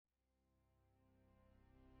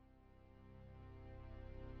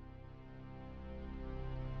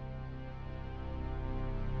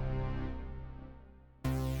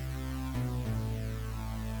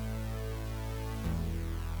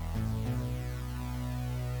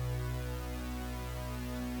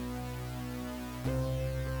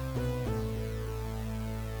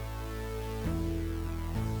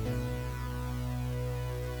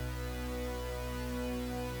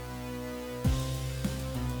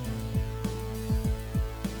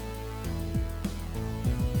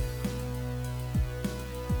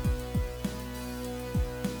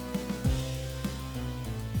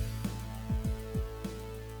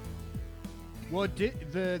Well,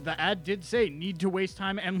 the ad did say need to waste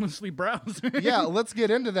time endlessly browsing. Yeah, let's get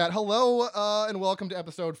into that. Hello, and welcome to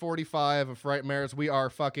episode 45 of Frightmares. We are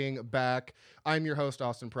fucking back. I'm your host,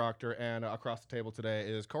 Austin Proctor, and across the table today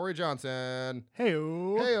is Corey Johnson.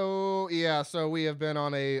 Hey-o. Heyo. Yeah, so we have been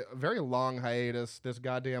on a very long hiatus. This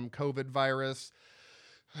goddamn COVID virus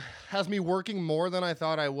has me working more than I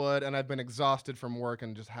thought I would, and I've been exhausted from work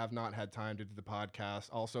and just have not had time to do the podcast.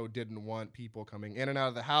 Also didn't want people coming in and out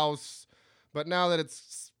of the house. But now that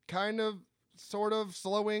it's kind of, sort of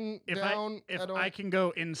slowing down. If I can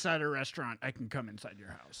go inside a restaurant, I can come inside your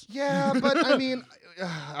house. Yeah, but I mean,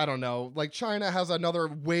 I don't know. Like, China has another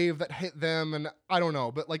wave that hit them, and I don't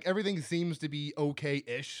know. But, like, everything seems to be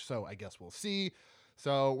okay-ish, so I guess we'll see.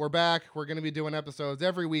 So we're back. We're going to be doing episodes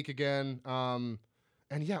every week again.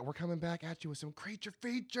 And yeah, we're coming back at you with some creature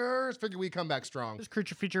features. Figure we come back strong. This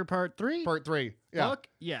creature feature part 3? Part 3. Yeah. Fuck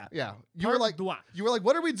yeah. Yeah. You Part were like, trois.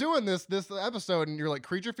 what are we doing this episode? And you're like,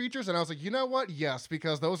 creature features? And I was like, you know what? Yes,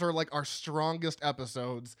 because those are like our strongest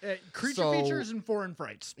episodes. Creature features and foreign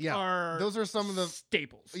frights are those are some of the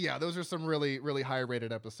staples. Yeah, those are some really, really high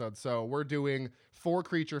rated episodes. So we're doing 4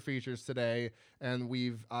 creature features today, and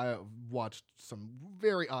we've watched some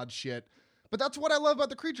very odd shit. But that's what I love about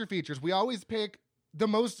the creature features. We always pick the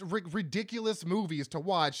most ridiculous movies to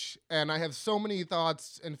watch, and I have so many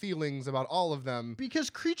thoughts and feelings about all of them. Because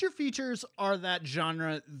creature features are that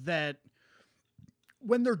genre that,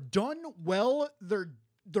 when they're done well, they're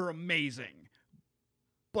amazing.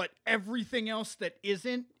 But everything else that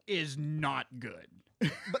isn't is not good.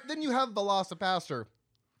 But then you have Velocipaster,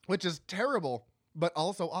 which is terrible, but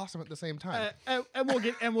also awesome at the same time. And we'll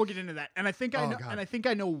get into that. And I think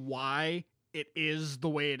I know why it is the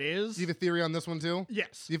way it is. Do you have a theory on this one too?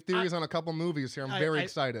 Yes. You have theories on a couple movies here. I'm very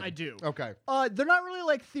excited. I do. Okay. They're not really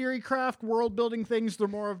like theory craft world building things. They're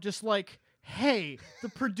more of just like, hey, the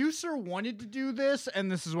producer wanted to do this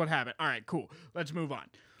and this is what happened. All right, cool. Let's move on.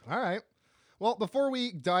 All right. Well, before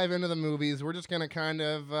we dive into the movies, we're just going to kind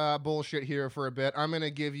of bullshit here for a bit. I'm going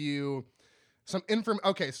to give you some information.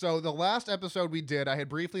 Okay, so the last episode we did, I had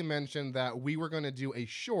briefly mentioned that we were going to do a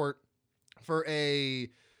short for a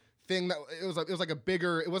thing that it was like a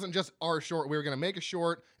bigger, it wasn't just our short. We were going to make a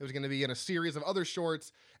short. It was going to be in a series of other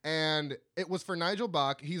shorts, and it was for Nigel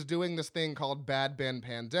Bach. He's doing this thing called Bad Ben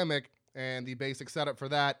Pandemic, and the basic setup for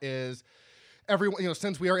that is everyone,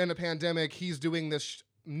 since we are in a pandemic, he's doing this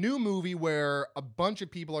new movie where a bunch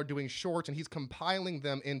of people are doing shorts, and he's compiling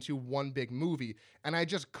them into one big movie. And I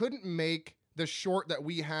just couldn't make the short that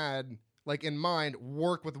we had like in mind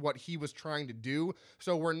work with what he was trying to do.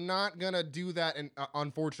 So we're not going to do that. And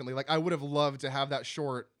unfortunately, like I would have loved to have that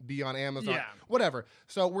short be on Amazon, whatever.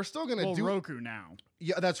 So we're still going to do Roku now.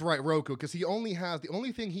 Yeah, that's right. Roku. Cause the only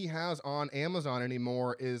thing he has on Amazon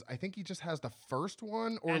anymore is, I think he just has the first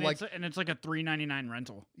one or and it's like a $3.99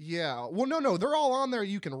 rental. Yeah. Well, no, they're all on there.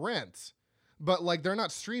 You can rent. But, like, they're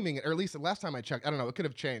not streaming it, or at least the last time I checked. I don't know. It could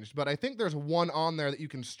have changed. But I think there's one on there that you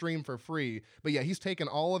can stream for free. But, yeah, he's taken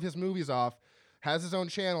all of his movies off, has his own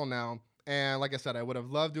channel now. And, like I said, I would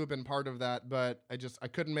have loved to have been part of that. But I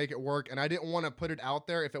couldn't make it work. And I didn't want to put it out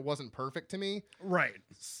there if it wasn't perfect to me. Right.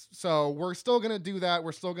 So we're still going to do that.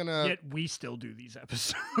 We're still going to... Yet we still do these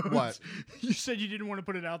episodes. What? You said you didn't want to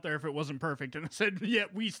put it out there if it wasn't perfect. And I said,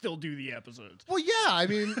 yet we still do the episodes. Well, yeah. I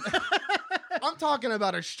mean... I'm talking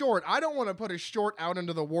about a short. I don't want to put a short out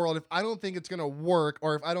into the world if I don't think it's going to work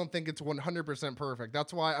or if I don't think it's 100% perfect.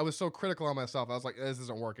 That's why I was so critical on myself. I was like, this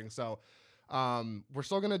isn't working. So we're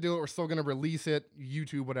still going to do it. We're still going to release it,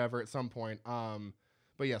 YouTube, whatever, at some point.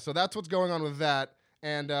 But yeah, so that's what's going on with that.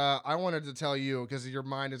 And I wanted to tell you, because your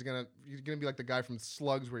mind is you're gonna be like the guy from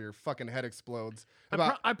Slugs where your fucking head explodes.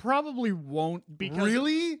 I probably won't, because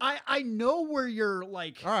really? I know where your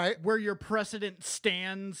like, all right, where your precedent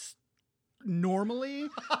stands normally.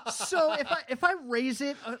 So if I raise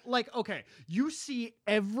it, like, okay, you see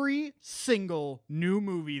every single new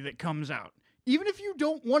movie that comes out. Even if you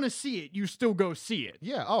don't want to see it, you still go see it.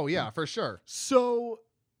 Yeah. Oh yeah, for sure. So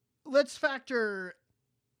let's factor,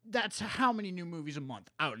 that's how many new movies a month?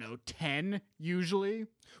 I don't know, 10 usually,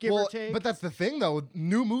 give or take. But that's the thing though.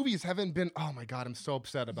 New movies haven't been, oh my God, I'm so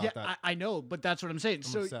upset about that. I know, but that's what I'm saying.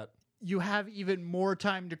 I'm upset. You have even more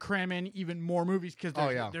time to cram in even more movies because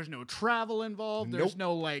there's no travel involved. Nope. There's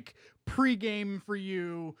no like pregame for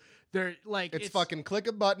you. It's fucking click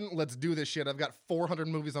a button. Let's do this shit. I've got 400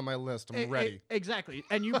 movies on my list. I'm ready. Exactly.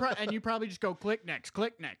 And you probably just go click next,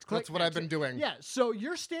 click next, click. That's what I've been doing. Yeah. So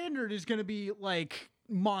your standard is going to be like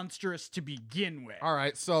monstrous to begin with. All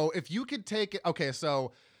right. So if you could take it. Okay.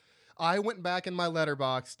 So I went back in my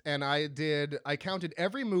Letterboxd and I counted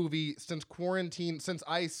every movie since quarantine, since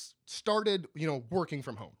I started, working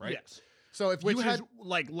from home, right? Yes. So if Which you had, is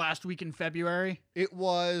like last week in February. it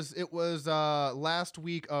was last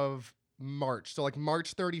week of March, so like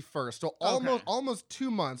March 31st. So almost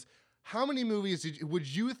 2 months. How many movies would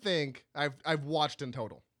you think I've watched in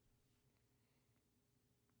total?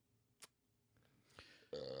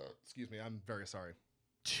 Excuse me, I'm very sorry.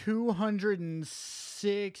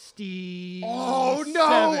 260. Oh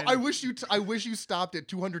no! I wish you stopped at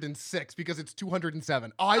 206 because it's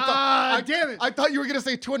 207. Oh, I thought, damn it! I thought you were gonna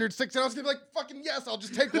say 206, and I was gonna be like, "Fucking yes, I'll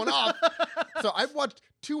just take one off." So I've watched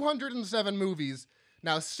 207 movies.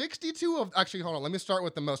 Now, 62 of actually, hold on, let me start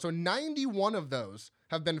with the most. So 91 of those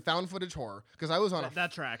have been found footage horror because I was on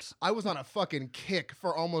that tracks. I was on a fucking kick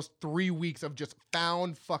for almost 3 weeks of just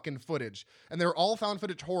found fucking footage, and they're all found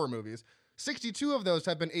footage horror movies. 62 of those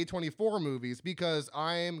have been A24 movies because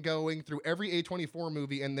I'm going through every A24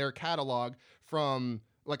 movie in their catalog from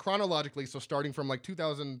like chronologically, so starting from like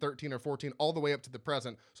 2013 or 14 all the way up to the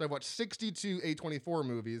present. So I've watched 62 A24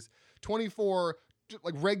 movies, 24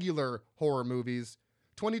 like regular horror movies,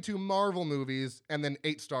 22 Marvel movies, and then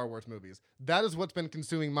 8 Star Wars movies. That is what's been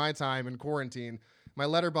consuming my time in quarantine. My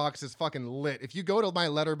letterbox is fucking lit. If you go to my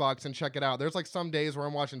letterbox and check it out, there's like some days where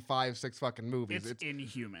I'm watching 5, 6 fucking movies. It's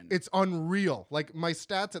inhuman. It's unreal. Like my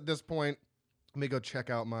stats at this point, let me go check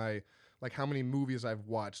out my like how many movies I've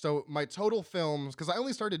watched. So my total films, because I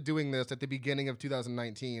only started doing this at the beginning of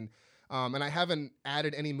 2019, and I haven't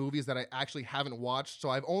added any movies that I actually haven't watched. So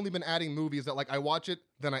I've only been adding movies that like I watch it,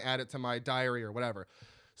 then I add it to my diary or whatever.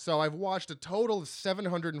 So I've watched a total of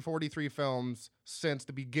 743 films since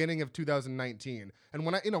the beginning of 2019. And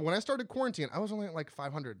when I started quarantine, I was only at like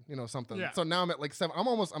 500, something. Yeah. So now I'm at like 7.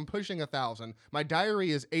 I'm pushing 1,000. My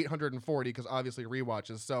diary is 840 because obviously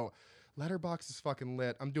rewatches. So Letterboxd is fucking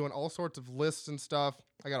lit. I'm doing all sorts of lists and stuff.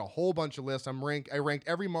 I got a whole bunch of lists. I ranked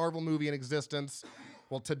every Marvel movie in existence.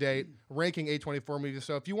 Well, to date, ranking A24 movies.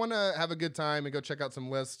 So if you want to have a good time and go check out some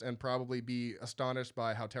lists and probably be astonished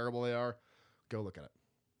by how terrible they are, go look at it.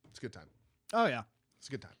 It's a good time. Oh yeah. It's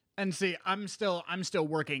a good time. And see, I'm still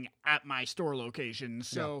working at my store location,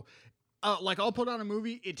 so like I'll put on a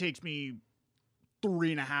movie. It takes me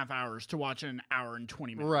 3.5 hours to watch an hour and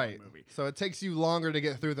 20 minute movie. So it takes you longer to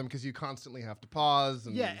get through them because you constantly have to pause.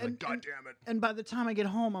 And Yeah, like, God damn it. And by the time I get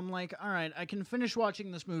home, I'm like, all right, I can finish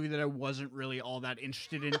watching this movie that I wasn't really all that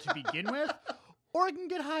interested in to begin with, or I can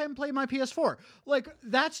get high and play my PS4. Like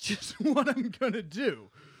that's just what I'm gonna do.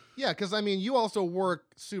 Yeah, because I mean, you also work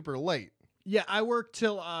super late. Yeah, I work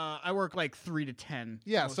like 3 to 10.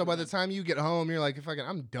 Yeah, so by the time you get home, you're like, fucking,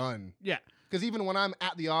 I'm done. Yeah. Because even when I'm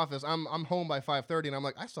at the office, I'm home by 5:30, and I'm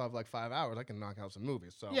like, I still have like 5 hours. I can knock out some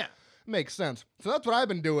movies. So yeah, makes sense. So that's what I've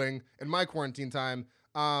been doing in my quarantine time.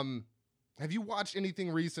 Have you watched anything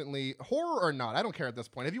recently, horror or not? I don't care at this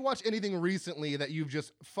point. Have you watched anything recently that you've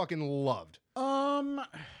just fucking loved?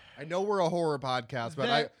 I know we're a horror podcast, but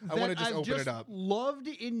I want to just open it up. Loved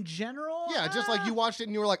in general? Yeah, just like you watched it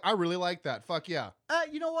and you were like, I really like that. Fuck yeah.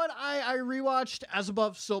 You know what? I rewatched As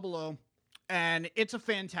Above, So Below, and it's a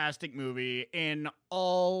fantastic movie.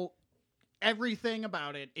 Everything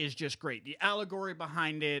about it is just great. The allegory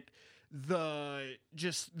behind it, the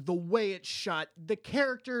way it's shot, the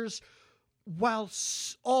characters, while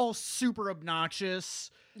all super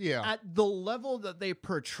obnoxious. Yeah. At the level that they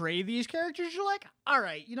portray these characters, you're like, all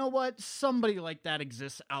right, you know what? Somebody like that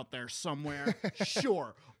exists out there somewhere.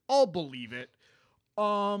 Sure, I'll believe it.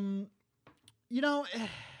 I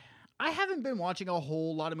haven't been watching a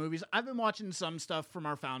whole lot of movies. I've been watching some stuff from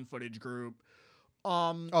our found footage group.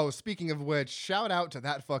 Speaking of which, shout out to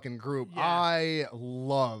that fucking group. Yeah. I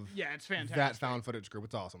love it's fantastic. that found footage group.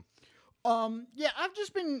 It's awesome. I've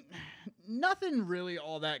just been nothing really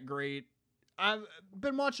all that great. I've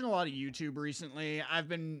been watching a lot of YouTube recently. I've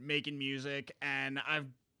been making music, and I've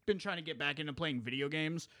been trying to get back into playing video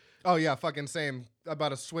games. Oh, yeah, fucking same.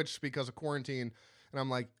 About a Switch because of quarantine. And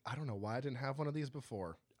I'm like, I don't know why I didn't have one of these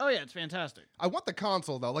before. Oh, yeah, it's fantastic. I want the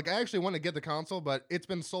console, though. Like, I actually want to get the console, but it's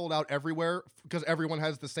been sold out everywhere because everyone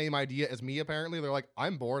has the same idea as me, apparently. They're like,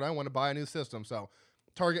 I'm bored. I want to buy a new system. So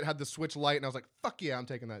Target had the Switch Lite, and I was like, fuck yeah, I'm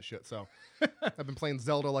taking that shit. So I've been playing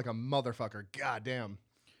Zelda like a motherfucker. God damn.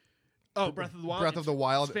 Oh, Breath of the Wild. Breath of the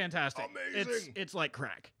Wild. It's fantastic. Amazing. It's like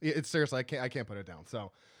crack. It's seriously, I can't put it down.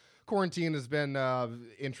 So quarantine has been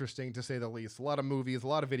interesting to say the least. A lot of movies, a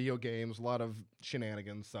lot of video games, a lot of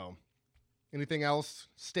shenanigans. So anything else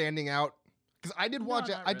standing out? Because I did watch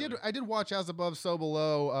I did watch As Above, So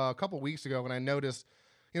Below a couple weeks ago, and I noticed,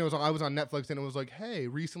 I was on Netflix and it was like, hey,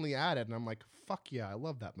 recently added, and I'm like, fuck yeah, I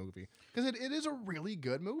love that movie because it is a really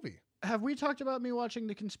good movie. Have we talked about me watching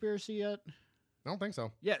The Conspiracy yet? I don't think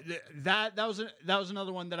so. Yeah, that was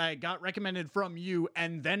another one that I got recommended from you,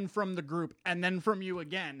 and then from the group, and then from you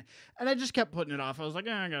again, and I just kept putting it off. I was like,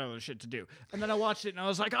 I got other shit to do, and then I watched it, and I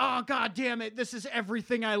was like, oh god damn it, this is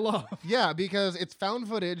everything I love. Yeah, because it's found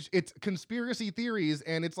footage, it's conspiracy theories,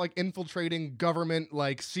 and it's like infiltrating government,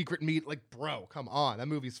 like secret meet. Like, bro, come on, that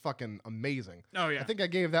movie's fucking amazing. Oh yeah, I think I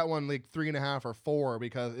gave that one like 3.5 or 4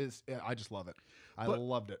 because I just love it. I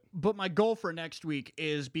loved it. But my goal for next week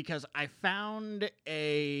is, because I found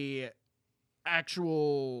a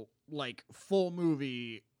actual like full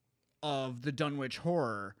movie of the Dunwich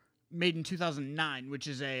Horror made in 2009, which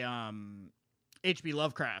is a H.P.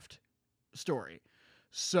 Lovecraft story.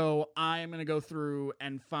 So I'm going to go through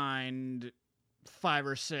and find 5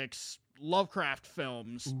 or 6 Lovecraft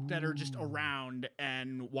films that are just around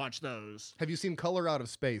and watch those. Have you seen Color Out of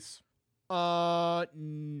Space?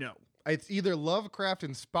 No. It's either Lovecraft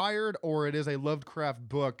inspired or it is a Lovecraft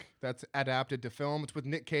book that's adapted to film. It's with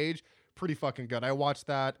Nick Cage. Pretty fucking good. I watched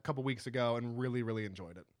that a couple weeks ago and really, really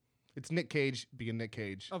enjoyed it. It's Nick Cage being Nick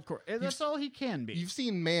Cage. Of course. That's all he can be. You've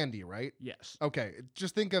seen Mandy, right? Yes. Okay.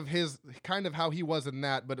 Just think of his kind of how he was in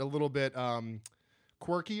that, but a little bit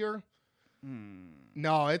quirkier.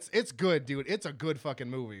 No, it's good, dude. It's a good fucking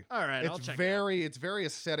movie. All right, I'll check it out. It's very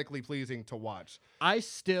aesthetically pleasing to watch. I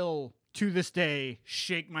still, to this day,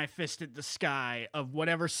 shake my fist at the sky of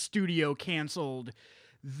whatever studio canceled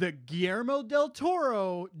the Guillermo del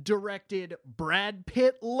Toro directed, Brad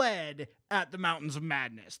Pitt led At the Mountains of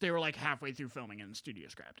Madness. They were like halfway through filming and the studio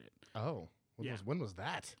scrapped it. Oh, when was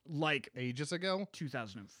that? Like ages ago?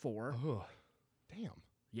 2004. Oh, damn.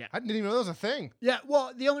 Yeah. I didn't even know that was a thing. Yeah,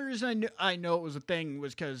 well, the only reason I know it was a thing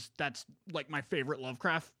was because that's like my favorite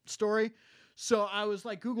Lovecraft story. So I was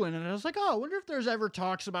like Googling it, and I was like, oh, I wonder if there's ever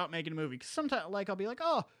talks about making a movie. Because sometimes, like, I'll be like,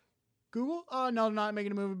 oh, Google? Oh, no, I'm not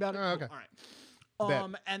making a movie about it. Oh, okay. All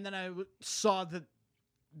right. And then I saw that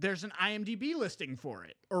there's an IMDb listing for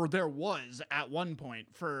it, or there was at one point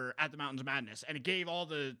for At the Mountains of Madness, and it gave all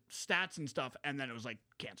the stats and stuff, and then it was like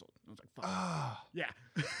canceled. I was like, fuck. Yeah.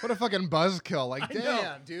 What a fucking buzzkill. Like, I know.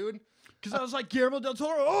 damn, dude. Because I was like, Guillermo del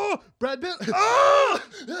Toro, oh, Brad Pitt,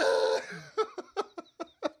 oh!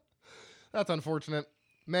 That's unfortunate.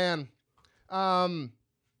 Man,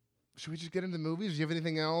 should we just get into the movies? Do you have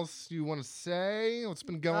anything else you want to say? What's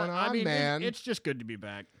been going on, I mean, man? It's just good to be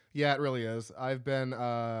back. Yeah, it really is. I've been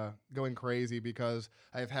going crazy because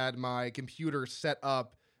I've had my computer set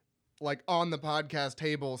up like on the podcast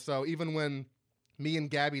table. So even when me and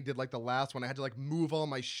Gabby did like the last one, I had to like move all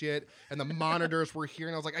my shit and the monitors were here.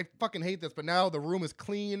 And I was like, I fucking hate this. But now the room is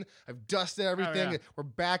clean. I've dusted everything. Oh, yeah. We're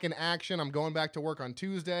back in action. I'm going back to work on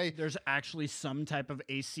Tuesday. There's actually some type of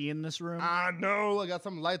AC in this room. I know. I got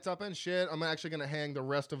some lights up and shit. I'm actually going to hang the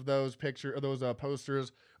rest of those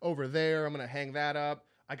posters over there. I'm going to hang that up.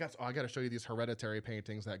 I got to show you these Hereditary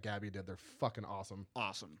paintings that Gabby did. They're fucking awesome.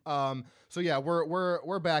 Awesome. So yeah,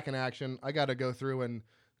 we're back in action. I got to go through and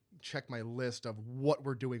check my list of what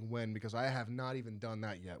we're doing when, because I have not even done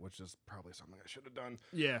that yet, which is probably something I should have done.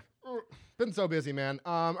 Yeah. Been so busy, man.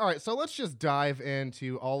 All right, so let's just dive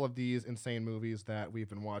into all of these insane movies that we've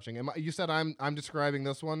been watching. You said I'm describing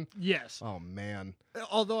this one? Yes. Oh man.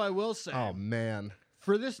 Although I will say, oh man,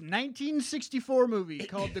 for this 1964 movie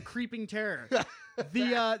called The Creeping Terror,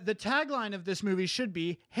 the tagline of this movie should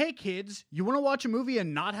be, "Hey kids, you want to watch a movie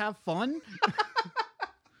and not have fun?"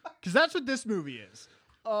 Because that's what this movie is.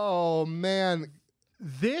 Oh man,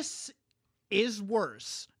 this is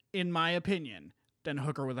worse, in my opinion, than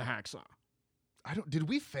Hooker with a Hacksaw. Did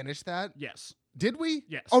we finish that? Yes. Did we?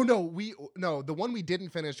 Yes. Oh no, the one we didn't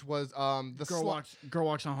finish was the Girl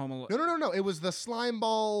Walks on Home Alone. No. It was the slime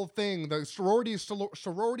ball thing, the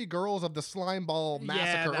sorority girls of the slime ball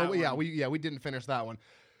massacre. We didn't finish that one.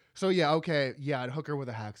 So yeah, okay, yeah, Hooker with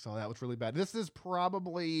a Hacksaw, that was really bad. This is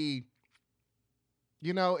probably,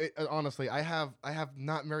 honestly, I have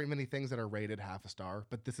not very many things that are rated half a star,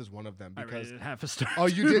 but this is one of them because I rated it half a star. Oh,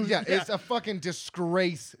 you did? Yeah, yeah. It's a fucking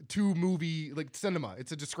disgrace to movie like cinema.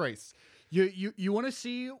 It's a disgrace. You want to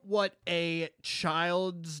see what a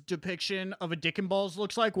child's depiction of a dick and balls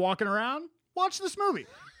looks like walking around? Watch this movie.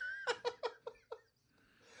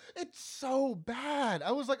 It's so bad.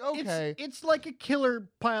 I was like, okay. It's like a killer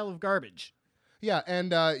pile of garbage. Yeah,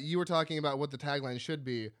 and you were talking about what the tagline should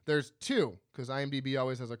be. There's two, because IMDb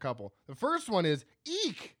always has a couple. The first one is,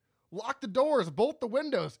 eek! Lock the doors, bolt the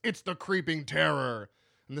windows. It's the creeping terror.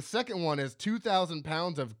 And the second one is 2,000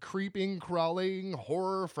 pounds of creeping, crawling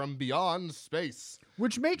horror from beyond space.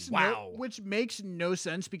 Which makes Wow. no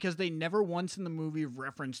sense because they never once in the movie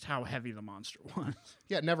referenced how heavy the monster was.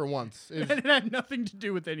 Yeah, never once. And it had nothing to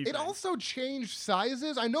do with anything. It also changed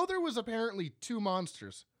sizes. I know there was apparently 2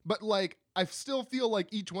 monsters, but like I still feel like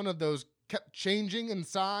each one of those kept changing in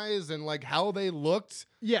size and like how they looked.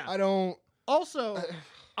 Yeah. I don't. Also,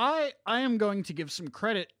 I am going to give some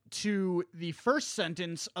credit to the first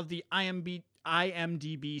sentence of the IMDb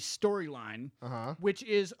storyline, which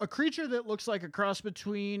is a creature that looks like a cross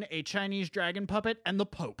between a Chinese dragon puppet and the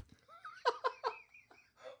Pope.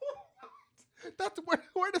 That's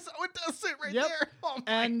where does it does sit right Yep. there? Oh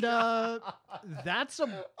my And God. that's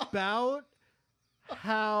about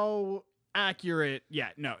how accurate. Yeah,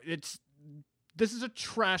 no, this is a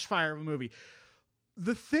trash fire of a movie.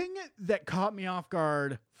 The thing that caught me off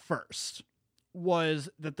guard first was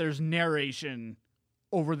that there's narration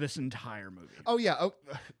over this entire movie. Oh yeah,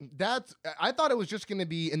 that's. I thought it was just going to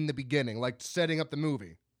be in the beginning, like setting up the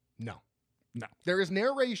movie. No. There is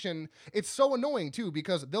narration. It's so annoying too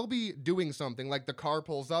because they'll be doing something like the car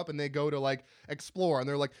pulls up and they go to like explore and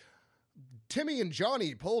they're like, Timmy and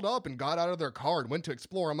Johnny pulled up and got out of their car and went to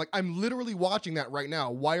explore. I'm like, I'm literally watching that right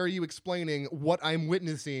now. Why are you explaining what I'm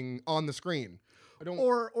witnessing on the screen? I don't.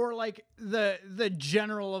 Or like the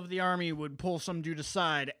general of the army would pull some dude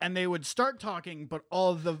aside and they would start talking, but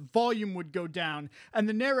all the volume would go down and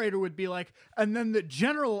the narrator would be like, and then the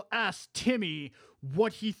general asked Timmy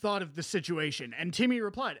what he thought of the situation. And Timmy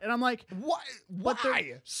replied. And I'm like, What?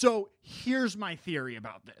 Why? So here's my theory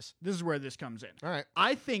about this. This is where this comes in. All right.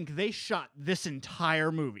 I think they shot this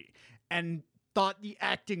entire movie and thought the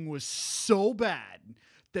acting was so bad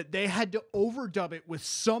that they had to overdub it with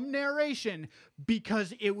some narration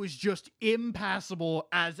because it was just impassable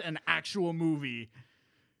as an actual movie.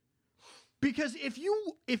 Because if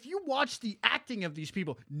you watch the acting of these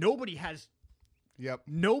people, nobody has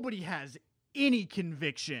any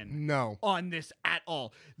conviction No. on this at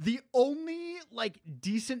all. The only like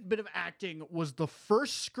decent bit of acting was the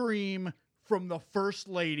first scream from the first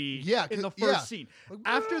lady in the first scene. Like,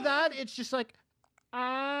 After that, it's just like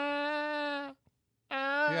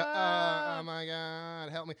Oh my God,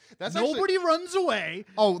 help me. That's nobody runs away.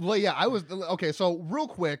 Yeah, I was okay. So real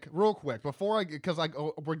quick, before because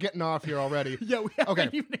we're getting off here already. Yeah, we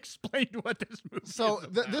haven't even explained what this movie is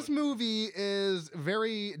about. This movie is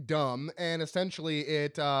very dumb, and essentially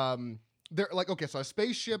it so a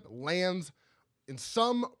spaceship lands in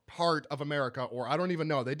some part of America, or I don't even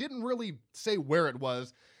know. They didn't really say where it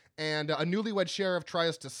was, and a newlywed sheriff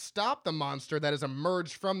tries to stop the monster that has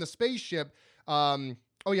emerged from the spaceship. Right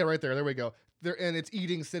there we go. And it's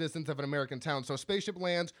eating citizens of an American town. So spaceship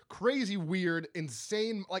lands, crazy, weird,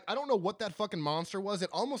 insane. Like, I don't know what that fucking monster was. It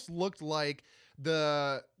almost looked like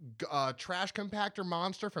the trash compactor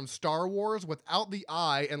monster from Star Wars without the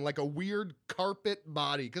eye and like a weird carpet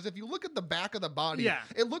body. Because if you look at the back of the body,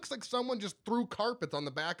 it looks like someone just threw carpets on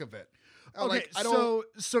the back of it. Okay, so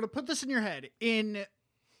to put this in your head, in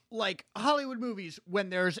like Hollywood movies, when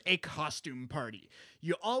there's a costume party,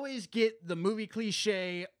 you always get the movie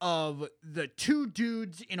cliche of the 2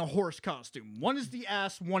 dudes in a horse costume. One is the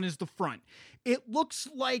ass, one is the front. It looks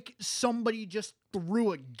like somebody just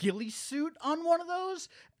threw a ghillie suit on one of those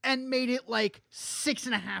and made it like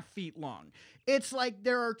 6.5 feet long. It's like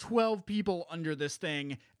there are 12 people under this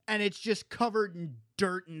thing and it's just covered in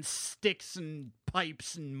dirt and sticks and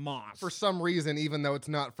pipes and moss. For some reason, even though it's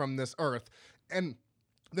not from this earth. And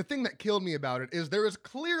the thing that killed me about it is there is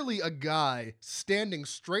clearly a guy standing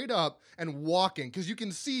straight up and walking because you can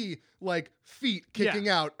see like feet kicking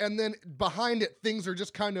out, and then behind it things are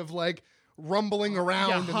just kind of like rumbling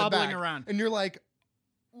around in the back. Around. And you're like,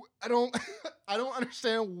 I don't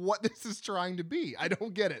understand what this is trying to be. I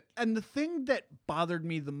don't get it. And the thing that bothered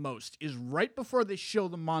me the most is right before they show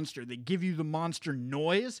the monster, they give you the monster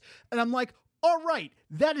noise, and I'm like, all right,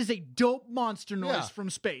 that is a dope monster noise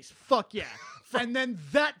from space. Fuck yeah. And then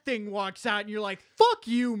that thing walks out and you're like, fuck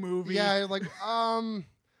you, movie. Yeah, you're like, all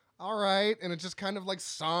right. And it just kind of like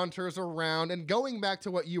saunters around. And going back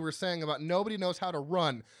to what you were saying about nobody knows how to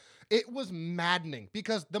run, it was maddening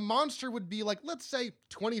because the monster would be like, let's say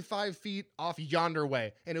 25 feet off yonder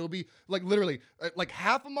way. And it would be like literally like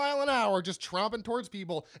half a mile an hour just tromping towards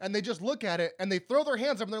people. And they just look at it and they throw their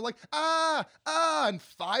hands up and they're like, And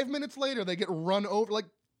 5 minutes later, they get run over. Like,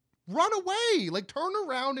 run away. Like, turn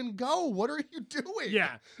around and go. What are you doing?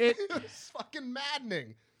 Yeah. It was fucking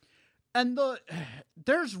maddening. And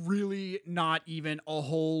there's really not even a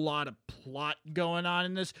whole lot of plot going on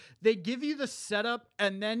in this. They give you the setup,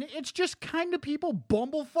 and then it's just kind of people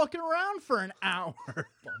bumble fucking around for an hour.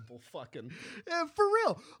 Bumble fucking. For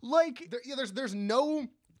real. Like, there's no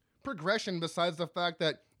progression besides the fact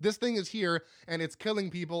that this thing is here and it's killing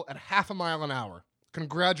people at half a mile an hour.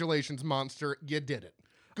 Congratulations, monster. You did it.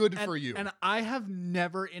 Good for you. And I have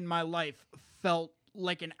never in my life felt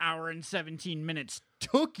like an hour and 17 minutes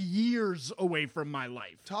took years away from my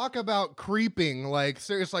life. Talk about creeping. Like,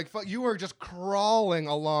 serious, like, you were just crawling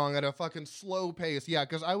along at a fucking slow pace. Yeah,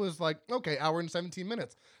 because I was like, okay, hour and 17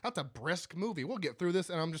 minutes. That's a brisk movie. We'll get through this.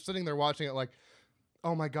 And I'm just sitting there watching it like,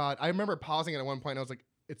 oh my God. I remember pausing it at one point. And I was like,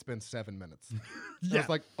 it's been 7 minutes. Yeah. I was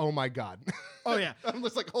like, oh my God. Oh, yeah. I'm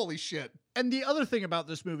just like, holy shit. And the other thing about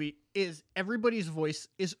this movie is everybody's voice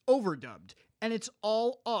is overdubbed. And it's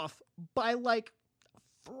all off by like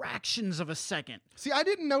fractions of a second. See, I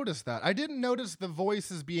didn't notice that. I didn't notice the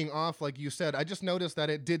voices being off like you said. I just noticed that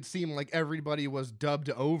it did seem like everybody was dubbed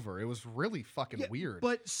over. It was really fucking weird.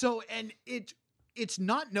 But so, and it's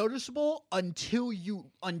not noticeable until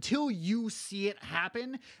you see it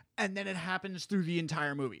happen, and then it happens through the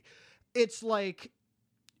entire movie. It's like,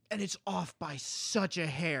 and it's off by such a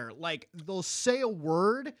hair. Like, they'll say a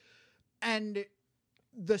word, and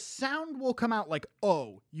the sound will come out like,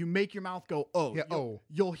 oh. You make your mouth go, oh. Yeah, oh.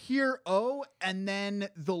 You'll hear, oh, and then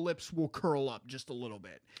the lips will curl up just a little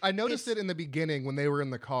bit. I noticed it in the beginning when they were in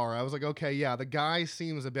the car. I was like, okay, yeah, the guy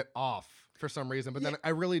seems a bit off for some reason. But then I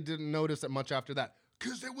really didn't notice it much after that.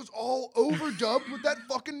 Because it was all overdubbed with that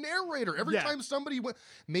fucking narrator. Every time somebody went,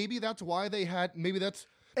 maybe that's why they had, maybe that's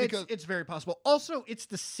because it's very possible. Also, it's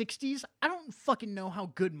the 60s. I don't fucking know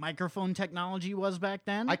how good microphone technology was back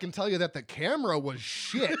then. I can tell you that the camera was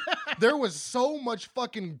shit. There was so much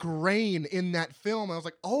fucking grain in that film. I was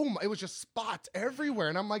like, oh my, it was just spots everywhere.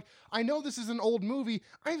 And I'm like, I know this is an old movie.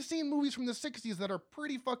 I've seen movies from the 60s that are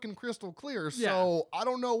pretty fucking crystal clear. So I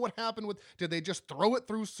don't know what happened with, did they just throw it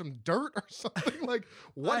through some dirt or something? Like,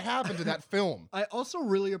 what happened to that film? I also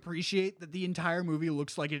really appreciate that the entire movie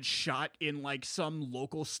looks like it's shot in like some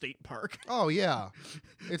local state park. Oh yeah.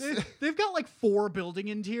 They've got like 4 building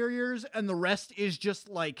interiors and the rest is just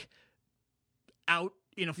like out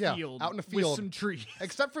in a field, out in a field with some trees.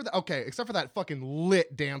 Except for that fucking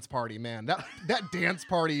lit dance party, man. That dance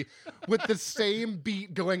party with the same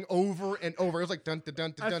beat going over and over. It was like dun dun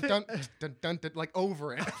dun dun dun dun dun dun dun, like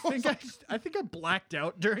over it. I think I blacked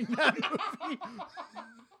out during that movie.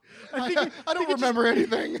 I don't remember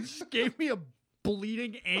anything. It just gave me a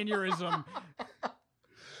bleeding aneurysm.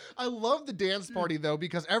 I love the dance party though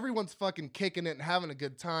because everyone's fucking kicking it and having a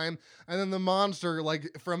good time, and then the monster,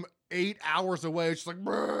 like from 8 hours away, it's just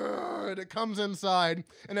like, and it comes inside,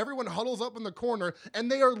 and everyone huddles up in the corner,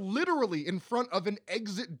 and they are literally in front of an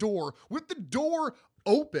exit door with the door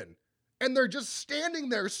open, and they're just standing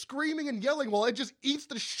there screaming and yelling while it just eats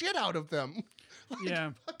the shit out of them.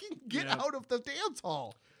 Like, fucking get out of the dance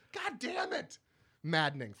hall. God damn it.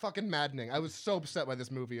 Maddening. Fucking maddening. I was so upset by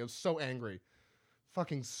this movie. I was so angry.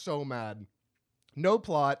 Fucking so mad. No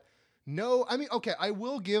plot. No, I mean, okay, I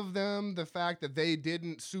will give them the fact that they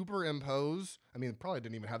didn't superimpose. I mean, probably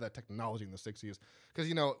didn't even have that technology in the 60s. Because,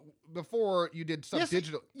 you know, before you did stuff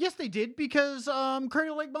digital. Yes, they did, because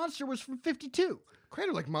Crater Lake Monster was from 52.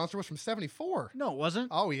 Crater Lake Monster was from 74. No, it wasn't.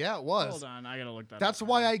 Oh, yeah, it was. Hold on, I gotta look that up. That's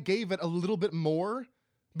why I gave it a little bit more.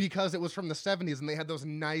 Because it was from the 70s and they had those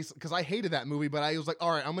nice. Because I hated that movie, but I was like,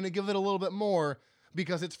 all right, I'm going to give it a little bit more.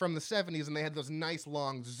 Because it's from the 70s and they had those nice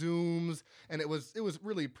long zooms and it was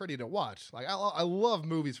really pretty to watch. Like I love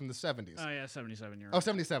movies from the 70s. Oh yeah, 77 year. Oh,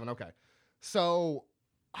 77, okay. So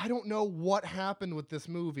I don't know what happened with this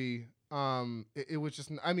movie. It was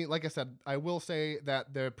just, I mean, like I said, I will say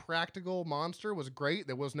that the practical monster was great.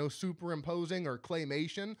 There was no superimposing or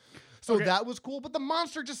claymation. So that was cool, but the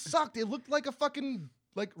monster just sucked. It looked like a fucking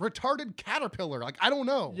like retarded caterpillar. Like, I don't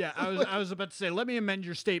know. Yeah, I was about to say, let me amend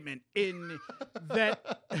your statement in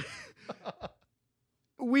that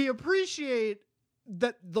we appreciate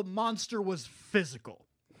that the monster was physical.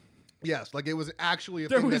 Yes, like it was actually a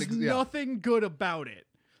there thing was nothing good about it.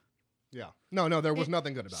 Yeah. No, there was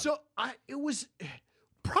nothing good about it. So it was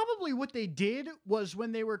probably what they did was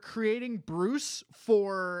when they were creating Bruce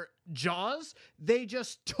for Jaws, they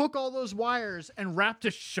just took all those wires and wrapped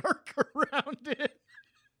a shark around it.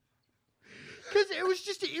 Because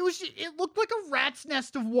it looked like a rat's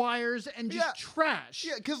nest of wires and just trash.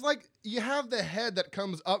 Yeah, because like you have the head that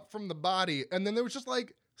comes up from the body, and then there was just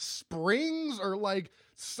like springs or like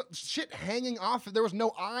shit hanging off. There was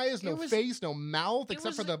no eyes, no face, no mouth,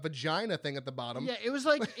 except for the vagina thing at the bottom. Yeah, it was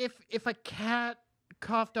like if a cat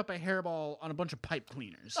coughed up a hairball on a bunch of pipe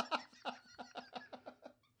cleaners.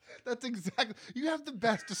 That's exactly. You have the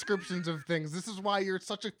best descriptions of things. This is why you're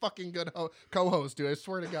such a fucking good co-host, dude. I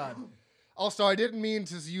swear to God. Also, I didn't mean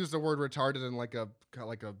to use the word retarded in like a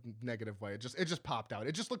negative way. It just popped out.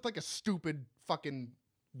 It just looked like a stupid fucking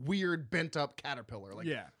weird bent up caterpillar. Like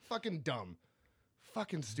fucking dumb.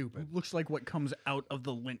 Fucking stupid. Looks like what comes out of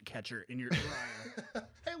the lint catcher in your dryer.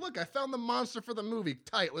 Hey, look, I found the monster for the movie.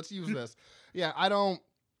 Tight, let's use this. Yeah, I don't,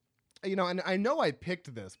 and I know I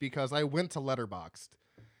picked this because I went to Letterboxd.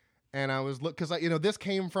 And I was because this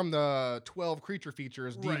came from the 12 creature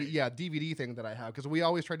features DVD thing that I have, because we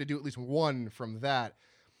always tried to do at least one from that.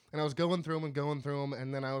 And I was going through them,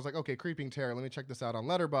 and then I was like, okay, Creeping Terror, let me check this out on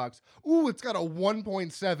Letterboxd. Ooh, it's got a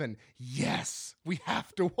 1.7. Yes, we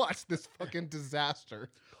have to watch this fucking disaster.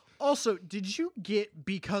 Also, did you get,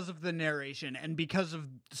 because of the narration and because of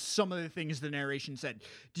some of the things the narration said,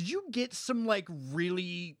 did you get some like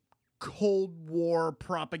really Cold War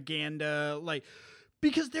propaganda, like?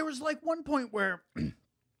 Because there was like one point where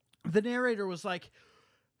the narrator was like,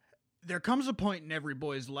 there comes a point in every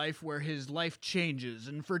boy's life where his life changes.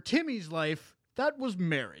 And for Timmy's life, that was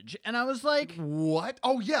marriage. And I was like, what?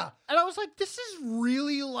 Oh, yeah. And I was like, this is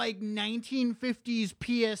really like 1950s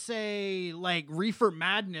PSA, like Reefer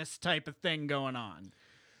Madness type of thing going on.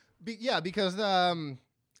 Because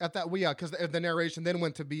at that, because the narration then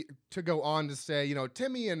went to go on to say,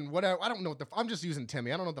 Timmy and whatever. I don't know I'm just using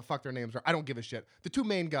Timmy. I don't know what the fuck their names are. I don't give a shit. The two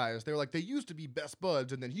main guys, they're like, they used to be best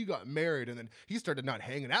buds, and then he got married, and then he started not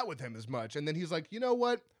hanging out with him as much. And then he's like, you know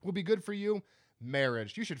what will be good for you?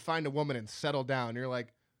 Marriage. You should find a woman and settle down. And you're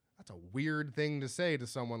like, that's a weird thing to say to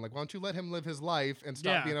someone. Like, why don't you let him live his life and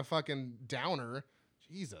stop being a fucking downer?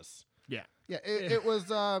 Jesus. Yeah. Yeah. It was,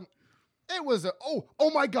 oh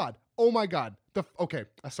my God. Oh my God. Okay,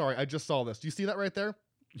 sorry, I just saw this. Do you see that right there?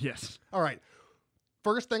 Yes. All right.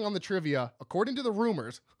 First thing on the trivia, according to the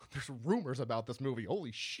rumors, there's rumors about this movie.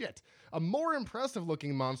 Holy shit. A more impressive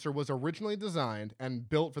looking monster was originally designed and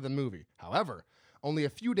built for the movie. However, only a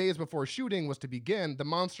few days before shooting was to begin, the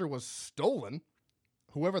monster was stolen.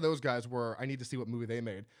 Whoever those guys were, I need to see what movie they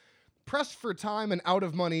made. Pressed for time and out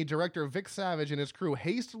of money, director Vic Savage and his crew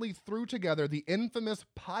hastily threw together the infamous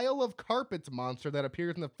pile of carpets monster that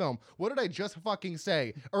appears in the film. What did I just fucking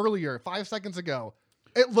say earlier, 5 seconds ago?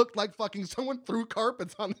 It looked like fucking someone threw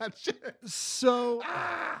carpets on that shit. So...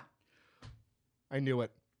 I knew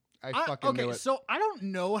it. I fucking knew it. So I don't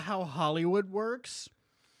know how Hollywood works.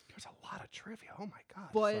 There's a lot of trivia. Oh my God.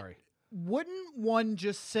 But sorry. Wouldn't one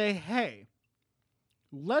just say, hey...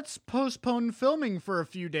 let's postpone filming for a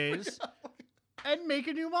few days and make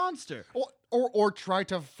a new monster. Or try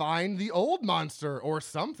to find the old monster or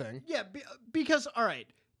something. Yeah, because, all right,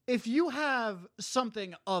 if you have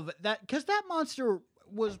something of that, because that monster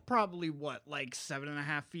was probably, what, like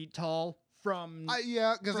 7.5 feet tall from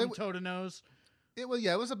toe to nose? It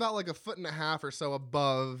was about like 1.5 feet or so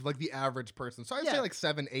above like the average person. So I'd say like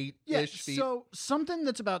 7, 8-ish feet. So something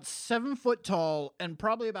that's about 7 foot tall and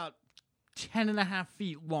probably about 10.5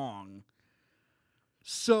 feet long.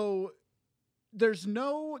 So there's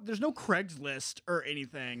no Craigslist or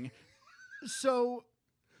anything. So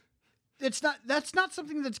that's not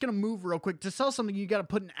something that's going to move real quick. To sell something, you got to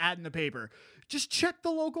put an ad in the paper. Just check the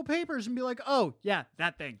local papers and be like, oh, yeah,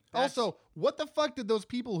 that thing. Also, what the fuck did those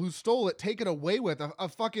people who stole it take it away with? A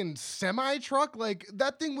fucking semi-truck? Like,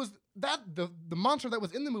 that thing was... the monster that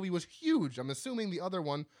was in the movie was huge. I'm assuming the other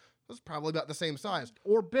one was probably about the same size.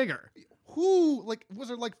 Or bigger. Was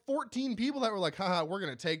there like 14 people that were like, haha, we're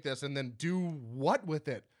going to take this and then do what with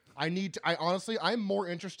it? I'm more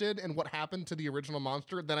interested in what happened to the original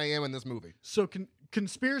monster than I am in this movie. So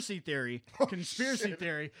conspiracy theory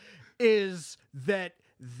is that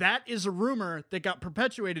is a rumor that got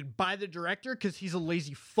perpetuated by the director because he's a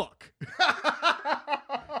lazy fuck.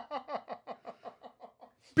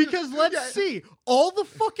 Because let's see, all the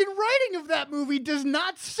fucking writing of that movie does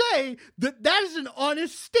not say that is an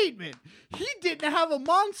honest statement. He didn't have a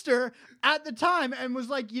monster at the time and was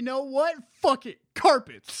like, you know what? Fuck it.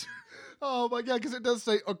 Carpets. Oh my God, because it does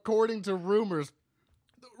say, according to rumors.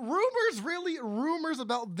 Rumors? Really? Rumors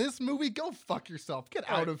about this movie? Go fuck yourself. Get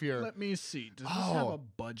out of here. Let me see. Does this have a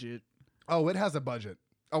budget? Oh, it has a budget.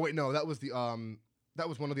 Oh wait, no, that was that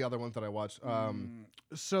was one of the other ones that I watched.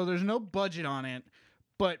 So there's no budget on it.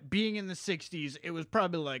 But being in the 60s, it was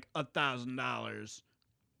probably like $1,000.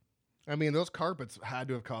 I mean, those carpets had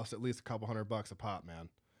to have cost at least a couple $100 a pop, man.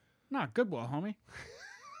 Nah, Goodwill, homie.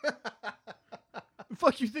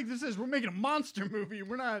 Fuck you think this is? We're making a monster movie.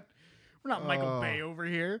 We're not Michael Bay over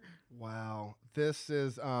here. Wow. This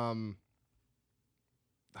is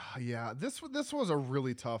this was a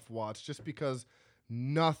really tough watch just because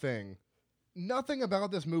nothing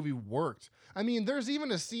about this movie worked. I mean, there's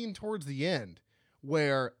even a scene towards the end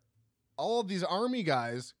where all of these army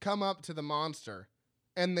guys come up to the monster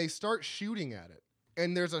and they start shooting at it.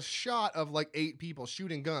 And there's a shot of like 8 people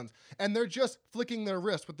shooting guns, and they're just flicking their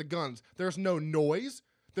wrist with the guns. There's no noise.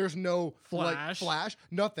 There's no flash,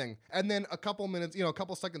 nothing. And then a couple minutes, a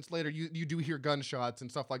couple seconds later, you do hear gunshots and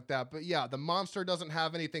stuff like that. But yeah, the monster doesn't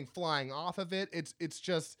have anything flying off of it. It's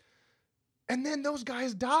just, and then those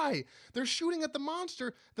guys die. They're shooting at the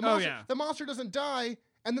monster. The monster doesn't die.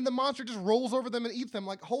 And then the monster just rolls over them and eats them.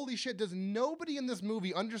 Like, holy shit, does nobody in this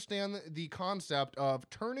movie understand the concept of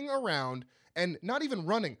turning around and not even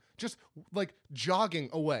running, just like jogging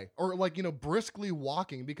away or like, briskly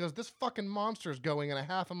walking, because this fucking monster's going at a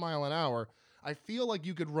half a mile an hour. I feel like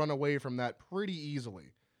you could run away from that pretty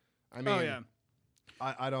easily. I mean,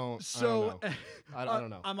 I don't know. I don't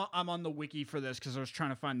know. I'm on the wiki for this because I was trying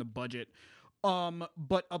to find the budget.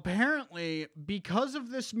 But apparently, because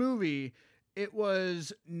of this movie, it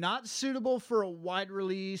was not suitable for a wide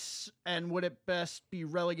release and would at best be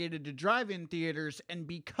relegated to drive-in theaters. And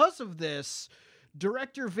because of this,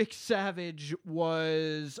 director Vic Savage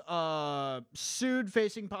was sued,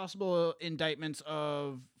 facing possible indictments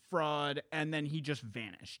of fraud, and then he just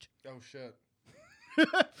vanished. Oh, shit.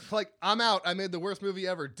 Like, I'm out. I made the worst movie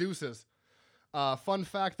ever. Deuces. Fun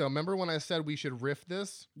fact, though. Remember when I said we should riff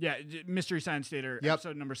this? Yeah, Mystery Science Theater,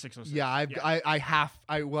 episode number 606. Yeah,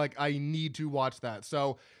 I need to watch that.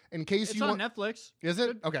 So, in case it's on Netflix. Is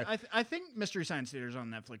it? Okay. I think Mystery Science Theater is on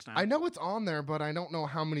Netflix now. I know it's on there, but I don't know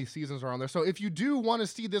how many seasons are on there. So, if you do want to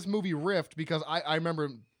see this movie riffed, because I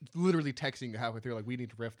remember literally texting you halfway through, like, we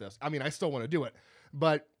need to riff this. I mean, I still want to do it,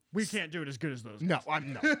 but we can't do it as good as those. No,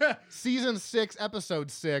 I'm no. Season 6,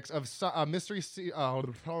 episode 6 of Mystery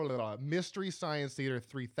Science Theater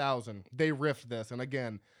 3000. They riffed this, and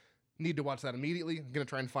again, need to watch that immediately. I'm gonna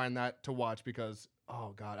try and find that to watch because,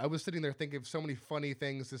 oh god, I was sitting there thinking of so many funny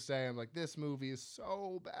things to say. I'm like, this movie is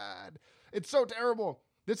so bad. It's so terrible.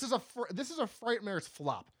 This is a Frightmares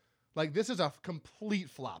flop. Like, this is a complete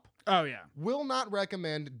flop. Oh, yeah. Will not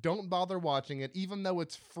recommend. Don't bother watching it, even though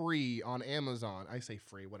it's free on Amazon. I say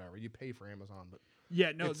free, whatever. You pay for Amazon, but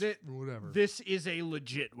yeah, no, whatever. This is a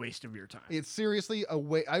legit waste of your time. It's seriously a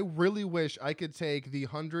way. I really wish I could take the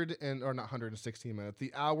 116 minutes,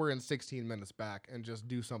 the hour and 16 minutes back and just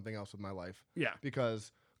do something else with my life. Yeah.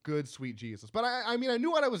 Because good sweet Jesus. But I mean, I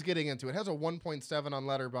knew what I was getting into. It has a 1.7 on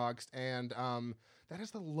Letterboxd, and that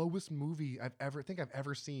is the lowest movie I've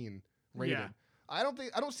ever seen rated. Yeah. I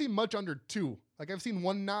don't see much under 2. Like, I've seen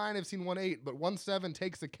 1.9, I've seen 1.8, but 1.7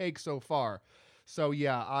 takes the cake so far. So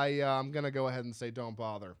yeah, I'm gonna go ahead and say don't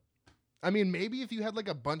bother. I mean, maybe if you had like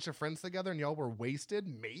a bunch of friends together and y'all were wasted,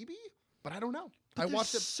 maybe, but I don't know. But I watched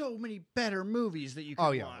so many better movies that you can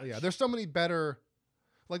watch. Yeah. There's so many better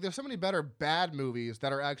bad movies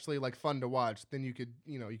that are actually like fun to watch than you could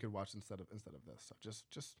watch instead of this. So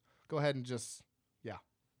just go ahead and just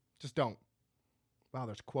don't. Wow,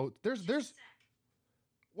 there's quotes. There's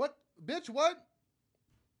what, bitch? What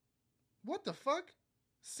the fuck?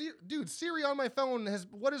 Dude, Siri on my phone has.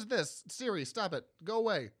 What is this? Siri, stop it. Go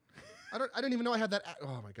away. I didn't even know I had that.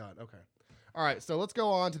 Oh my god. Okay. All right. So let's go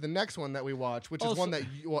on to the next one that we watch, which is one that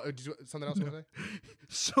something else you want to say?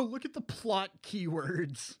 So look at the plot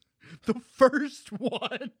keywords. The first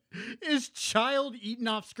one is child eaten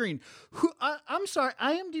off screen. I'm sorry,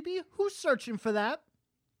 IMDb. Who's searching for that?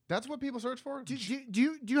 That's what people search for? Do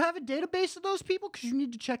you have a database of those people? Because you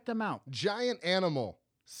need to check them out. Giant animal.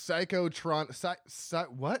 Psychotronic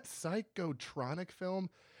film?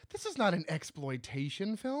 This is not an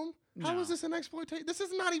exploitation film. No. How is this an exploitation? This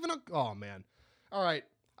is not even a... Oh, man. All right.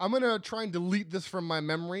 I'm going to try and delete this from my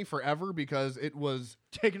memory forever because it was...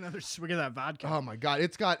 Take another swig of that vodka. Oh, my God.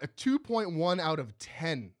 It's got a 2.1 out of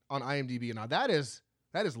 10 on IMDb. Now, that is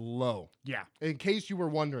low. Yeah. In case you were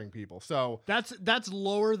wondering, people. So... That's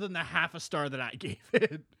lower than the half a star that I gave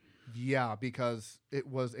it. Yeah, because it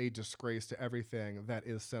was a disgrace to everything that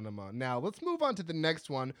is cinema. Now, let's move on to the next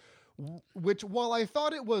one, which, while I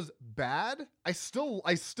thought it was bad, I still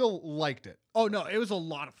liked it. Oh, no, it was a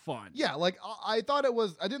lot of fun. Yeah, like, I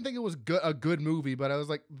didn't think it was a good movie, but I was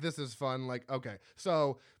like, this is fun. Like, okay.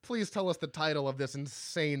 So, please tell us the title of this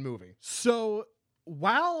insane movie. So...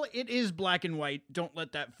 While it is black and white, don't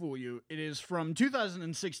let that fool you. It is from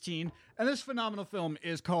 2016, and this phenomenal film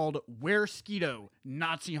is called Where Skeeto,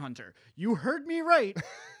 Nazi Hunter. You heard me right.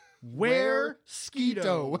 Where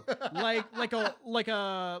Skeeto,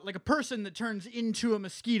 like a person that turns into a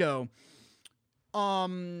mosquito.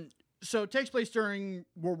 So it takes place during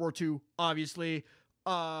World War II, obviously.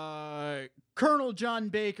 Colonel John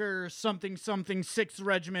Baker, something, 6th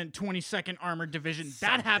Regiment, 22nd Armored Division.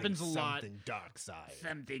 That happens a lot. Something dark side.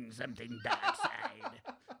 Something, dark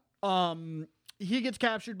side. He gets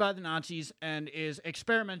captured by the Nazis and is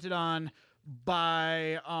experimented on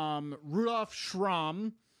by Rudolf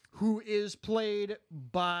Schramm, who is played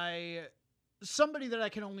by somebody that I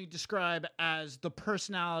can only describe as the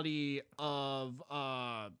personality of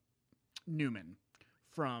Newman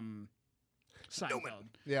from Seinfeld.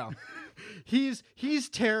 Yeah. He's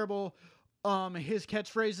terrible. His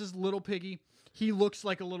catchphrase is "little piggy." He looks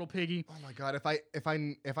like a little piggy. Oh my god, if I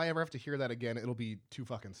ever have to hear that again, it'll be too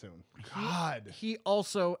fucking soon. God. He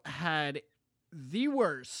also had the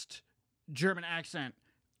worst German accent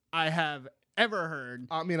I have ever heard.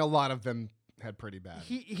 I mean, a lot of them had pretty bad.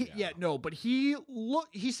 But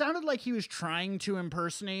he sounded like he was trying to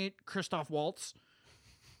impersonate Christoph Waltz.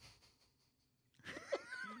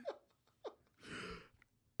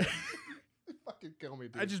 Fucking kill me,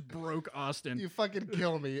 dude. I just broke Austin. You fucking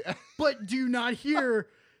kill me. But do not hear,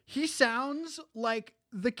 he sounds like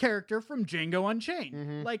the character from Django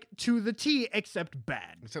Unchained. Like to the T, except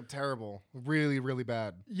bad. Except terrible. Really, really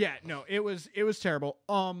bad. Yeah, no, it was terrible.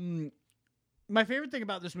 My favorite thing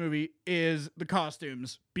about this movie is the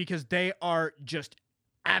costumes because they are just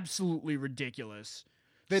absolutely ridiculous.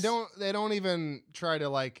 They don't even try to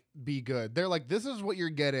like be good. They're like, this is what you're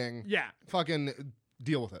getting. Yeah. Fucking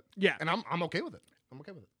deal with it. Yeah. And I'm okay with it. I'm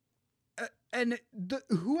okay with it. And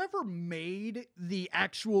whoever made the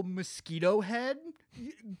actual mosquito head,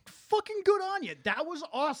 fucking good on you. That was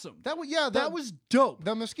awesome. That was dope.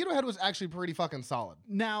 The mosquito head was actually pretty fucking solid.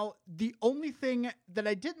 Now, the only thing that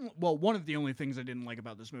one of the only things I didn't like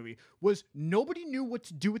about this movie was nobody knew what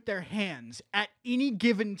to do with their hands at any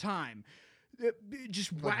given time.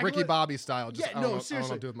 Just Like Ricky Bobby style. Just, seriously. I don't know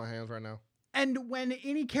what to do with my hands right now. And when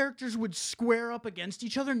any characters would square up against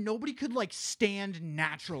each other, nobody could like stand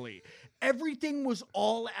naturally. Everything was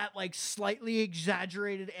all at like slightly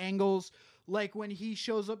exaggerated angles. Like when he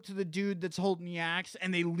shows up to the dude that's holding the axe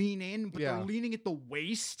and they lean in, but they're leaning at the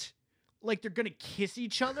waist. Like they're gonna kiss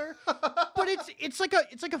each other. But it's like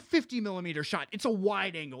a 50 millimeter shot. It's a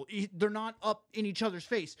wide angle. They're not up in each other's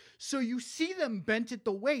face. So you see them bent at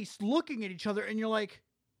the waist looking at each other and you're like,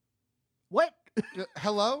 what?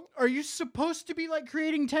 Hello? Are you supposed to be like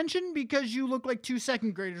creating tension because you look like 2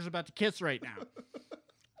 second graders about to kiss right now?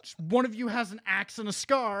 Just one of you has an axe and a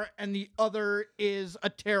scar and the other is a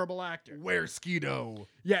terrible actor. Where's Skeeto?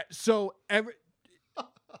 Yeah, so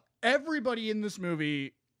everybody in this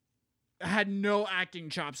movie had no acting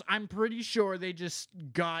chops. I'm pretty sure they just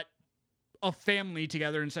got a family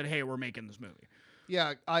together and said, hey, we're making this movie.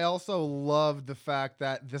 Yeah, I also loved the fact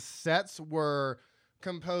that the sets were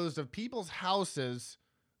composed of people's houses,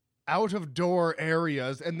 out of door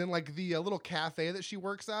areas, and then like the little cafe that she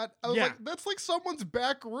works at. I was like, that's like someone's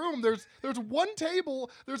back room. There's one table,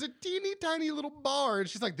 there's a teeny tiny little bar, and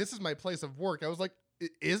she's like, this is my place of work. I was like,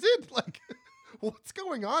 is it? Like, what's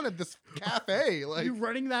going on at this cafe? Like, you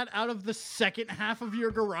running that out of the second half of your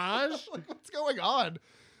garage? Like, what's going on?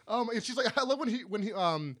 And she's like, I love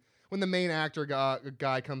when the main actor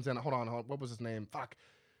guy comes in. Hold on, what was his name? Fuck.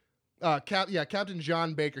 Captain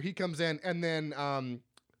John Baker. He comes in, and then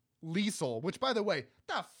Liesel, which, by the way,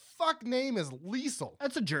 the fuck name is Liesel?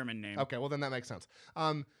 That's a German name. Okay, well then that makes sense.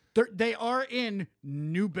 They are in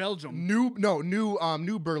New Belgium.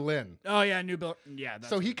 New Berlin. Oh yeah, New Belgium. Yeah.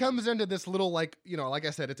 So he comes into this little, like, like I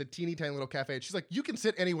said, it's a teeny tiny little cafe. She's like, you can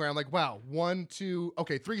sit anywhere. I'm like, wow, 1, 2,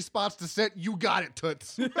 okay, 3 spots to sit. You got it,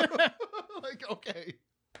 toots. Like, okay.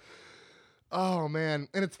 Oh, man.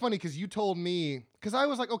 And it's funny because you told me, because I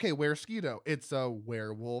was like, okay, where's Skeeto? It's a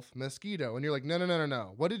werewolf mosquito. And you're like,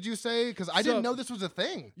 no. What did you say? Because I didn't know this was a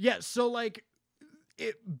thing. Yeah, so like,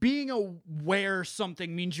 being a were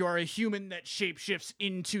something means you are a human that shapeshifts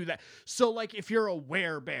into that. So like, if you're a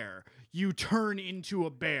werebear, you turn into a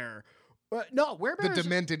bear. No, werebears. The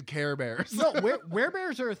demented Care Bears. No,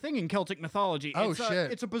 werebears are a thing in Celtic mythology. Oh,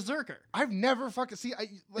 shit. It's a berserker. I've never fucking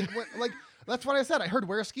that's what I said. I heard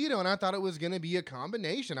Weresquito, and I thought it was going to be a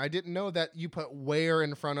combination. I didn't know that you put were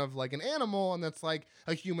in front of like an animal, and that's like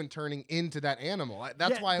a human turning into that animal.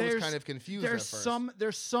 That's why I was kind of confused at first.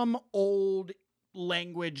 There's some old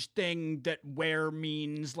language thing that where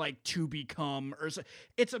means like to become, or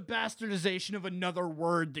it's a bastardization of another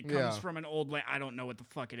word that comes from an old I don't know what the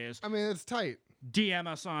fuck it is. I mean, it's tight. DM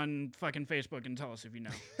us on fucking Facebook and tell us if you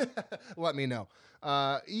know. Let me know.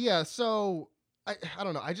 So I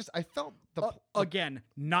don't know. I felt again,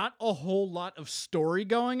 not a whole lot of story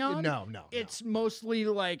going on. No. It's mostly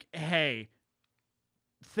like, hey,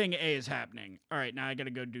 thing A is happening. All right, now I got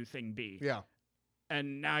to go do thing B. Yeah.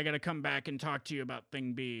 and now I got to come back and talk to you about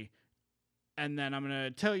thing B. And then I'm going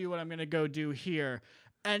to tell you what I'm going to go do here.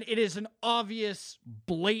 And it is an obvious,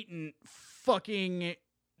 blatant fucking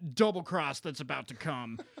double cross that's about to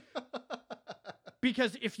come.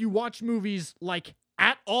 Because if you watch movies like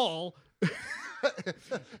at all,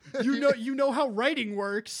 you know how writing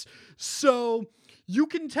works. So you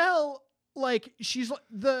can tell, like,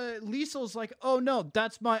 Liesel's like, oh no,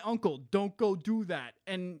 that's my uncle. Don't go do that.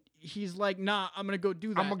 And he's like, nah, I'm going to go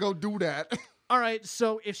do that. I'm going to go do that. All right,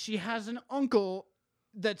 so if she has an uncle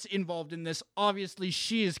that's involved in this, obviously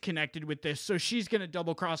she is connected with this, so she's going to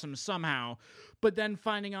double cross him somehow. But then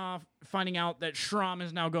finding out that Schramm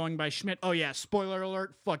is now going by Schmidt. Oh yeah, spoiler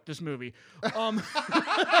alert, fuck this movie.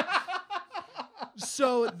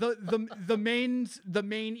 So the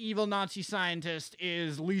main evil Nazi scientist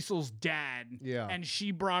is Liesel's dad. Yeah. And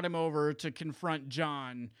she brought him over to confront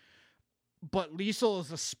John. But Liesel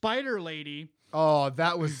is a spider lady. Oh,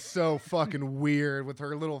 that was so fucking weird with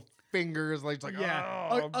her little fingers. Like, Yeah.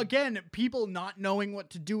 oh. Again, people not knowing what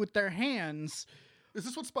to do with their hands. Is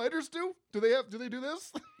this what spiders do? Do they do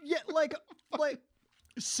this? Yeah, like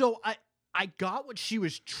so I got what she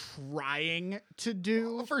was trying to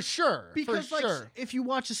do. For sure. Because for like sure. if you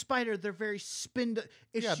watch a spider, they're very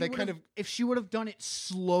Yeah, if she would have done it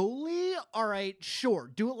slowly, all right, sure.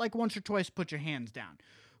 Do it like once or twice, put your hands down.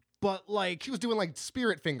 But like She was doing like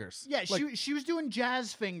spirit fingers. yeah, like, she was doing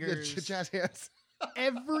jazz yeah, fingers jazz hands.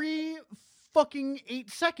 every fucking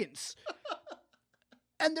 8 seconds.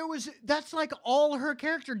 And that's like all her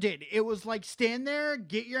character did. It was like stand there,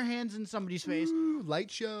 get your hands in somebody's face. Ooh,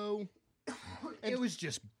 light show. It was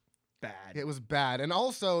just bad. It was bad. And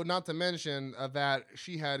also, not to mention that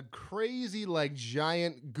she had crazy, like,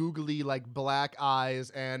 giant, googly, like, black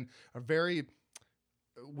eyes and a very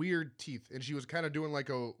weird teeth. And she was kind of doing, like,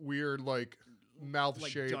 a weird, like, mouth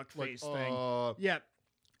Like shape. duck like, face thing. Yeah.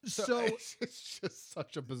 So it's just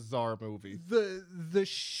such a bizarre movie. the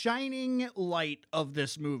shining light of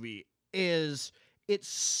this movie is it's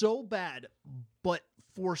so bad, but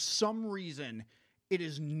for some reason it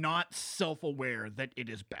is not self-aware that it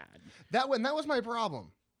is bad. That was my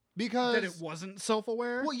problem. Because That it wasn't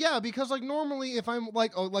self-aware? well, yeah, because like normally if I'm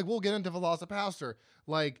like we'll get into Velocipaster,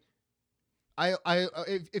 like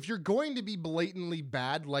if you're going to be blatantly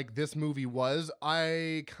bad like this movie was,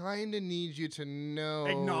 I kind of need you to know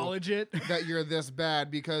Acknowledge it. that you're this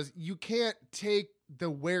bad because you can't take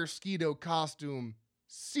the Wear Skeeto costume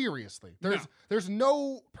seriously. There's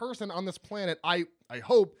no person on this planet I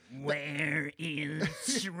hope Where is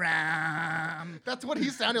Schramm? that's what he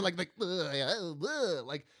sounded like like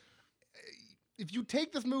if you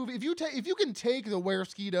take this movie, if you can take the Wear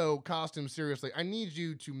Skeeto costume seriously, I need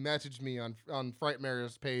you to message me on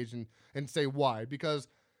Frightmare's page and say why, because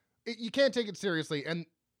you can't take it seriously. And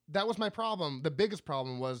that was my problem. The biggest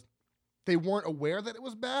problem was they weren't aware that it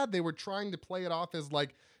was bad. They were trying to play it off as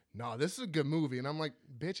like, no, this is a good movie. And I'm like,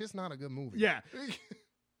 bitch, it's not a good movie. Yeah.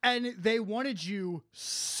 And they wanted you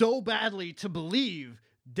so badly to believe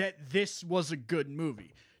that this was a good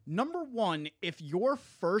movie. Number one, if your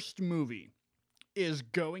first movie is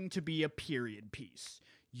going to be a period piece,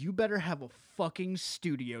 you better have a fucking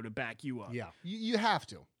studio to back you up. Yeah, you have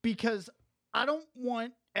to. Because I don't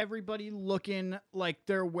want everybody looking like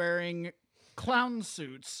they're wearing clown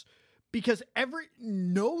suits, because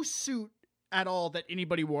no suit at all that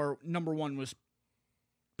anybody wore, number one, was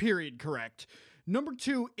period correct. Number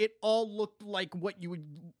two, it all looked like what you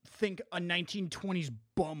would think a 1920s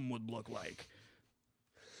bum would look like.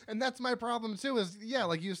 And that's my problem too, is yeah,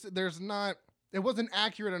 like you said, it wasn't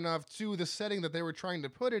accurate enough to the setting that they were trying to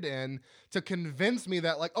put it in to convince me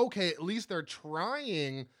that, like, okay, at least they're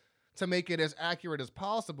trying to make it as accurate as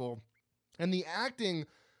possible. And the acting,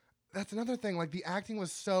 that's another thing. Like, the acting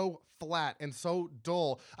was so flat and so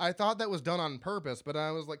dull. I thought that was done on purpose, but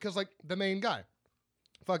I was like, because, like, the main guy,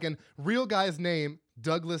 fucking real guy's name,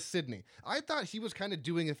 Douglas Sidney. I thought he was kind of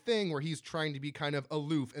doing a thing where he's trying to be kind of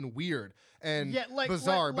aloof and weird and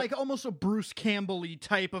bizarre. Like almost a Bruce Campbell-y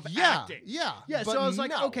type of yeah, acting. Yeah. Yeah, so I was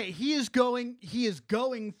like, okay, he is going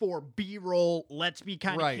for B-roll, let's be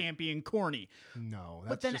kind of campy and corny. No, that's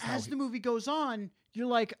but then just as the movie goes on, you're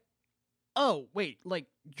like, oh, wait, like,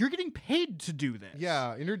 you're getting paid to do this.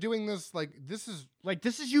 Yeah, and you're doing this, like, this is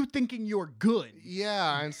you thinking you're good.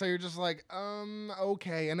 Yeah, and so you're just like,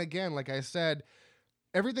 okay. And again, like I said,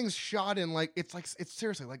 everything's shot in, like, it's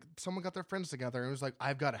seriously, like, someone got their friends together and it was like,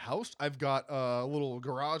 I've got a house, I've got a little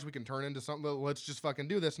garage we can turn into something, let's just fucking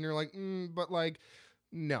do this. And you're like, but, like,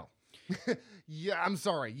 no. Yeah, I'm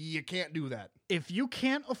sorry, you can't do that. If you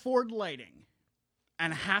can't afford lighting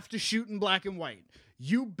and have to shoot in black and white,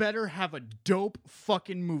 you better have a dope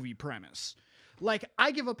fucking movie premise. Like,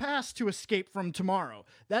 I give a pass to Escape from Tomorrow.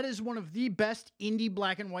 That is one of the best indie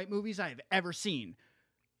black and white movies I have ever seen.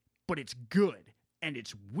 But it's good, and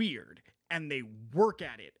it's weird, and they work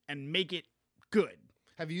at it and make it good.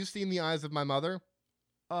 Have you seen The Eyes of My Mother?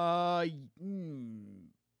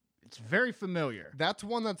 It's very familiar. That's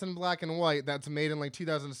one that's in black and white that's made in like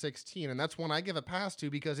 2016, and that's one I give a pass to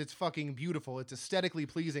because it's fucking beautiful. It's aesthetically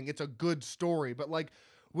pleasing. It's a good story. But like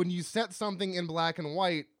when you set something in black and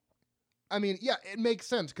white, I mean, yeah, it makes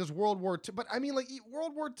sense because World War II. But I mean, like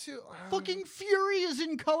World War II. Fucking Fury is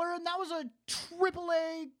in color, and that was a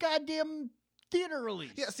AAA goddamn theater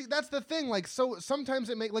release. Yeah, see, that's the thing. Like, so sometimes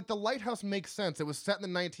it like The Lighthouse makes sense. It was set in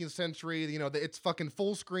the 19th century. You know, it's fucking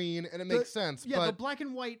full screen, and it makes sense. Yeah, but the black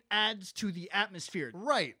and white adds to the atmosphere.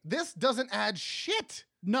 Right. This doesn't add shit.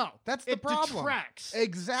 No, That's the problem. It detracts.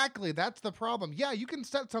 Exactly. That's the problem. Yeah, you can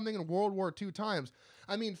set something in World War II times.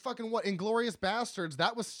 I mean, fucking what? Inglourious Bastards,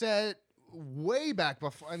 that was set way back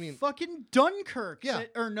before. I mean, fucking Dunkirk. Yeah.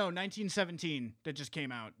 1917 that just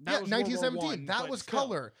came out. That was 1917. World War I, that but was still.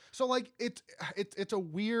 color. So like it's a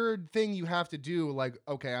weird thing you have to do. Like,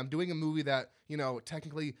 okay, I'm doing a movie that, you know,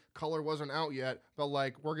 technically color wasn't out yet, but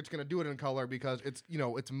like we're just gonna do it in color because it's, you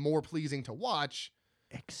know, it's more pleasing to watch.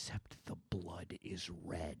 Except the blood is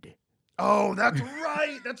red. Oh, that's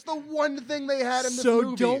right. That's the one thing they had in this so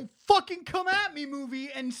movie. don't fucking come at me,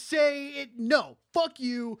 movie, and say it. No, fuck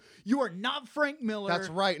you. You are not Frank Miller. That's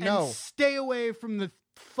right, and no. stay away from the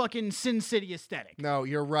fucking Sin City aesthetic. No,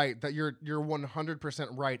 you're right. That you're 100%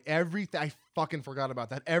 right. Everything, I fucking forgot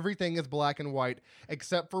about that. Everything is black and white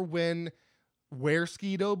except for where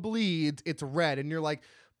Skeeto bleeds, it's red, and you're like,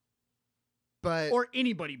 but Or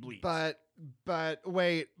anybody bleeds. but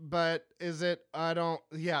wait, but is it? I don't.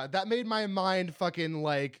 Yeah, that made my mind fucking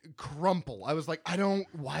like crumple. I was like,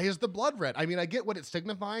 why is the blood red? I mean, I get what it's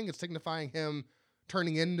signifying. It's signifying him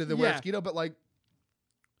turning into the Yeah. Skeeto, but like,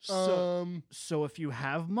 So if you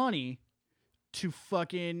have money to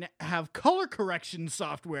fucking have color correction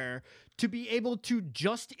software to be able to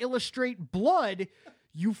just illustrate blood,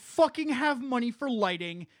 you fucking have money for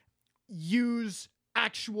lighting. Use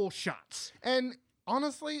actual shots. and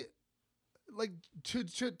honestly, like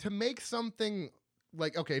to make something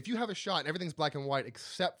like, okay, if you have a shot and everything's black and white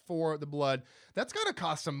except for the blood, that's gotta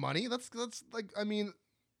cost some money. That's like, I mean,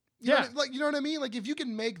 you know, like, you know what I mean? Like, if you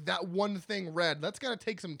can make that one thing red, that's gotta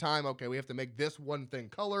take some time. Okay, we have to make this one thing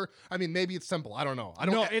color. I mean, maybe it's simple. I don't know.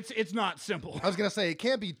 No, it's not simple. I was gonna say it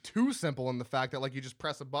can't be too simple in the fact that like you just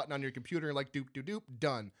press a button on your computer and like doop doop doop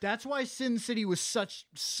done. That's why Sin City was such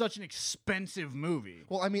an expensive movie.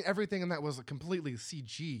 Well, I mean, everything in that was completely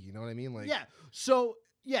CG. You know what I mean? Like, Yeah. So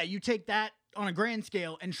yeah, you take that on a grand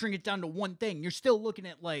scale and shrink it down to one thing. You're still looking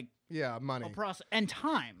at like yeah, money. a process and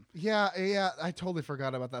time. Yeah, I totally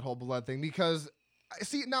forgot about that whole blood thing because,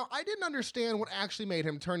 see, now I didn't understand what actually made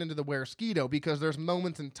him turn into the Skeeto because there's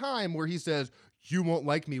moments in time where he says, "You won't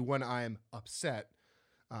like me when I'm upset,"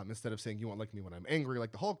 instead of saying, "You won't like me when I'm angry,"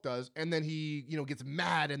 like the Hulk does, and then he, you know, gets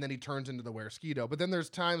mad and then he turns into the Skeeto. But then there's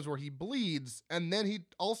times where he bleeds and then he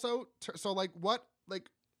also, so like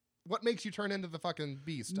what makes you turn into the fucking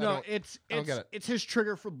beast? No, I don't get it. It's his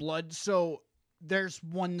trigger for blood. So there's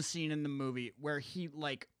one scene in the movie where he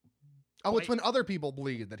like It's when other people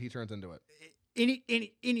bleed that he turns into it. any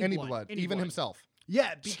blood, any even blood. himself.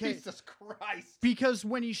 Yeah, because Jesus Christ. Because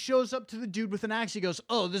when he shows up to the dude with an axe, he goes,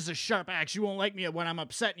 "Oh, this is a sharp axe. You won't like me when I'm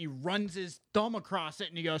upset." And he runs his thumb across it,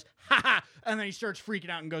 and he goes, "Ha ha!" And then he starts freaking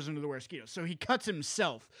out and goes into the Skeeto. So he cuts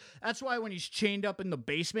himself. That's why when he's chained up in the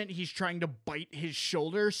basement, he's trying to bite his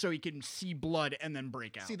shoulder so he can see blood and then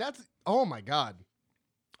break out. See, oh my God.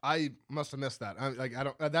 I must have missed that. I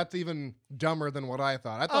don't. That's even dumber than what I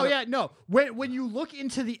thought. I thought. Oh yeah, no. When you look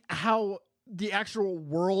into how the actual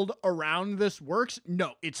world around this works,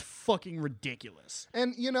 no, it's fucking ridiculous.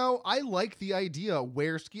 And you know, I like the idea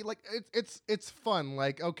where like it's fun.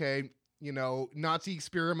 Like, okay, you know, Nazi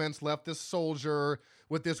experiments left this soldier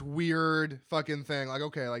with this weird fucking thing. Like,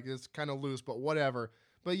 okay, like it's kind of loose, but whatever.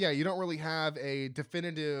 But yeah, you don't really have a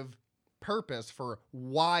definitive purpose for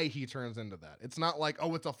why he turns into that. It's not like,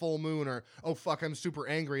 oh, it's a full moon, or oh fuck, I'm super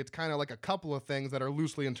angry. It's kind of like a couple of things that are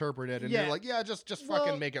loosely interpreted, and Yeah. you're like, yeah, just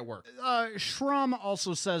fucking make it work. Schramm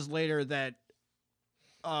also says later that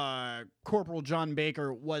Corporal John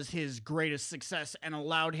Baker was his greatest success and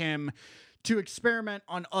allowed him to experiment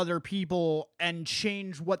on other people and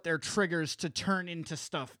change what their triggers to turn into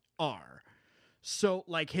stuff are. So,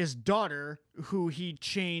 like his daughter, who he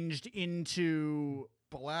changed into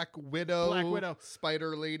Black Widow,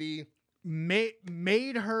 Spider Lady.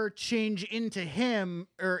 made her change into him,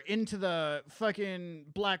 or into the fucking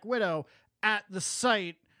Black Widow, at the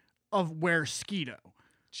site of Skeeto.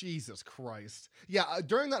 Jesus Christ. Yeah,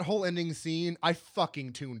 during that whole ending scene, I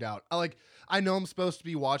fucking tuned out. I know I'm supposed to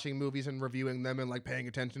be watching movies and reviewing them and like paying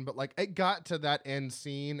attention, but like it got to that end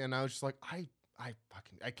scene and I was just like,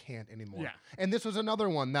 I can't anymore. Yeah. And this was another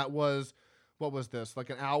one that was, what was this? Like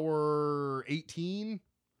an hour 18?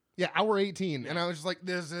 Yeah, hour 18. And I was just like,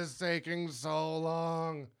 this is taking so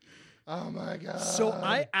long. Oh my God. So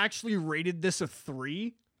I actually rated this a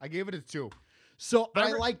 3. I gave it a 2. So But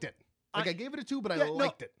I liked it. I gave it a 2, but I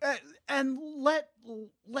liked it. And let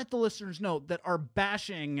the listeners know that our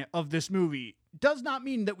bashing of this movie does not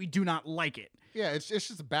mean that we do not like it. Yeah, it's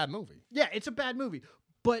just a bad movie. Yeah, it's a bad movie.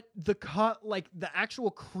 But the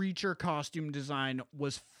actual creature costume design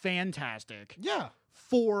was fantastic. Yeah.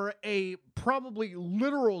 For a probably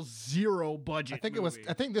literal 0 budget.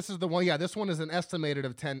 I think this is the one. Yeah, this one is an estimated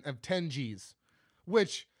of 10 Gs,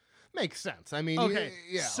 which makes sense. I mean, okay,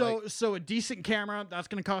 yeah. So a decent camera that's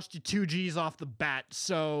going to cost you 2 Gs off the bat.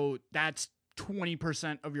 So that's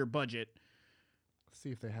 20% of your budget. Let's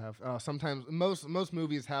see if they have. Sometimes most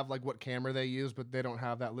movies have like what camera they use, but they don't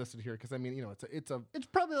have that listed here because I mean, it's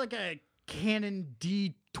probably like a Canon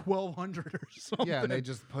D1200 or something. Yeah, and they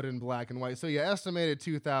just put in black and white. So yeah, estimated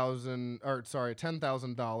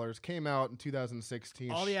 $10,000 came out in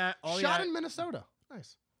 2016. Shot in Minnesota.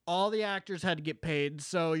 Nice. All the actors had to get paid,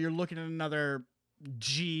 so you're looking at another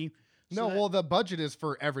G. Well, the budget is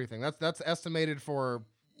for everything. That's estimated for.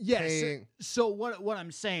 Yes. So what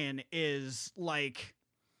I'm saying is like,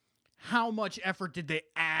 how much effort did they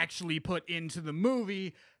actually put into the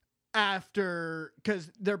movie? Because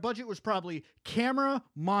their budget was probably camera,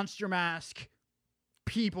 monster mask,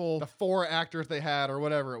 people, the 4 actors they had or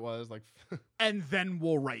whatever it was, like, and then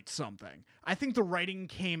we'll write something. I think the writing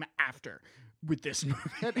came after with this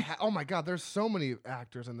movie. Oh my God, there's so many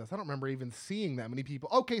actors in this. I don't remember even seeing that many people.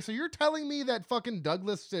 Okay, so you're telling me that fucking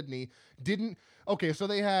Douglas Sidney didn't. Okay, so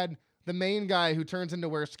they had the main guy who turns into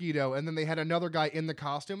Weresquito, and then they had another guy in the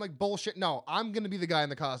costume. Like, bullshit. No, I'm going to be the guy in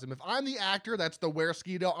the costume. If I'm the actor that's the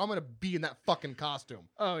Weresquito, I'm going to be in that fucking costume.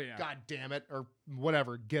 Oh, yeah. God damn it. Or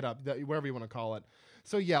whatever. Get up. Whatever you want to call it.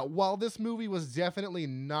 So, yeah, while this movie was definitely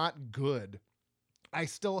not good, I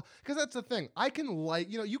still... Because that's the thing. I can like...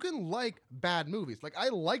 you can like bad movies. Like, I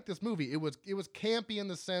like this movie. It was campy in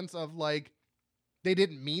the sense of, like, they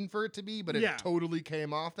didn't mean for it to be, but it totally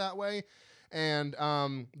came off that way. And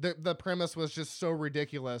the premise was just so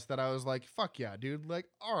ridiculous that I was like, fuck yeah, dude. Like,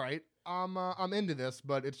 all right, I'm into this,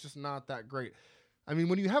 but it's just not that great. I mean,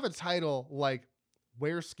 when you have a title like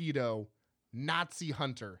Weresquito, Nazi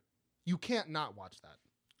Hunter, you can't not watch that.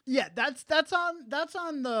 Yeah, that's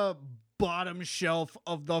on the bottom shelf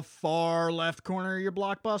of the far left corner of your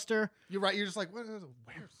Blockbuster. You're right. You're just like, where's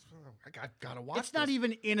I gotta watch. It's not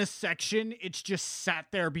even in a section. It's just sat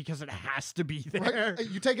there because it has to be there. Right?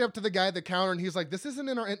 You take it up to the guy at the counter, and he's like, "This isn't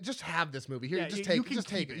in our. Just have this movie here. Yeah, just take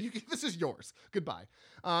it. This is yours. Goodbye."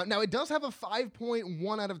 Now it does have a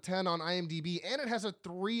 5.1 out of 10 on IMDb, and it has a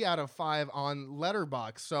 3 out of 5 on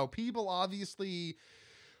Letterboxd. So people obviously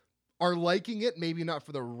are liking it, maybe not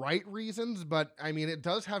for the right reasons, but I mean, it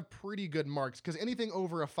does have pretty good marks because anything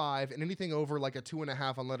over a 5 and anything over like a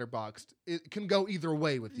 2.5 on Letterboxd, it can go either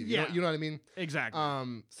way with you. Yeah. You know what I mean? Exactly.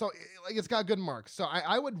 So it's got good marks. So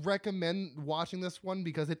I would recommend watching this one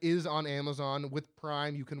because it is on Amazon with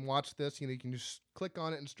Prime. You can watch this. You can just click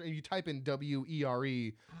on it and you type in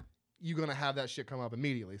WERE, you're gonna have that shit come up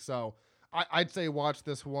immediately. So I'd say watch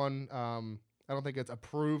this one. I don't think it's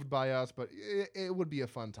approved by us, but it would be a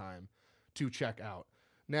fun time to check out.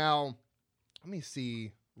 Now, let me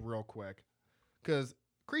see real quick, because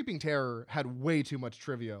Creeping Terror had way too much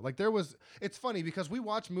trivia. Like it's funny because we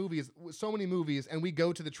watch movies, so many movies, and we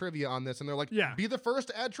go to the trivia on this, and they're like, be the first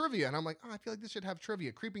to add trivia. And I'm like, I feel like this should have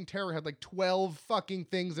trivia. Creeping Terror had like 12 fucking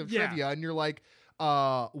things of trivia, and you're like,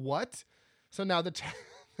 what? So now the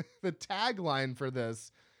tagline for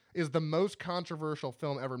this is the most controversial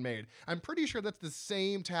film ever made. I'm pretty sure that's the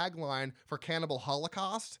same tagline for Cannibal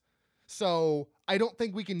Holocaust. So I don't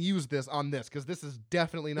think we can use this on this because this is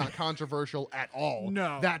definitely not controversial at all.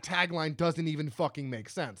 No. That tagline doesn't even fucking make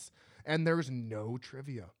sense. And there's no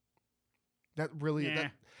trivia.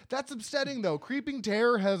 That's upsetting though. Creeping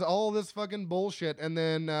Terror has all this fucking bullshit, and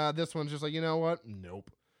then this one's just like, you know what?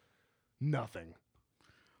 Nope. Nothing.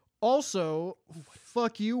 Also,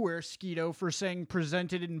 fuck you, Weresquito, for saying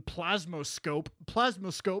presented in Plasmoscope.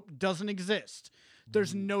 Plasmoscope doesn't exist.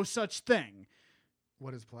 There's no such thing.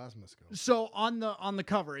 What is Plasmoscope? So on the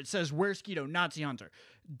cover, it says Weresquito, Nazi Hunter.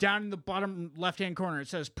 Down in the bottom left-hand corner, it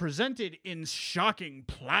says presented in shocking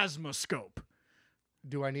Plasmoscope.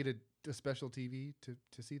 Do I need to a special TV to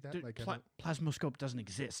see that? Dude, Like, Plasmoscope doesn't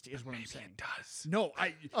exist, is what I'm saying. it does. No,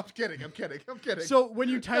 I'm kidding. I'm kidding. So when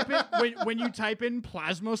you type in when you type in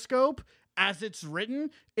Plasmoscope as it's written,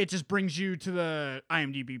 it just brings you to the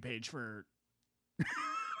IMDb page for.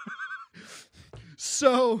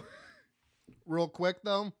 So, real quick,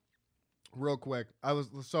 we're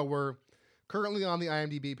currently on the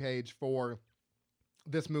IMDb page for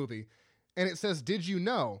this movie, and it says, "Did you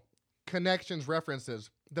know?" Connections references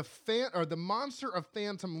the monster of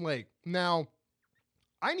Phantom Lake. Now,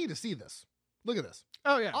 I need to see this. Look at this.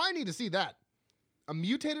 oh yeah, I need to see that. A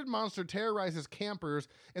mutated monster terrorizes campers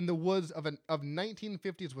in the woods of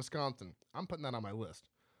 1950s Wisconsin. I'm putting that on my list.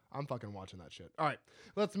 I'm fucking watching that shit. All right,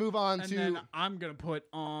 let's move on and to. then I'm gonna put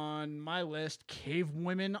on my list Cave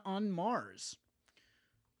Women on Mars.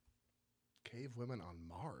 Cave Women on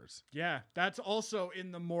Mars. Yeah, that's also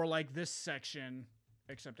in the more like this section,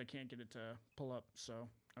 except I can't get it to pull up. So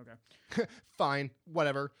okay. Fine,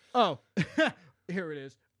 whatever. Oh, here it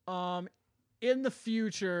is. In the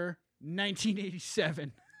future,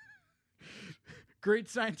 1987. Great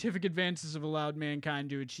scientific advances have allowed mankind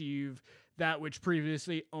to achieve that which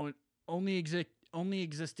previously only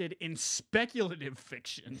existed in speculative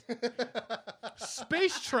fiction.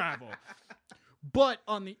 Space travel. But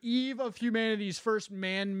on the eve of humanity's first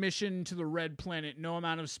manned mission to the Red Planet, no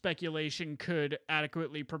amount of speculation could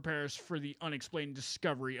adequately prepare us for the unexplained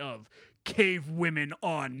discovery of cave women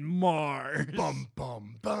on Mars. Bum,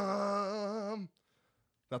 bum, bum.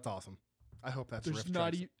 That's awesome. I hope that's There's riff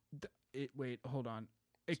not tracks. wait, hold on.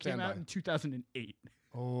 It Stand came out by. in 2008.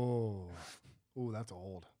 Oh, that's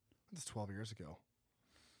old. That's 12 years ago.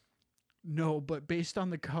 No, but based on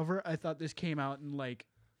the cover, I thought this came out in like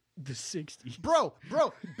the 60s. Bro,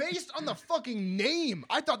 based on the fucking name,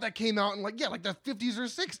 I thought that came out in like the 50s or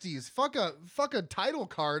 60s. Fuck a title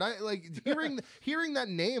card. I like hearing that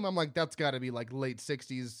name, I'm like, that's gotta be like late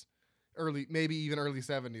 60s, maybe even early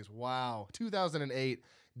 70s. Wow. 2008.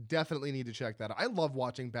 Definitely need to check that out. I love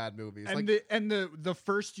watching bad movies. And the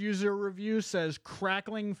first user review says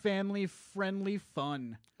crackling family friendly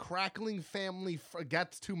fun. Crackling family.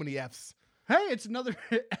 That's too many F's. Hey, it's another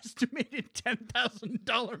estimated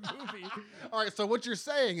 $10,000 movie. All right, so what you're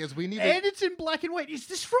saying is we need to... And it's in black and white. Is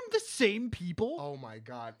this from the same people? Oh my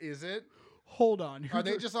God, is it? Hold on. Are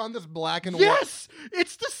they just on this black and white? Yes!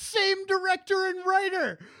 It's the same director and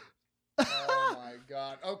writer. Oh my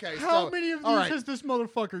God. Okay, How many of these has this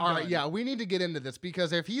motherfucker done? All right, yeah, we need to get into this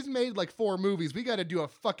because if he's made like 4 movies, we got to do a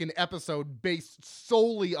fucking episode based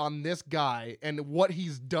solely on this guy and what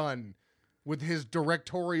he's done with his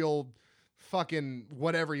directorial fucking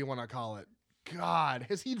whatever you want to call it. God,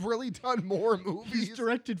 has he really done more movies? He's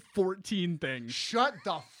directed 14 things. Shut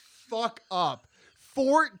the fuck up.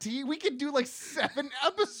 14? We could do like 7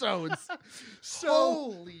 episodes.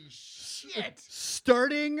 Holy shit.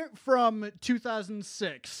 Starting from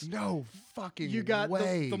 2006. No fucking You got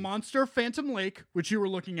way. the Monster Phantom Lake, which you were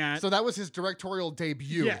looking at. So that was his directorial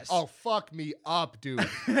debut. Yes. Oh, fuck me up, dude.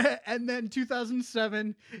 And then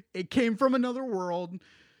 2007, It Came From Another World.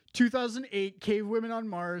 2008, Cave Women on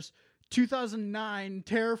Mars. 2009,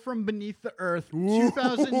 Terror from Beneath the Earth.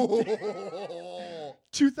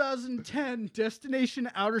 2010,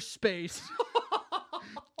 Destination Outer Space.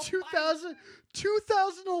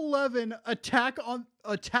 2011, Attack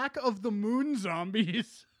of the Moon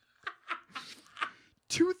Zombies.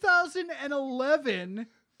 2011,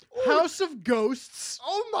 House of Ghosts.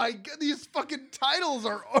 Oh my God, these fucking titles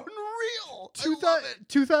are unreal.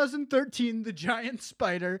 2013, The Giant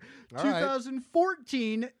Spider. All right.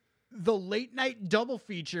 2014, The Late Night Double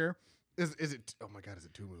Feature. Is it? Oh my God, is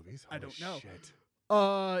it 2 movies? I don't know. Shit.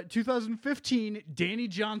 2015, Danny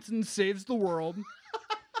Johnson Saves the World.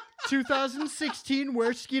 2016,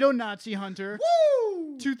 Where's Skeeto Nazi Hunter?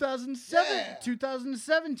 Woo!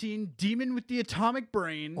 2017, Demon with the Atomic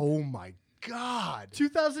Brain. Oh my God.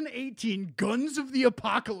 2018, Guns of the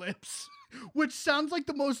Apocalypse, which sounds like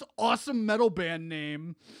the most awesome metal band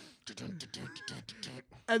name.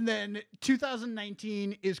 And then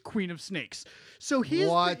 2019 is Queen of Snakes. So he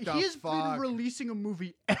has been releasing a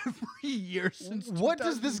movie every year since. What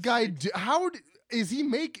does this guy do? Is he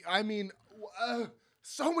make? I mean,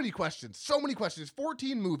 so many questions.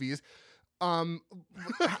 14 movies.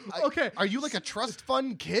 Okay. Are you like a trust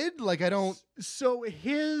fund kid? Like I don't. So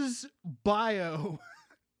his bio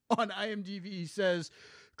on IMDb says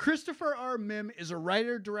Christopher R. Mim is a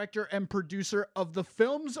writer, director, and producer of the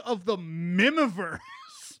films of the Mimiverse.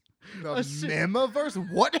 The Mimiverse?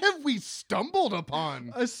 What have we stumbled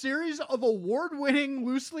upon? A series of award-winning,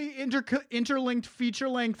 loosely interlinked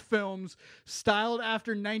feature-length films styled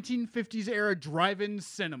after 1950s era drive-in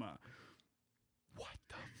cinema. What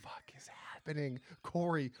the fuck happening?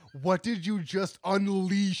 Corey, what did you just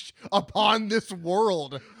unleash upon this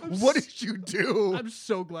world? What did you do? I'm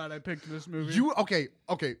so glad I picked this movie.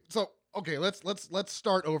 Let's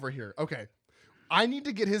start over here. Okay. I need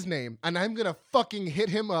to get his name, and I'm going to fucking hit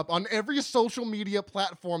him up on every social media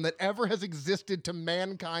platform that ever has existed to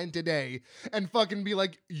mankind today and fucking be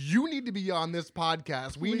like, you need to be on this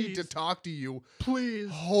podcast. We need to talk to you. Please.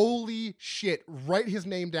 Holy shit. Write his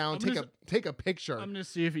name down. Take a picture. I'm going to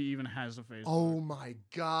see if he even has a Facebook. Oh my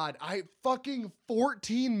God. I fucking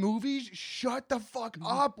 14 movies? Shut the fuck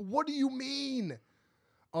up. What do you mean?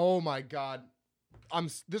 Oh my God.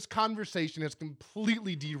 This conversation has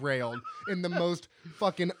completely derailed in the most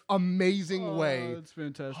fucking amazing way. That's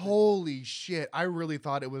fantastic. Holy shit. I really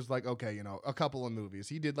thought it was like, okay, you know, a couple of movies.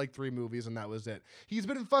 He did like 3 movies and that was it. He's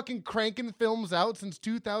been fucking cranking films out since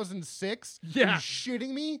 2006. Yeah. Are you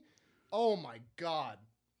shitting me? Oh my God.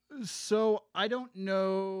 So I don't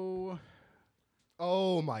know.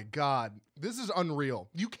 Oh my God. This is unreal.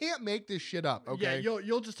 You can't make this shit up, okay? Yeah,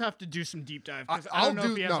 you'll just have to do some deep dive because I don't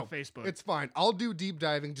know if he has a Facebook. It's fine. I'll do deep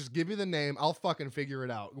diving. Just give me the name. I'll fucking figure it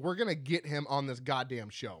out. We're gonna get him on this goddamn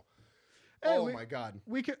show. Hey, oh my God.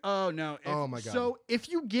 We could. Oh no. Oh my God. So if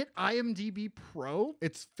you get IMDb Pro,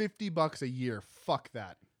 it's $50 a year. Fuck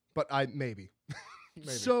that. But maybe. Maybe.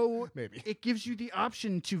 So maybe it gives you the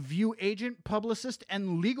option to view agent, publicist,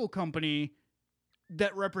 and legal company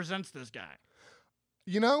that represents this guy.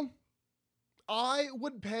 You know, I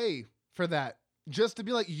would pay for that just to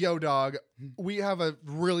be like, yo, dog, we have a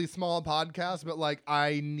really small podcast, but like,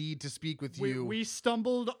 I need to speak with you. We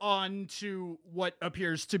stumbled onto what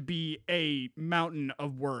appears to be a mountain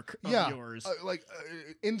of work of yours. Like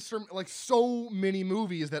so many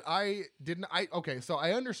movies that okay, so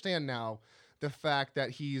I understand now the fact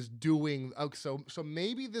that he's doing so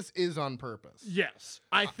maybe this is on purpose. Yes,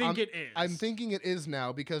 I think it is. I'm thinking it is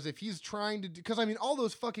now because if he's trying to because I mean all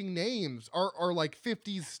those fucking names are like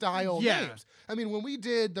 50s style names. I mean when we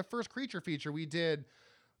did the first creature feature we did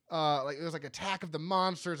like it was like Attack of the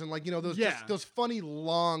Monsters and like you know those funny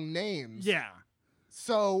long names. Yeah.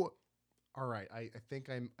 So all right, I think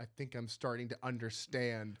I'm starting to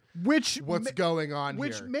understand what's going on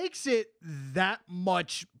which here. Makes it that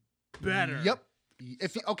much better. Yep.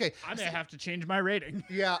 I may have to change my rating.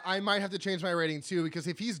 Yeah, I might have to change my rating too because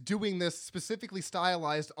if he's doing this specifically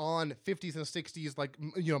stylized on 50s and 60s like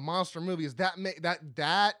you know monster movies,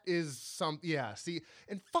 that is some see,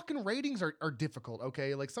 and fucking ratings are difficult,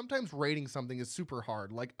 okay? Like sometimes rating something is super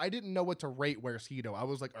hard. Like I didn't know what to rate Where's Hedo. I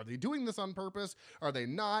was like, are they doing this on purpose? Are they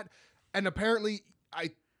not? And apparently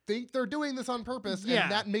I think they're doing this on purpose,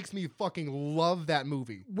 and that makes me fucking love that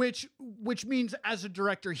movie. Which means, as a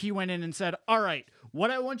director, he went in and said, all right, what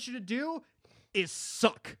I want you to do is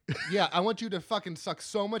suck. Yeah, I want you to fucking suck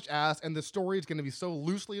so much ass, and the story is going to be so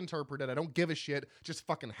loosely interpreted. I don't give a shit. Just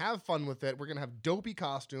fucking have fun with it. We're going to have dopey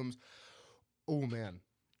costumes. Oh, man.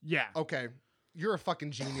 Yeah. Okay. You're a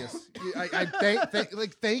fucking genius.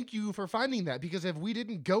 Thank you for finding that, because if we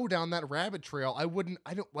didn't go down that rabbit trail,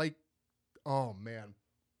 oh, man.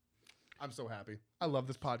 I'm so happy. I love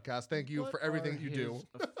this podcast. Thank you for everything you do.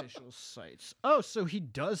 Official sites. Oh, so he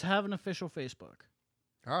does have an official Facebook.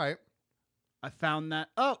 All right. I found that.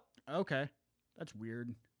 Oh, okay. That's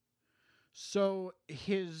weird. So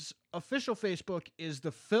his official Facebook is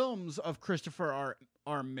the films of Christopher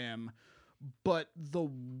R. Mim, but the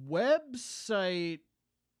website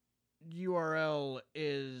URL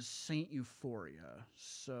is Saint Euphoria.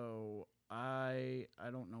 So I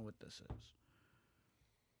don't know what this is.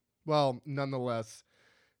 Well, nonetheless,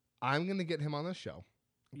 I'm going to get him on the show.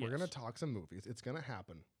 We're going to talk some movies. It's going to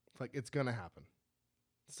happen. It's going to happen.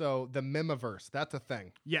 So the Mimiverse, that's a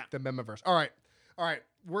thing. Yeah. The Mimiverse. All right.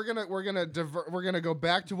 We're gonna go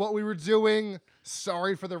back to what we were doing.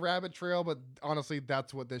 Sorry for the rabbit trail, but honestly,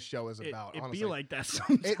 that's what this show is about. It honestly. be like that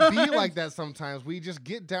sometimes. It be like that sometimes. We just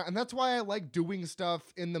get down, and that's why I like doing stuff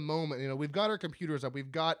in the moment. You know, we've got our computers up,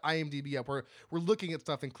 we've got IMDb up. We're looking at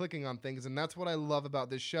stuff and clicking on things, and that's what I love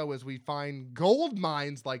about this show is we find gold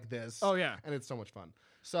mines like this. Oh yeah, and it's so much fun.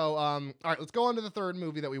 So, all right, let's go on to the third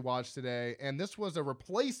movie that we watched today, and this was a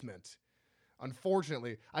replacement.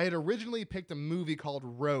 Unfortunately, I had originally picked a movie called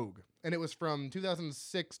Rogue, and it was from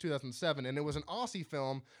 2006, 2007, and it was an Aussie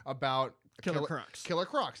film about Killer Crocs. Killer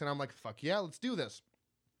Crocs, and I'm like, fuck yeah, let's do this.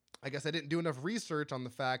 I guess I didn't do enough research on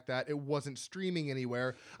the fact that it wasn't streaming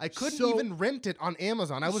anywhere. I couldn't even rent it on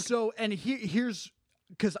Amazon. Here's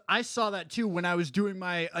because I saw that too when I was doing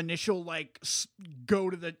my initial go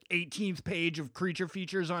to the 18th page of creature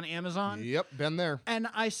features on Amazon. Yep, been there. And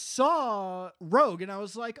I saw Rogue, and I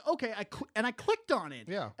was like, okay, I clicked on it.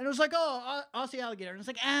 Yeah. And it was like, oh, Aussie alligator. And it's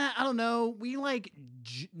like, I don't know. We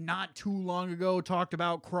not too long ago talked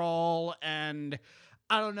about Crawl, and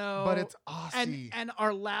I don't know. But it's Aussie. And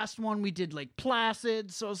our last one we did Lake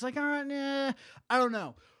Placid, so I was like, all right, nah, I don't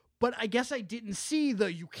know. But I guess I didn't see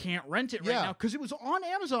the you can't rent it right now because it was on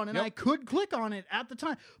Amazon and I could click on it at the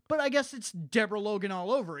time. But I guess it's Deborah Logan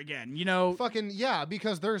all over again, you know? Fucking yeah,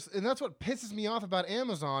 because and that's what pisses me off about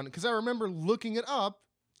Amazon, because I remember looking it up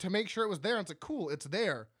to make sure it was there, and it's like, cool, it's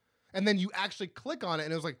there. And then you actually click on it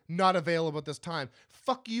and it was like, not available at this time.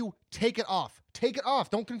 Fuck you, take it off. Take it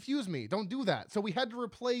off. Don't confuse me. Don't do that. So we had to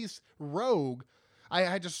replace Rogue. I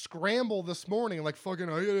had to scramble this morning, like fucking,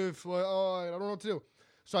 I don't know what to do.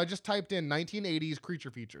 So I just typed in 1980s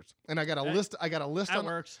creature features, and I got a list. I got a list. That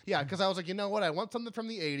works. Yeah, because I was like, you know what? I want something from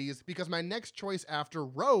the 80s, because my next choice after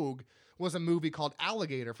Rogue was a movie called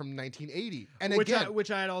Alligator from 1980, and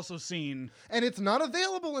which I had also seen, and it's not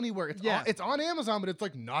available anywhere. It's on Amazon, but it's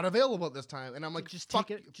like not available at this time. And I'm like, just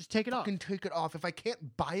take it off. Take it off. If I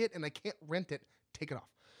can't buy it and I can't rent it, take it off.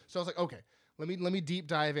 So I was like, okay, let me deep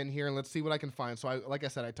dive in here and let's see what I can find. So I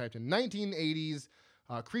typed in 1980s.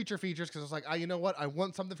 Creature features, because I was like, you know what? I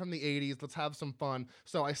want something from the 80s. Let's have some fun.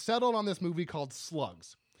 So I settled on this movie called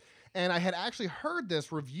Slugs. And I had actually heard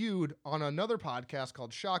this reviewed on another podcast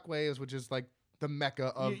called Shockwaves, which is like the mecca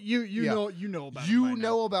of you know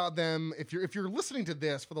about about them. If you're listening to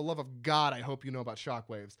this, for the love of God, I hope you know about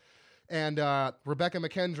Shockwaves. And Rebecca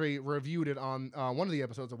McKendry reviewed it on one of the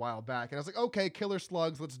episodes a while back. And I was like, okay, killer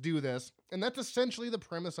slugs, let's do this. And that's essentially the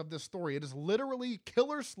premise of this story. It is literally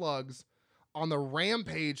killer slugs on the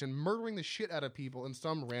rampage and murdering the shit out of people in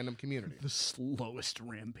some random community. The slowest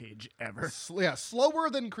rampage ever. Slower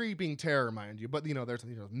than Creeping Terror, mind you. But, there's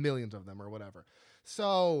millions of them or whatever.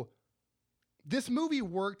 So this movie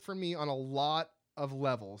worked for me on a lot of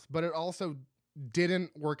levels, but it also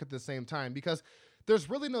didn't work at the same time, because there's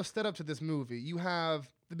really no setup to this movie. You have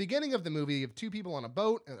the beginning of the movie, you have two people on a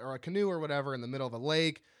boat or a canoe or whatever in the middle of a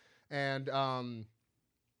lake, and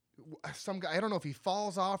some guy, I don't know if he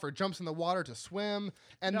falls off or jumps in the water to swim,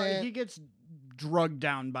 and then he gets drugged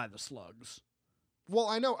down by the slugs. Well,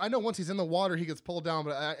 I know once he's in the water he gets pulled down,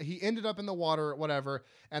 but he ended up in the water or whatever,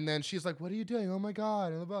 and then she's like, what are you doing? Oh my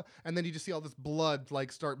God. And then you just see all this blood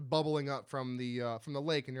start bubbling up from the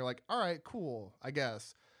lake, and you're like, all right, cool, I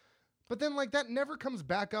guess. But then that never comes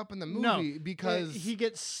back up in the movie, because he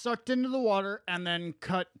gets sucked into the water and then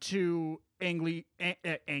cut to angry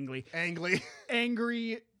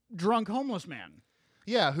drunk homeless man.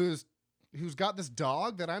 Yeah, who's got this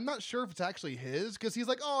dog that I'm not sure if it's actually his, because he's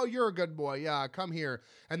like, oh, you're a good boy, yeah, come here.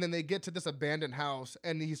 And then they get to this abandoned house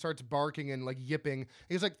and he starts barking and yipping.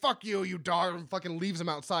 He's like, fuck you dog, and fucking leaves him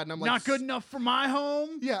outside. And I'm like, not good enough for my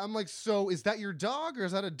home? Yeah, I'm like, so is that your dog, or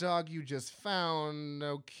is that a dog you just found?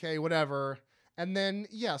 Okay, whatever. And then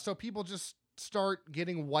so people just start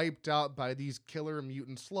getting wiped out by these killer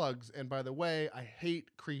mutant slugs. And by the way, I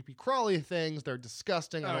hate creepy crawly things. They're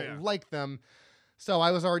disgusting. I don't like them. So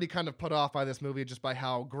I was already kind of put off by this movie just by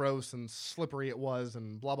how gross and slippery it was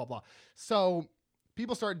and blah, blah, blah. So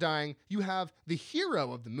people start dying. You have the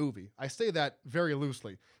hero of the movie. I say that very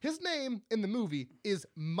loosely. His name in the movie is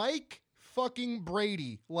Mike fucking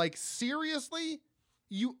Brady. Seriously?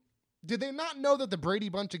 Did they not know that the Brady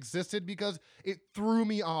Bunch existed? Because it threw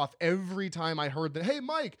me off every time I heard that, hey,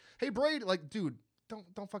 Mike, hey, Brady. Dude,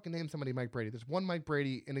 don't fucking name somebody Mike Brady. There's one Mike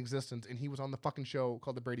Brady in existence, and he was on the fucking show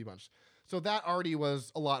called The Brady Bunch. So that already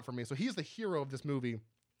was a lot for me. So he's the hero of this movie,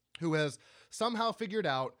 who has somehow figured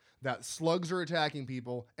out that slugs are attacking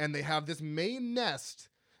people, and they have this main nest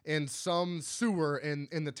in some sewer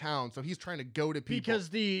in the town. So he's trying to go to people. Because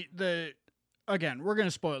again, we're going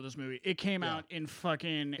to spoil this movie. It came out in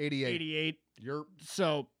fucking 88.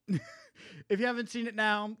 So if you haven't seen it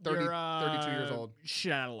now, 32 you're years old.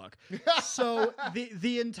 Shit out of luck. So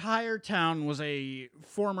the entire town was a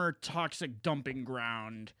former toxic dumping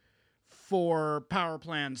ground for power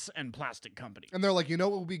plants and plastic companies. And they're like, you know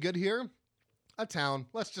what would be good here? A town.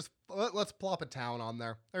 Let's plop a town on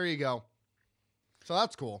there. There you go. So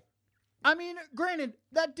that's cool. I mean, granted,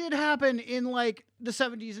 that did happen in the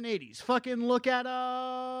 70s and 80s. Fucking look at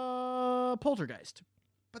Poltergeist.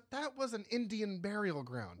 But that was an Indian burial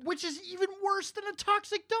ground. Which is even worse than a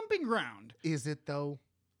toxic dumping ground. Is it, though?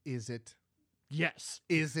 Is it? Yes.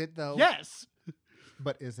 Is it, though? Yes.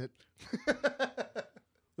 But is it?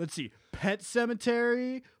 Let's see. Pet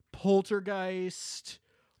Cemetery, Poltergeist,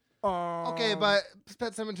 Okay, but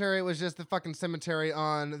Pet Cemetery was just the fucking cemetery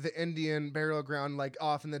on the Indian burial ground, like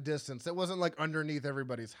off in the distance. It wasn't like underneath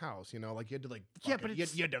everybody's house, you know. Like you had to like, Yeah, but you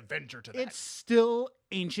it's- had to venture to that. it's still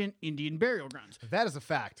ancient Indian burial grounds. That is a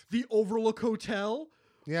fact. The Overlook Hotel.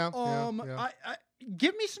 Yeah. I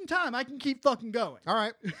give me some time. I can keep fucking going. All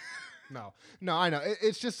right. No, I know.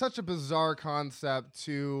 It's just such a bizarre concept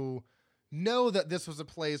to know that this was a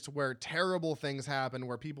place where terrible things happened,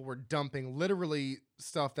 where people were dumping literally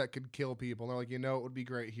stuff that could kill people. And they're like, you know, it would be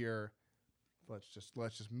great here. Let's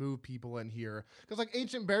just move people in here. Because like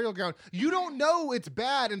ancient burial ground, you don't know it's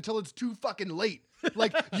bad until it's too fucking late.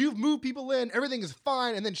 Like you've moved people in, everything is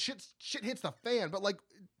fine, and then shit hits the fan. But like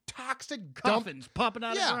toxic Coffins popping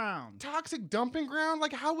out of the ground. toxic dumping ground.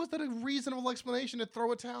 Like how was that a reasonable explanation to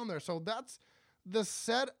throw a town there? So that's the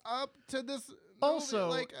setup to this. Also,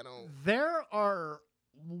 like I don't. there are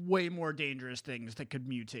way more dangerous things that could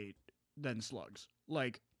mutate than slugs.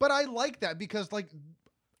 Like, But I like that because like,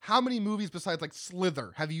 how many movies besides like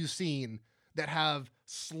Slither have you seen that have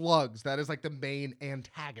slugs? That is like the main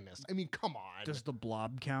antagonist. I mean, come on. does the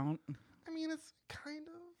blob count? I mean, it's kind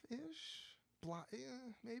of ish. Yeah,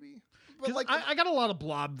 maybe. But 'Cause like, I got a lot of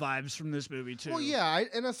blob vibes from this movie too. well, yeah,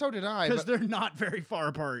 and so did I. because But, they're not very far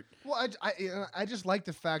apart. well, I just like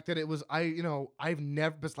the fact that it was I've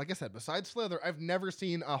never, like I said, besides Slither, I've never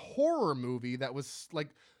seen a horror movie that was like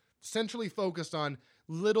centrally focused on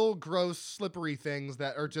little gross slippery things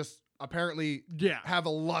that are just apparently Yeah. have a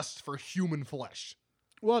lust for human flesh.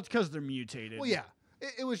 Well, it's because they're mutated. Well, yeah,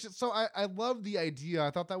 it was just so I love the idea.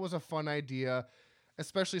 I thought that was a fun idea,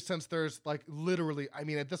 especially since there's like literally, I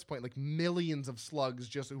mean, at this point, like millions of slugs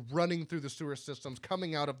just running through the sewer systems,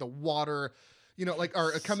 coming out of the water, you know, like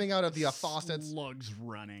or coming out of the faucets. Slugs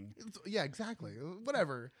running. Yeah, exactly.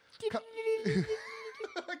 Whatever.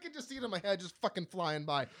 I could just see it in my head, just fucking flying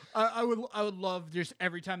by. I would love just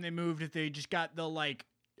every time they moved if they just got the like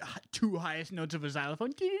two highest notes of a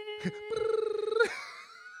xylophone.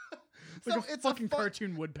 Like a fucking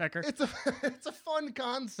cartoon woodpecker. It's a fun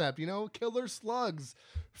concept, you know, killer slugs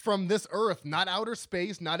from this earth, not outer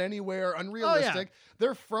space, not anywhere unrealistic.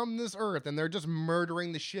 They're from this earth and they're just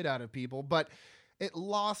murdering the shit out of people. But it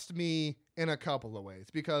lost me in a couple of ways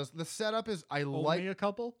because the setup is Only a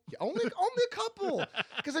couple. Yeah, only a couple.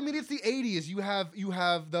 Because I mean, it's the 80s. You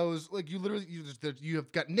have those like you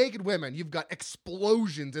have got naked women. You've got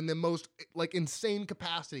explosions in the most like insane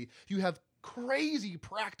capacity. You have crazy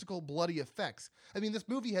practical bloody effects. I mean, this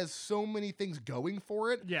movie has so many things going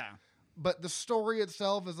for it. Yeah. But the story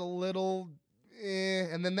itself is a little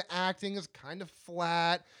and then the acting is kind of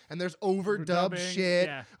flat and there's overdubbed Overdubbing, shit.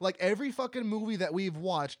 yeah. Like every fucking movie that we've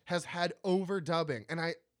watched has had overdubbing. And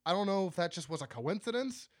I don't know if that just was a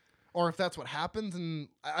coincidence or if that's what happens, and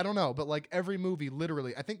I don't know, but like every movie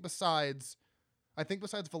literally, I think besides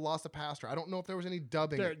Velocipaster, I don't know if there was any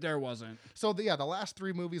dubbing. There wasn't. So the last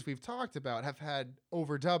three movies we've talked about have had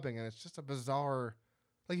overdubbing, and it's just a bizarre.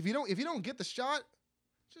 Like if you don't get the shot,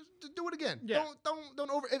 just do it again. Yeah. Don't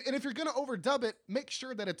over. And if you're gonna overdub it, make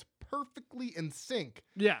sure that it's perfectly in sync.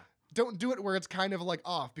 Yeah. Don't do it where it's kind of like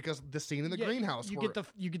off because the scene in the Yeah, greenhouse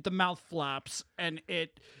You get the mouth flaps and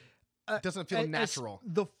it doesn't feel natural.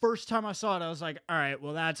 The first time I saw it, I was like, all right,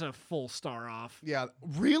 well that's a full star off. Yeah,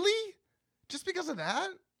 really? Just because of that?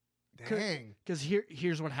 Dang. Because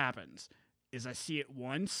here's what happens: is I see it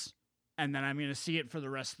once, and then I'm going to see it for the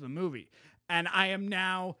rest of the movie, and I am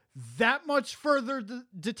now that much further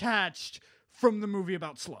detached from the movie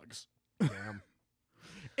about slugs. Damn.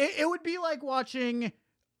 It would be like watching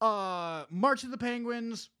March of the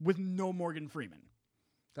Penguins with no Morgan Freeman.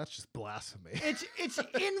 That's just blasphemy. It's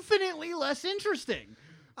infinitely less interesting.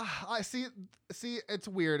 I see. It's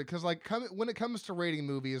weird because like when it comes to rating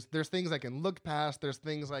movies, there's things I can look past. There's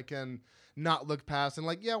things I can not look past, and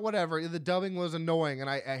like whatever. The dubbing was annoying, and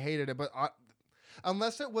I hated it. But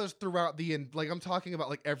unless it was throughout the end, like I'm talking about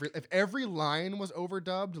like if every line was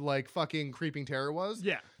overdubbed, like fucking Creeping Terror was,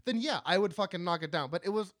 then I would fucking knock it down. But it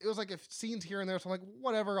was like if scenes here and there, so I'm like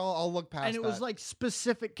whatever, I'll look past. And it was like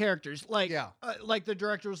specific characters, like like the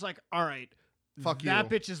director was like, all right. Fuck that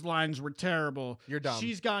you. bitch's lines were terrible. You're dumb.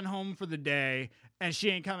 She's gone home for the day, and she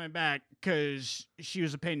ain't coming back because she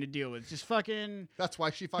was a pain to deal with. Just fucking. That's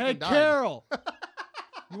why she fucking Hey, died. Carol,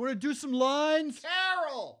 you want to do some lines?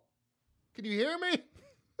 Carol, can you hear me?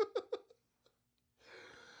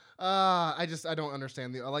 I don't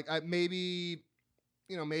understand maybe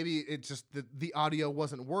it just the audio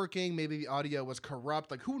wasn't working. Maybe the audio was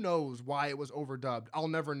corrupt. Like who knows why it was overdubbed? I'll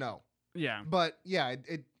never know. Yeah, but yeah,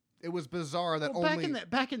 it was bizarre that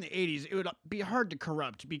back in the 80s, it would be hard to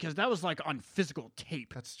corrupt because that was like on physical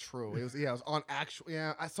tape. That's true. It was on actual.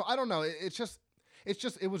 Yeah. So I don't know. It's just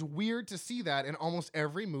it was weird to see that in almost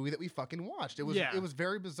every movie that we fucking watched. It was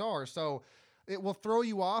very bizarre. So it will throw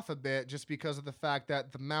you off a bit just because of the fact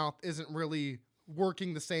that the mouth isn't really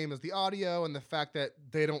working the same as the audio, and the fact that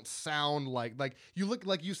they don't sound like you look,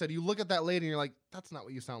 like you said, you look at that lady and you're like, that's not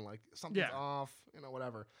what you sound like. Something's off,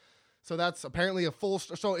 whatever. So that's apparently a full.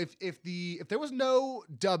 So if there was no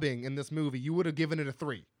dubbing in this movie, you would have given it a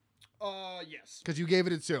 3. Yes. Because you gave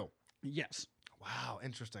it a 2. Yes. Wow,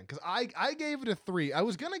 interesting. Because I gave it a 3. I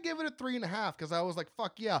was gonna give it a 3.5 because I was like,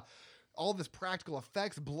 fuck yeah, all this practical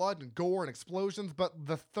effects, blood and gore and explosions. But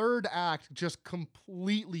the third act just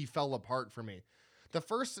completely fell apart for me. The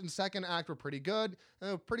first and second act were pretty good,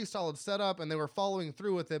 pretty solid setup, and they were following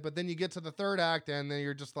through with it. But then you get to the third act, and then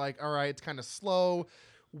you're just like, all right, it's kind of slow.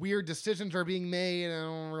 Weird decisions are being made. I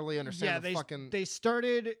don't really understand. They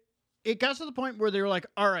started. It got to the point where they were like,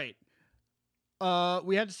 all right,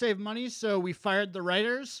 we had to save money, so we fired the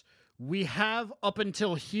writers. We have up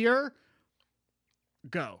until here.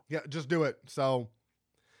 Go. Yeah, just do it. So,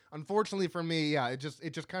 unfortunately for me, yeah, it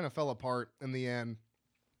just kind of fell apart in the end.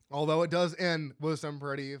 Although it does end with some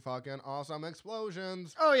pretty fucking awesome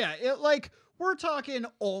explosions. Oh yeah, we're talking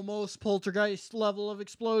almost Poltergeist level of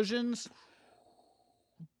explosions.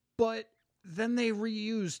 But then they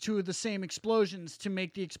reuse 2 of the same explosions to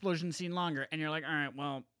make the explosion scene longer, and you're like, all right,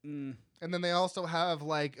 well. And then they also have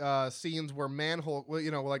scenes where manholes.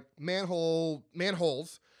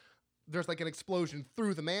 There's like an explosion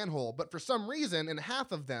through the manhole, but for some reason, in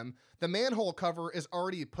half of them, the manhole cover is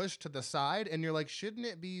already pushed to the side, and you're like, shouldn't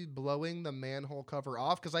it be blowing the manhole cover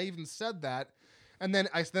off? Because I even said that, and then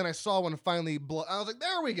I saw one finally blow. I was like,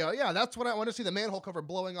 there we go. Yeah, that's what I want to see, the manhole cover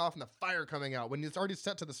blowing off and the fire coming out. When it's already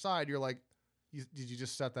set to the side, you're like, did you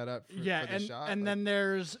just set that up for the shot? And then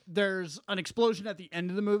there's an explosion at the end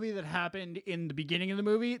of the movie that happened in the beginning of the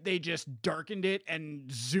movie. They just darkened it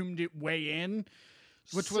and zoomed it way in.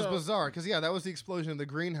 Which was bizarre, because, that was the explosion in the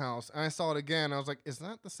greenhouse. And I saw it again. I was like, is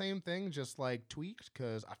that the same thing, just, tweaked?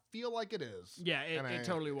 Because I feel like it is. Yeah, it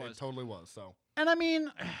totally was. It totally was, so. And, I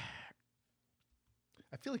mean...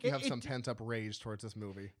 I feel like you have some pent-up rage towards this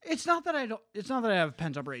movie. It's not that I have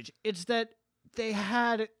pent-up rage. It's that they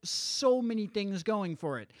had so many things going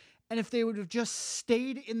for it. And if they would have just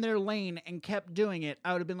stayed in their lane and kept doing it,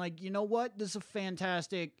 I would have been like, you know what? This is a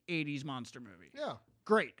fantastic 80s monster movie. Yeah.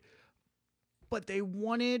 Great. But they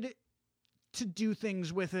wanted to do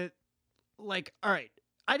things with it like, all right,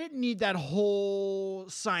 I didn't need that whole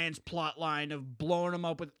science plot line of blowing them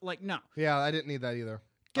up with, no. Yeah, I didn't need that either.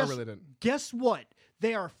 I really didn't. Guess what?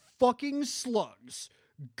 They are fucking slugs.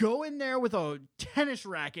 Go in there with a tennis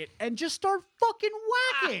racket and just start fucking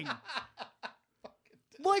whacking.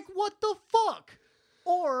 Like, what the fuck?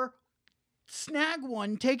 Or snag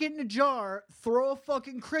one, take it in a jar, throw a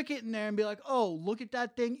fucking cricket in there and be like, oh, look at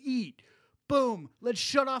that thing eat. Boom, let's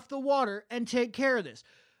shut off the water and take care of this.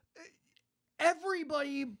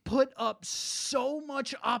 Everybody put up so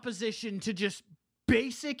much opposition to just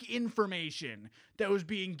basic information that was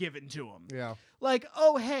being given to them. Yeah. Like,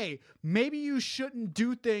 oh, hey, maybe you shouldn't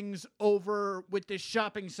do things over with this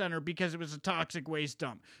shopping center because it was a toxic waste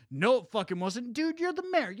dump. No, it fucking wasn't. Dude, you're the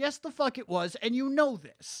mayor. Yes, the fuck it was, and you know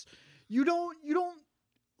this. You don't...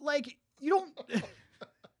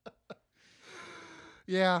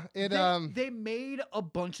 Yeah, they made a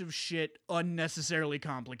bunch of shit unnecessarily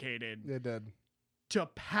complicated. They did. To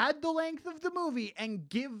pad the length of the movie and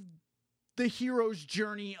give the hero's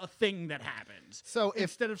journey a thing that happens. So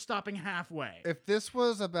instead of stopping halfway. If this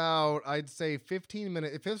was about, I'd say 15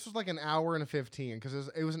 minutes, if this was like an hour and 15, because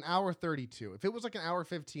it was an hour 32. If it was like an hour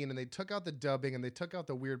 15 and they took out the dubbing and they took out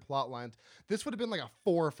the weird plot lines, this would have been like a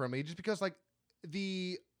 4 from me, just because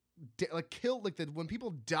when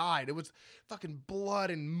people died, it was fucking blood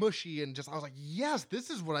and mushy, and I was like, yes, this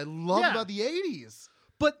is what I love about the 80s.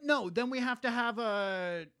 But no, then we have to have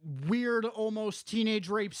a weird, almost teenage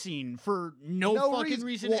rape scene for no fucking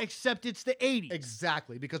reason except it's the 80s.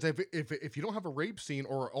 Exactly, because if you don't have a rape scene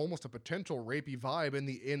or almost a potential rapey vibe in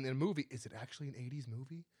the movie, is it actually an 80s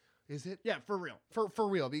movie? Is it? Yeah, for real. For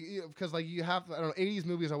real, because you have, I don't know, 80s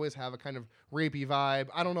movies always have a kind of rapey vibe.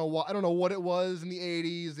 I don't know what it was in the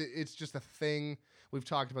 80s. It's just a thing. We've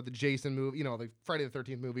talked about the Jason movie, the Friday the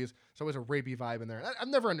 13th movies. There's always a rapey vibe in there. I've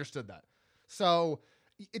never understood that. So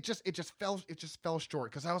it just fell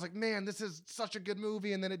short, because I was like, man, this is such a good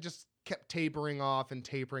movie, and then it just kept tapering off, and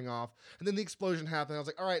then the explosion happened. I was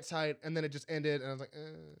like, all right, tight, and then it just ended, and I was like,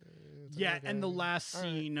 yeah, okay. And the last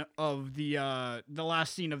scene of the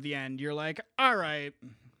last scene of the end, you're like, all right,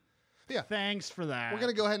 yeah, thanks for that. We're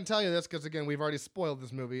gonna go ahead and tell you this, because again, we've already spoiled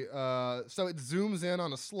this movie. So it zooms in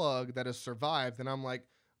on a slug that has survived, and I'm like,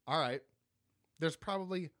 all right, there's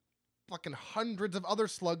probably fucking hundreds of other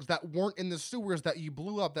slugs that weren't in the sewers that you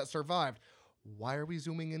blew up that survived. Why are we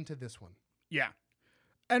zooming into this one? Yeah.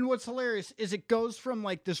 And what's hilarious is it goes from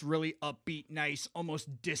like this really upbeat, nice,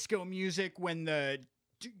 almost disco music when the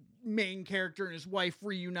main character and his wife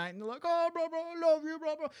reunite and they're like, oh, blah, blah, I love you,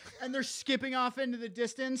 blah, blah. And they're skipping off into the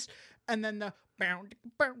distance. And then the...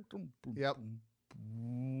 Yep.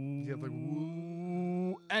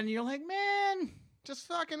 And you're like, man... Just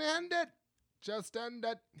fucking end it. Just end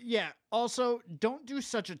it. Yeah. Also, don't do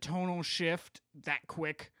such a tonal shift that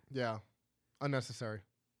quick. Yeah. Unnecessary.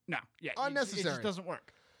 No. Yeah. Unnecessary. It just doesn't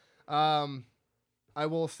work. I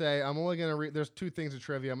will say, I'm only going to read, there's two things of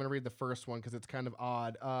trivia. I'm going to read the first one because it's kind of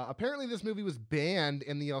odd. Apparently this movie was banned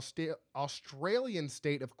in the Australian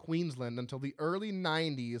state of Queensland until the early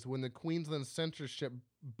 90s when the Queensland Censorship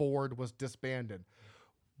Board was disbanded.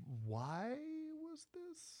 Why was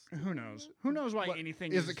this? Who knows? Who knows why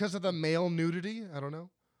anything is... Is it because of the male nudity? I don't know.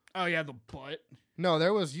 Oh, yeah, the butt. No,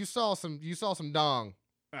 there was, you saw some dong.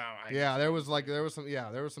 Oh, there was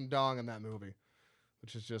some dong in that movie,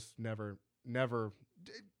 which is just never.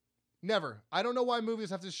 I don't know why movies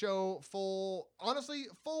have to show full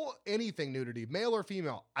anything nudity, male or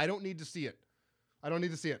female. I don't need to see it.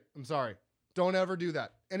 I'm sorry. Don't ever do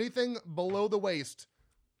that. Anything below the waist,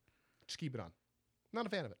 just keep it on. Not a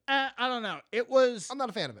fan of it. I don't know. I'm not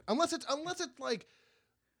a fan of it. Unless it's like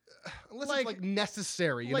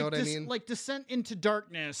necessary, you know what I mean? Like Descent into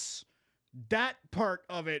Darkness, that part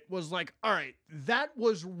of it was like, all right, that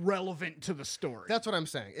was relevant to the story. That's what I'm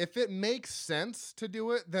saying. If it makes sense to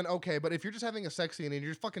do it, then okay. But if you're just having a sex scene and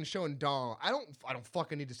you're just fucking showing dong, I don't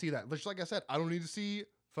fucking need to see that. Just like I said, I don't need to see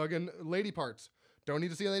fucking lady parts. Don't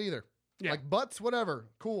need to see that either. Yeah. Like butts, whatever.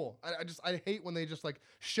 Cool. I hate when they just like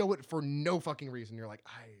show it for no fucking reason. You're like,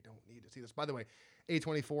 I don't need to see this. By the way,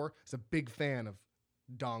 A24 is a big fan of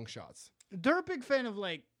dong shots. They're a big fan of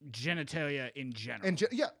like genitalia in general. And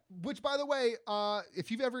yeah, which by the way,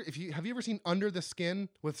 have you ever seen Under the Skin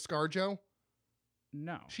with ScarJo?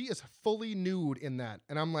 No. She is fully nude in that.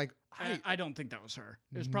 And I'm like, I don't think that was her.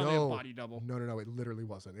 It was probably a body double. No, it literally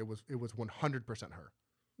wasn't. It was 100% her.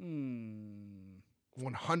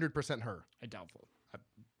 100% her. Doubtful.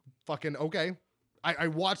 Fucking okay. I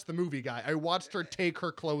watched the movie, guy. I watched her take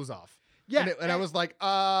her clothes off. Yeah. And I was like,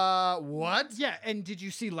 what? Yeah, and did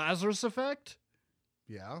you see Lazarus Effect?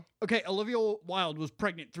 Yeah. Okay, Olivia Wilde was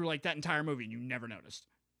pregnant through like that entire movie and you never noticed.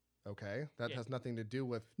 Okay, that has nothing to do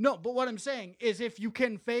with... No, but what I'm saying is if you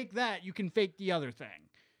can fake that, you can fake the other thing.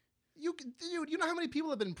 Dude, you know how many people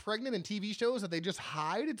have been pregnant in TV shows that they just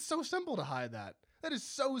hide? It's so simple to hide that. That is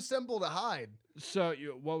so simple to hide. So,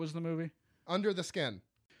 what was the movie? Under the Skin.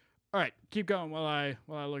 All right, keep going while I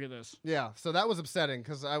look at this. Yeah, so that was upsetting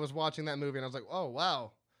because I was watching that movie and I was like, oh,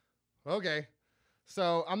 wow. Okay.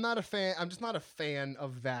 So I'm just not a fan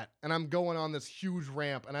of that. And I'm going on this huge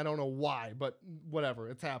ramp and I don't know why, but whatever,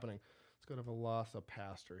 it's happening. Let's go to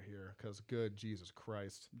VelociPastor here because good Jesus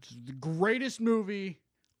Christ. It's the greatest movie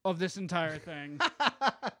of this entire thing.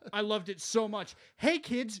 I loved it so much. Hey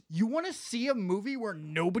kids, you want to see a movie where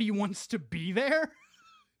nobody wants to be there?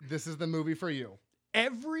 This is the movie for you.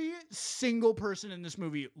 Every single person in this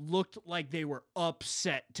movie looked like they were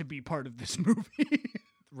upset to be part of this movie.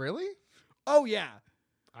 Really? Oh yeah.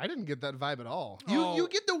 I didn't get that vibe at all. You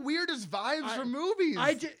get the weirdest vibes from movies.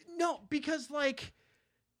 No, because like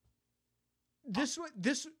this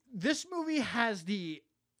movie has the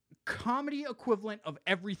comedy equivalent of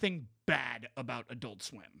everything bad about Adult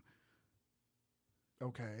Swim.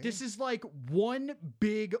 Okay. This is like one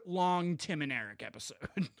big long Tim and Eric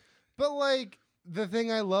episode. But like the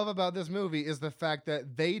thing I love about this movie is the fact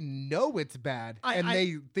that they know it's bad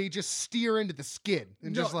they just steer into the skid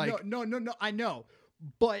and no, I know.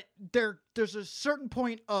 But there's a certain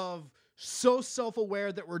point of so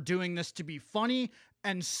self-aware that we're doing this to be funny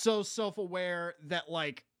and so self-aware that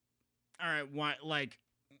like, all right, why, like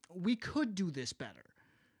we could do this better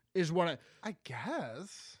is what I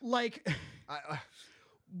guess. Like,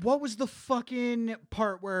 what was the fucking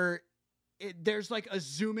part where there's like a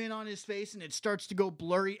zoom in on his face and it starts to go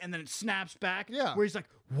blurry and then it snaps back? Yeah. Where he's like,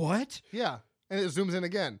 what? Yeah. And it zooms in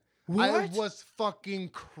again. What? I was fucking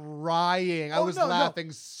crying. I was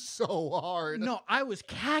laughing so hard. No, I was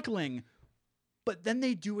cackling. But then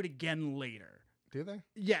they do it again later. Do they?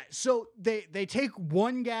 Yeah. So they take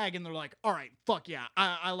one gag and they're like, all right, fuck yeah,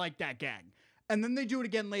 I like that gag. And then they do it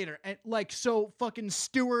again later. And like, so fucking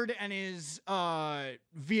Stewart and his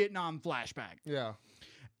Vietnam flashback. Yeah.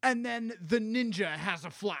 And then the ninja has a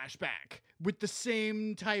flashback with the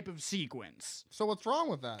same type of sequence. So what's wrong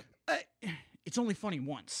with that? It's only funny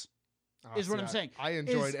once. Is what I'm saying. I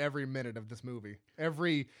enjoyed every minute of this movie.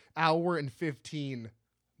 Every hour and 15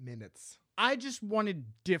 minutes. I just wanted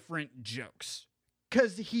different jokes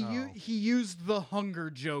because he used the hunger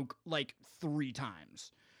joke like 3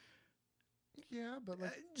 times. Yeah, but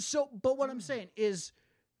like but what I'm saying is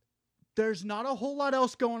there's not a whole lot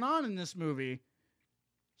else going on in this movie.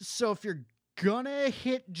 So if you're gonna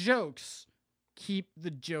hit jokes, keep the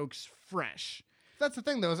jokes fresh. that's the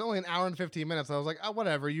thing though. It was only an hour and 15 minutes. I was like, oh,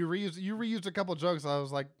 whatever. You reused a couple jokes. I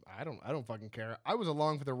was like, I don't fucking care. I was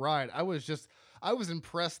along for the ride. I was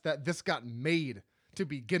impressed that this got made to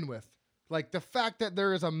begin with. Like the fact that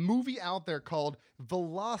there is a movie out there called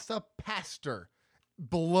VelociPastor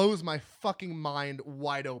blows my fucking mind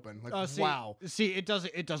wide open. Like, wow. See, it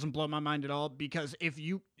doesn't blow my mind at all because if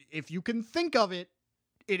you can think of it,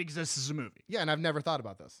 it exists as a movie. Yeah, and I've never thought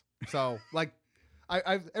about this. So like,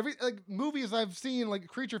 I've every like movies I've seen like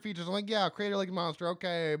creature features. I'm like, yeah, creator like monster,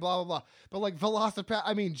 okay, blah blah blah. But like VelociPastor,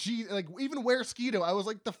 I mean, gee, like even Where Skeeto, I was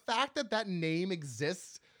like, the fact that name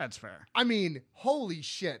exists. That's fair. I mean, holy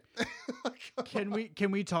shit.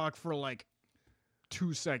 Can we talk for like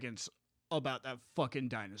 2 seconds about that fucking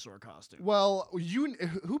dinosaur costume? Well,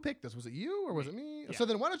 who picked this? Was it you or was it me? Yeah. So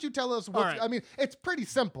then why don't you tell us what... Right. I mean, it's pretty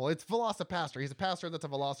simple. It's VelociPastor. He's a pastor that's a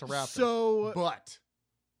velociraptor. So, but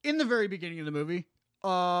in the very beginning of the movie,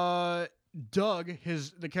 Doug,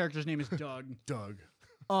 the character's name is Doug. Doug.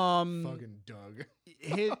 Fucking Doug.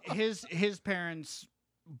 his parents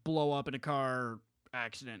blow up in a car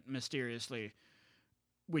accident mysteriously,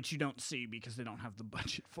 which you don't see because they don't have the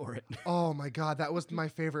budget for it. Oh my God, that was my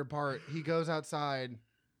favorite part. He goes outside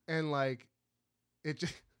and like it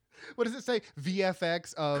just what does it say?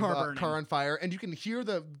 VFX of car on fire, and you can hear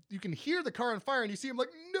the car on fire, and you see him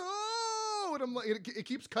like no, and I'm like it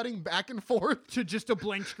keeps cutting back and forth to just a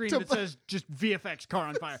blank screen that says just VFX car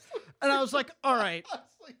on fire, and I was like, all right, I was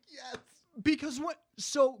like yes. Because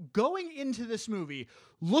so going into this movie,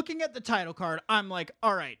 looking at the title card, I'm like,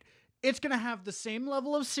 all right, it's going to have the same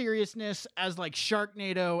level of seriousness as like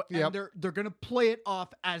Sharknado, and they're going to play it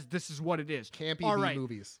off as this is what it is. Campy all B right.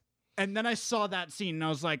 movies. And then I saw that scene and I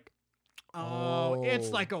was like, oh, it's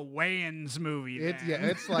like a Wayans movie.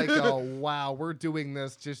 It's like, oh wow, we're doing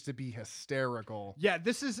this just to be hysterical. Yeah,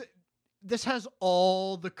 this has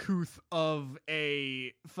all the couth of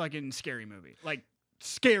a fucking scary movie. Like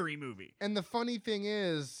scary movie. And the funny thing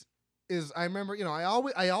is I remember,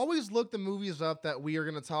 I always look the movies up that we are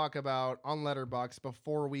going to talk about on Letterboxd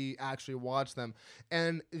before we actually watch them.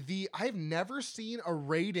 And I've never seen a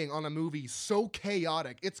rating on a movie so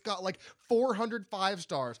chaotic. It's got like 400 5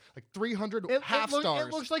 stars, like 300 half stars.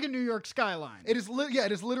 It looks like a New York skyline. It is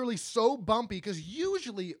it is literally so bumpy because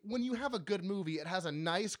usually when you have a good movie, it has a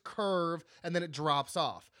nice curve and then it drops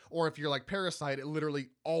off. Or if you're like Parasite, it literally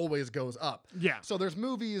always goes up. Yeah. So there's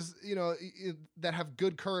movies, that have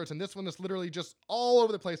good curves, and this one is literally just all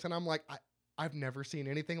over the place. And I'm like, I've never seen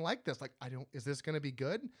anything like this. Like, is this going to be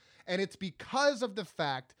good? And it's because of the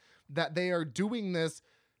fact that they are doing this,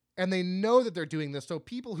 and they know that they're doing this. So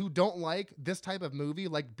people who don't like this type of movie,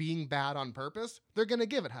 like being bad on purpose, they're going to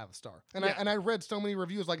give it half a star. And I read so many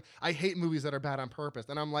reviews like, I hate movies that are bad on purpose.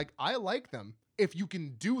 And I'm like, I like them if you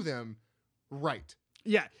can do them right.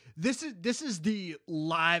 Yeah, this is the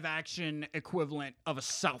live action equivalent of a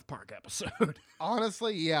South Park episode.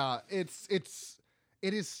 Honestly, yeah, it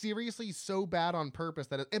is seriously so bad on purpose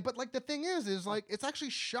that but like the thing is like it's actually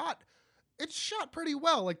shot. It's shot pretty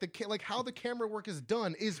well. Like how the camera work is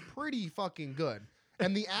done is pretty fucking good.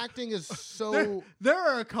 And the acting is so... There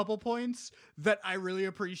are a couple points that I really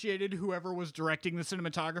appreciated whoever was directing the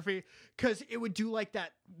cinematography, because it would do like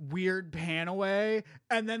that weird pan away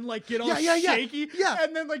and then like get all shaky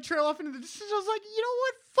and then like trail off into the distance. I was like, you know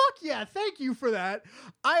what? Fuck yeah. Thank you for that.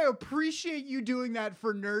 I appreciate you doing that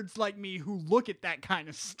for nerds like me who look at that kind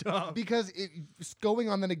of stuff. Because it's going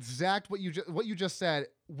on that exact what you just said,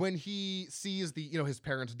 when he sees his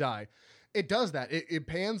parents die. It does that. It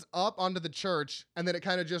pans up onto the church, and then it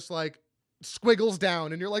kind of just like squiggles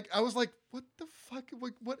down, and you're like, I was like, what the fuck?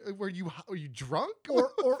 Like, what were you drunk?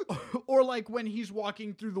 Or like when he's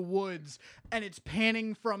walking through the woods, and it's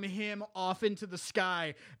panning from him off into the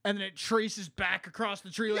sky, and then it traces back across the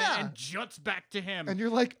tree line and juts back to him. And you're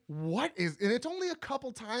like, what is? And it's only a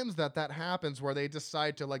couple times that happens where they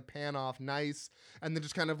decide to like pan off nice, and then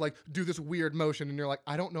just kind of like do this weird motion, and you're like,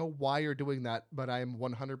 I don't know why you're doing that, but I am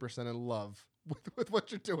 100% in love with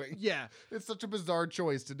what you're doing. Yeah, it's such a bizarre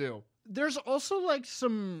choice to do. There's also like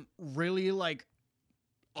some really like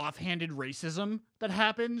offhanded racism that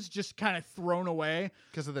happens, just kind of thrown away.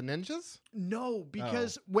 Because of the ninjas? No,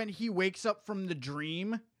 because when he wakes up from the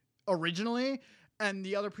dream originally, and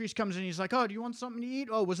the other priest comes in, he's like, oh, do you want something to eat?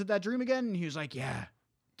 Oh, was it that dream again? And he was like, yeah,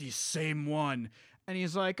 the same one. And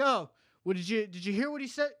he's like, oh, What did you hear what he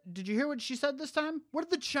said? Did you hear what she said this time? What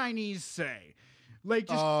did the Chinese say? Like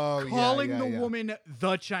just calling the woman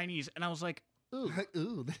the Chinese, and I was like, ooh,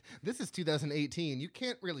 ooh, this is 2018. You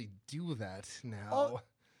can't really do that now.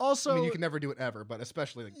 Also, I mean, you can never do it ever, but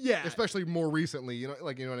especially especially more recently. You know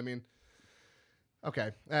what I mean?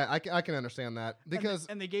 Okay, I can understand that because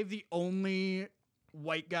and they gave the only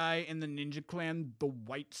white guy in the Ninja Clan the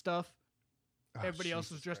white stuff. Everybody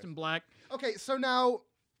else was dressed in black. Okay, so now,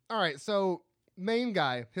 all right, so main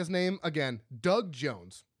guy, his name again, Doug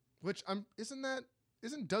Jones, which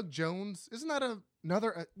isn't Doug Jones? Isn't that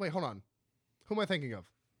another? Wait, hold on, who am I thinking of?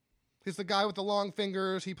 He's the guy with the long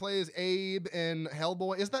fingers. He plays Abe in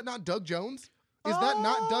Hellboy. Is that not Doug Jones? Is that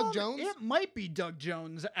not Doug Jones? It might be Doug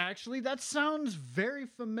Jones, actually. That sounds very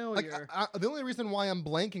familiar. The only reason why I'm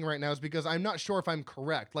blanking right now is because I'm not sure if I'm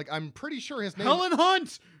correct. Like, I'm pretty sure his name... Helen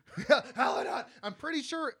Hunt! Helen Hunt! I'm pretty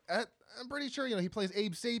sure, he plays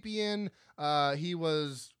Abe Sapien.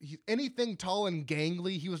 He's anything tall and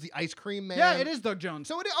gangly. He was the ice cream man. Yeah, it is Doug Jones.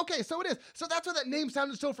 So it is. Okay, so it is. So that's why that name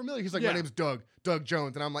sounded so familiar. He's like, my name's Doug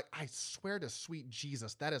Jones. And I'm like, I swear to sweet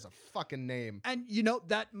Jesus, that is a fucking name. And,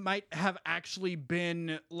 that might have actually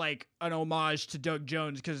been, like, an homage to Doug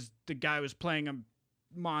Jones because the guy was playing a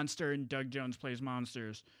monster and Doug Jones plays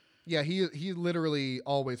monsters. Yeah, he literally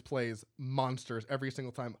always plays monsters every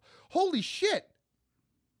single time. Holy shit!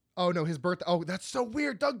 Oh, no, his birthday. Oh, that's so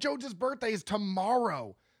weird. Doug Jones' birthday is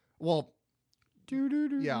tomorrow. Well,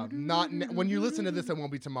 yeah, not when you listen to this, it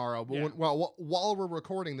won't be tomorrow. But while we're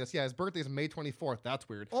recording this, his birthday is May 24th. That's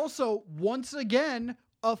weird. Also, once again,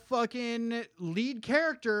 a fucking lead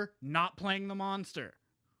character not playing the monster.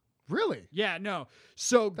 Really? Yeah, no.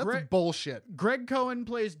 So that's bullshit. Greg Cohen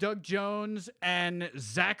plays Doug Jones, and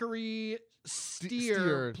Zachary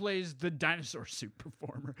Steer plays the dinosaur suit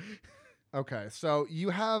performer. Okay, so you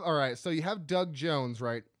have Doug Jones,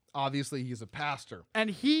 right? Obviously, he's a pastor. And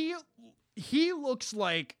he looks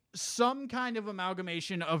like some kind of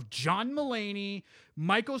amalgamation of John Mulaney,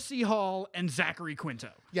 Michael C. Hall, and Zachary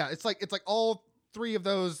Quinto. Yeah, it's like all three of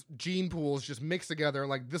those gene pools just mixed together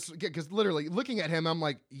like this, because literally looking at him, I'm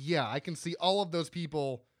like, yeah, I can see all of those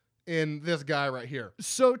people in this guy right here.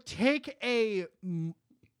 So take a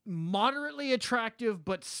moderately attractive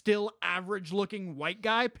but still average looking white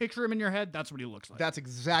guy, picture him in your head, that's what he looks like. That's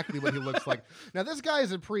exactly what he looks like. Now this guy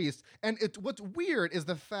is a priest, and what's weird is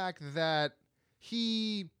the fact that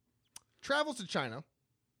he travels to China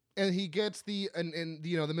and he gets the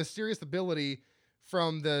mysterious ability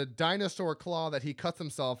from the dinosaur claw that he cuts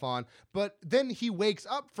himself on, but then he wakes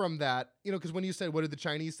up from that, because when you said, what did the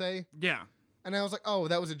Chinese say? Yeah. And I was like, oh,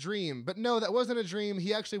 that was a dream. But no, that wasn't a dream.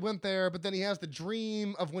 He actually went there, but then he has the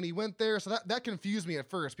dream of when he went there. So that confused me at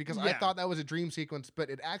first because I thought that was a dream sequence,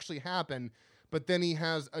 but it actually happened. But then he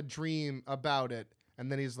has a dream about it.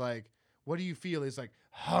 And then he's like, what do you feel? He's like,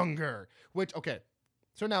 hunger. Which, okay.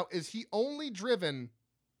 So now, is he only driven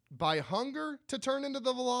by hunger to turn into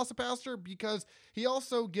the Velocipaster? Because he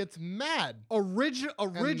also gets mad.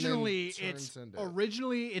 Originally,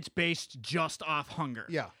 it's based just off hunger.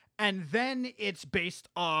 Yeah. And then it's based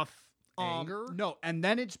off anger? No, and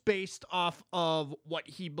then it's based off of what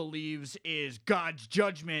he believes is God's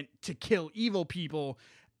judgment to kill evil people.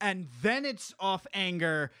 And then it's off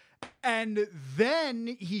anger. And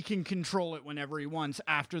then he can control it whenever he wants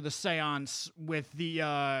after the seance with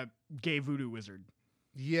the gay voodoo wizard.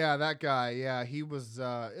 Yeah, that guy. Yeah, he was.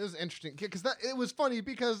 It was interesting because it was funny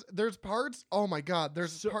because there's parts. Oh my God,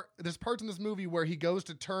 there's parts in this movie where he goes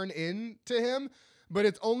to turn into him, but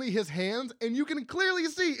it's only his hands, and you can clearly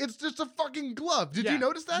see it's just a fucking glove. Did you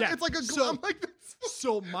notice that? Yeah. It's like a glove.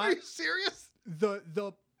 Are you serious?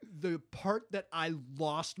 The part that I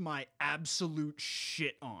lost my absolute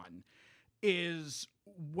shit on is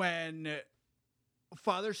when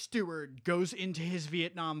Father Stewart goes into his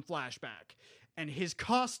Vietnam flashback, and his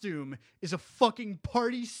costume is a fucking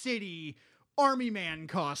Party City army man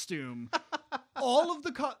costume. All of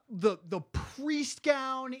the priest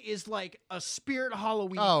gown is like a Spirit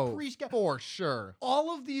Halloween priest gown. For sure.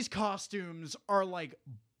 All of these costumes are like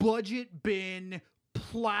budget bin,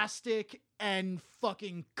 plastic, and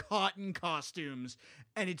fucking cotton costumes.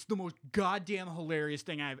 And it's the most goddamn hilarious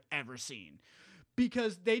thing I've ever seen.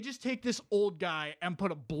 Because they just take this old guy and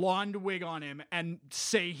put a blonde wig on him and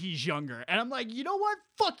say he's younger. And I'm like, you know what?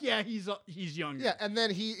 Fuck yeah, he's younger. Yeah, and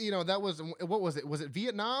then he, that was, what was it? Was it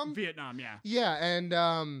Vietnam? Vietnam, yeah. Yeah,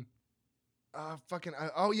 and,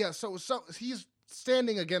 so he's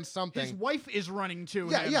standing against something. His wife is running to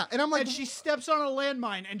him. Yeah, and I'm like... And she steps on a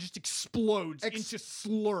landmine and just explodes into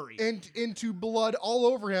slurry. And into blood all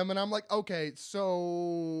over him, and I'm like, okay,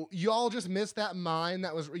 so y'all just missed that mine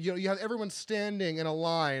that was... you have everyone standing in a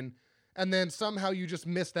line, And then somehow you just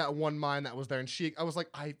missed that one mine that was there. And I was like,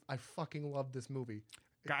 I fucking love this movie.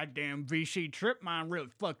 Goddamn VC trip mine really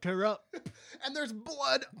fucked her up. And there's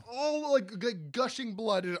blood, all like gushing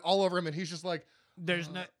blood all over him. And he's just like, There's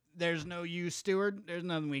no use, Steward. There's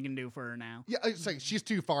nothing we can do for her now. yeah, it's like, she's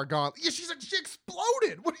too far gone. Yeah, she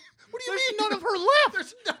exploded. What do you mean? None of her left.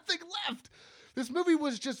 There's nothing left. This movie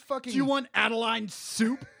was just fucking. Do you want Adeline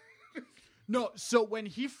soup? No, so when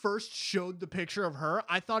he first showed the picture of her,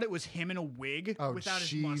 I thought it was him in a wig without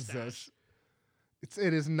his mustache.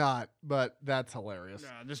 It is not, but that's hilarious.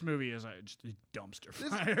 This movie is just a dumpster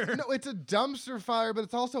fire. No, it's a dumpster fire, but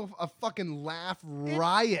it's also a fucking laugh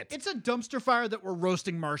riot. It's a dumpster fire that we're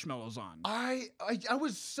roasting marshmallows on. I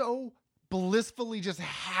was so blissfully just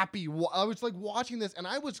happy. I was like watching this, and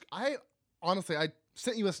I honestly, I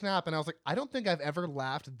sent you a snap, and I was like, I don't think I've ever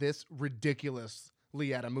laughed this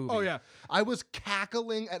ridiculously at a movie. Oh, yeah. I was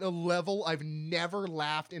cackling at a level I've never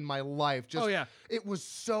laughed in my life. Just, oh, yeah. It was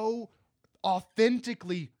so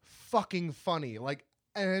authentically fucking funny. Like,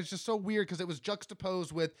 and it's just so weird because it was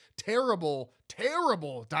juxtaposed with terrible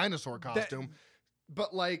dinosaur costume.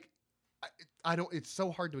 But like, I don't, it's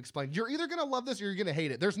so hard to explain. You're either going to love this or you're going to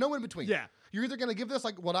hate it. There's no in between. Yeah. You're either going to give this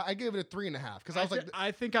like what I gave it a 3.5 because I was like,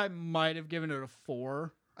 I think I might have given it a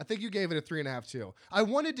 4. I think you gave it a 3.5 too. I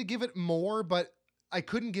wanted to give it more, but I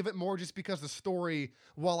couldn't give it more just because the story,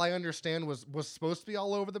 while I understand was supposed to be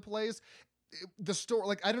all over the place. The story,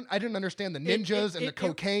 like I didn't understand the ninjas and the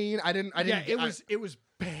cocaine. I didn't. Yeah, it was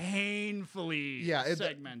painfully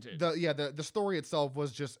segmented. The story itself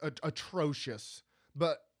was just atrocious.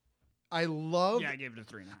 But I loved. Yeah, I gave it a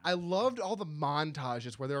 3.5. I loved all the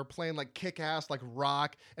montages where they were playing like kick-ass like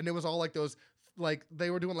rock, and it was all like those like they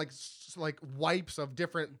were doing like wipes of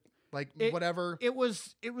different whatever. It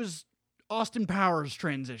was Austin Powers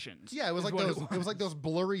transitions. Yeah, it was like those. It was like those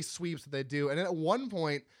blurry sweeps that they do, and then at one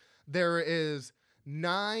point. There is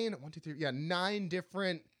 9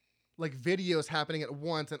 different like videos happening at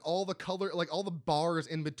once, and all the color, like all the bars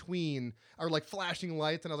in between are like flashing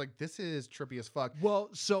lights, and I was like, this is trippy as fuck. Well,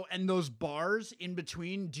 and those bars in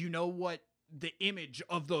between, do you know what the image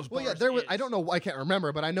of those bars was. is? I don't know. I can't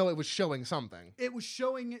remember, but I know it was showing something. It was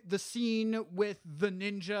showing the scene with the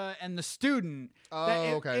ninja and the student.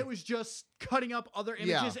 Okay. It was just cutting up other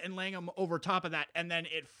images and laying them over top of that, and then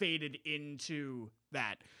it faded into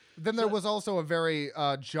that. Then there was also a very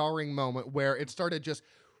jarring moment where it started just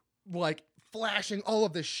like flashing all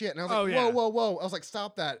of this shit. And I was like, whoa. I was like,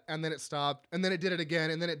 stop that. And then it stopped. And then it did it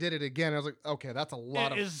again. And then it did it again. I was like, okay, that's a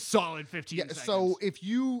lot It is solid 15 seconds. So if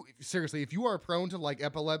you are prone to like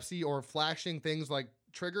epilepsy or flashing things like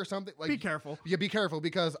trigger something, like be careful. Yeah, be careful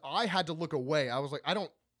because I had to look away. I was like, I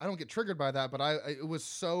don't get triggered by that, but it was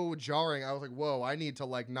so jarring. I was like, whoa, I need to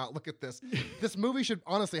like not look at this. This movie should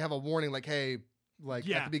honestly have a warning like, hey, at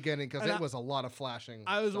the beginning, because it was a lot of flashing.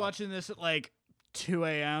 I was watching this at like 2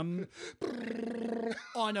 a.m.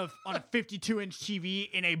 on a 52-inch TV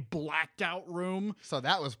in a blacked out room. So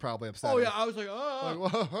that was probably upsetting. Oh yeah, I was like,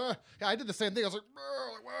 oh. Yeah, I did the same thing. I was like,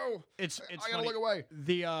 whoa. It's I gotta look away.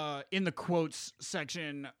 The in the quotes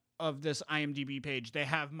section of this IMDb page, they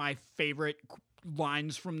have my favorite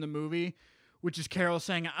lines from the movie, which is Carol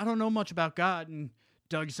saying, "I don't know much about God," and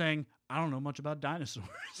Doug saying, "I don't know much about dinosaurs."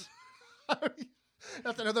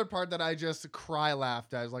 That's another part that I just cry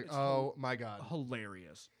laughed at. I was like, oh my God.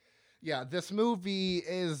 Hilarious. Yeah, this movie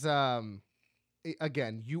is,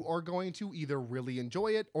 again, you are going to either really enjoy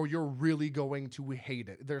it or you're really going to hate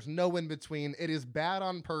it. There's no in between. It is bad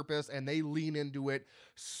on purpose, and they lean into it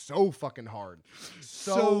so fucking hard.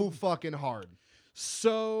 So fucking hard.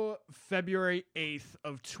 So, February 8th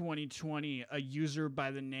of 2020, a user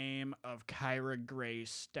by the name of Kyra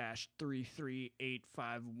Grace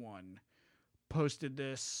 -33851 posted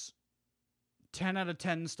this. 10 out of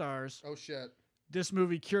 10 stars. Oh, shit. This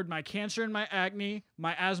movie cured my cancer and my acne.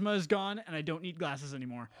 My asthma is gone, and I don't need glasses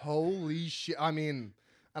anymore. Holy shit. I mean,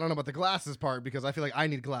 I don't know about the glasses part because I feel like I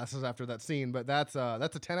need glasses after that scene, but that's a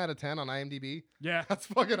 10 out of 10 on IMDb. Yeah. That's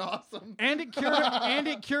fucking awesome. And it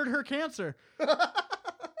cured her cancer.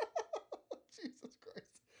 Jesus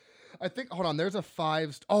Christ. I think, hold on, there's a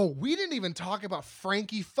 5. Oh, we didn't even talk about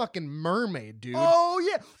Frankie fucking Mermaid, dude. Oh,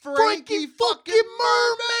 yeah. Frankie fucking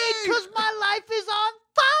Mermaid! Because my life is on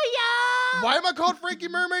fire! Why am I called Frankie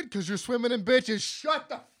Mermaid? Because you're swimming in bitches. Shut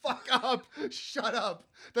the fuck up. Shut up.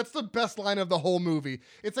 That's the best line of the whole movie.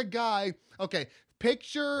 It's a guy, okay,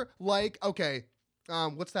 picture like, okay,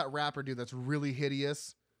 what's that rapper dude that's really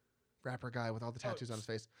hideous? Rapper guy with all the tattoos on his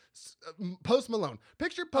face. Post Malone.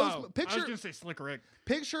 Picture I was gonna say Slick Rick.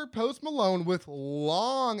 Picture Post Malone with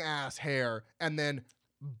long ass hair and then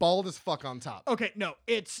bald as fuck on top. Okay, no,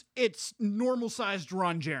 it's normal sized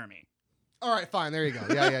Ron Jeremy. All right, fine. There you go.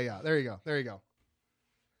 Yeah. There you go.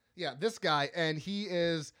 Yeah, this guy, and he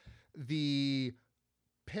is the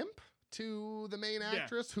pimp to the main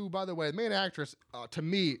actress, who, by the way, the main actress, to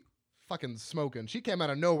me, fucking smoking. She came out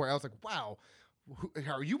of nowhere. I was like, wow,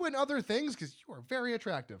 are you in other things? Because you are very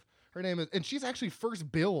attractive. Her name is, and she's actually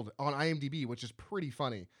first billed on IMDb, which is pretty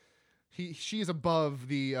funny. She's above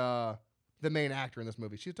the main actor in this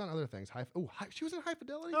movie. She's done other things. She was in High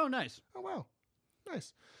Fidelity. Oh, nice. Oh, wow.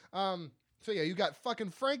 Nice. So yeah, you got fucking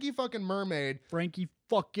Frankie fucking Mermaid. Frankie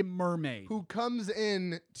fucking Mermaid. Who comes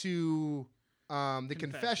in to the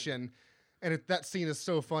confession. And that scene is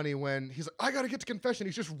so funny when he's like, I gotta get to confession.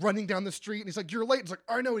 He's just running down the street and he's like, you're late. It's like,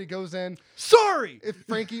 I know. And he goes in. Sorry. If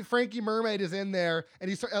Frankie Mermaid is in there,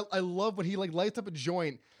 and I love when he like lights up a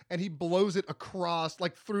joint and he blows it across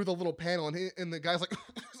like through the little panel, and the guy's like,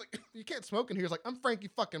 he's like, you can't smoke in here. He's like, I'm Frankie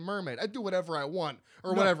fucking Mermaid. I do whatever I want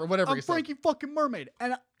or whatever. I'm he Frankie said. fucking Mermaid,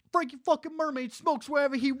 and Frankie fucking Mermaid smokes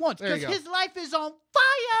wherever he wants There you because go. his life is on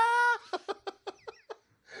fire.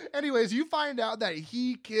 Anyways, you find out that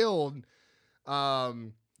he killed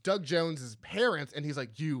Doug Jones's parents, and he's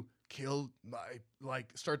like, you killed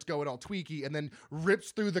starts going all tweaky and then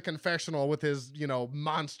rips through the confessional with his,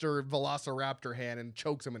 monster velociraptor hand and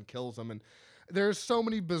chokes him and kills him. And there's so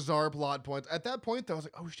many bizarre plot points. At that point, though, I was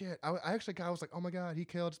like, oh shit. I was like, oh my God, he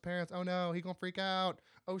killed his parents. Oh no, he gonna freak out.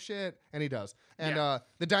 Oh shit. And he does. And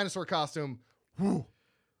the dinosaur costume, whew.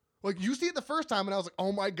 Like, you see it the first time, and I was like,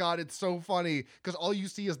 oh my God, it's so funny, because all you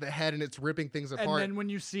see is the head, and it's ripping things apart. And then when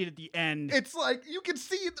you see it at the end, it's like, you can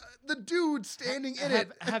see the dude standing in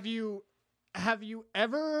it. Have you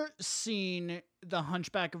ever seen The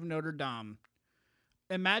Hunchback of Notre Dame?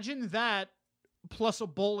 Imagine that plus a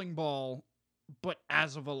bowling ball, but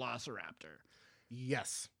as a velociraptor.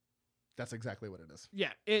 Yes. That's exactly what it is.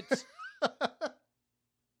 Yeah, it's...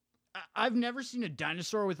 I've never seen a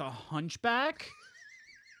dinosaur with a hunchback.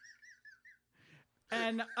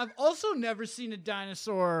 And I've also never seen a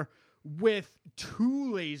dinosaur with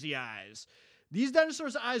two lazy eyes. These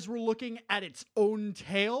dinosaurs' eyes were looking at its own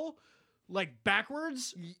tail, like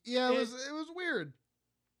backwards. Yeah, it was weird.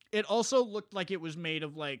 It also looked like it was made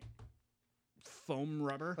of like foam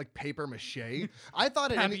rubber, like paper mache. I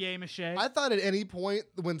thought papier-mâché. I thought at any point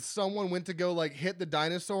when someone went to go like hit the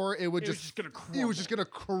dinosaur, it was just gonna crumble. It was just gonna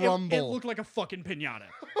crumble. It looked like a fucking piñata.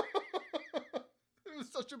 It was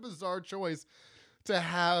such a bizarre choice to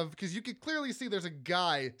have, because you could clearly see there's a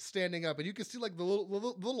guy standing up, and you could see like the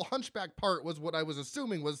little hunchback part was what I was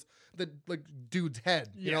assuming was the like dude's head.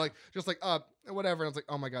 You know, like just like up whatever. And I was like,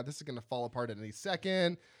 oh my God, this is gonna fall apart at any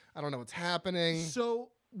second. I don't know what's happening. So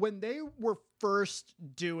when they were first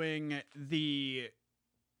doing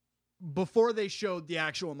before they showed the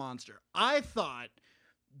actual monster, I thought,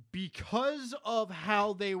 because of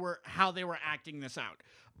how they were acting this out,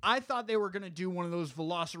 I thought they were going to do one of those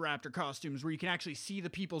velociraptor costumes where you can actually see the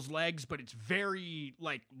people's legs, but it's very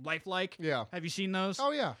like lifelike. Yeah. Have you seen those?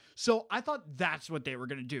 Oh yeah. So I thought that's what they were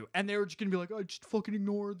going to do. And they were just going to be like, oh, just fucking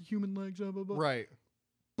ignore the human legs. Blah, blah, blah. Right.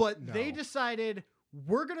 But they decided,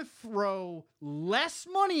 we're going to throw less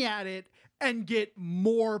money at it and get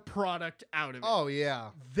more product out of it. Oh yeah.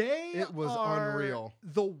 It was unreal.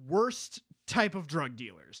 The worst type of drug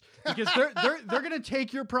dealers, because they're going to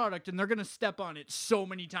take your product and they're going to step on it so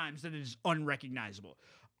many times that it is unrecognizable.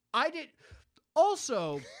 I did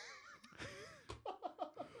also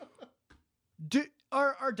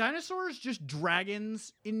are dinosaurs just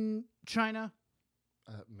dragons in China?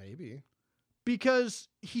 Maybe. Because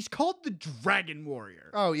he's called the Dragon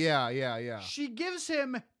Warrior. Oh yeah. She gives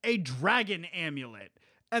him a dragon amulet,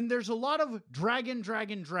 and there's a lot of dragon.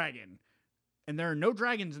 And there are no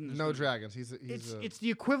dragons in this movie. Dragons. It's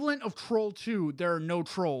the equivalent of Troll 2. There are no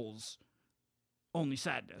trolls. Only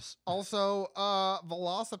sadness. Also,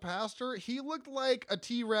 Velocipastor, he looked like a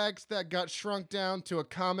T-Rex that got shrunk down to a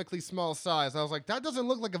comically small size. I was like, that doesn't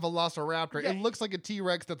look like a Velociraptor. Yeah. It looks like a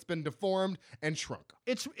T-Rex that's been deformed and shrunk.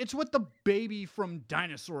 It's what the baby from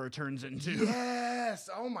Dinosaur turns into. Yes!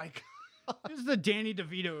 Oh my God. This is the Danny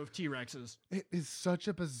DeVito of T-Rexes. It is such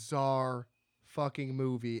a bizarre fucking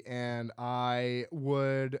movie, and I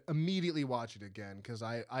would immediately watch it again because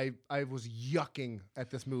I was yucking at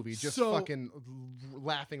this movie, just fucking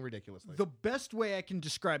laughing ridiculously. The best way I can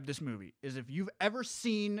describe this movie is if you've ever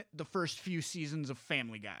seen the first few seasons of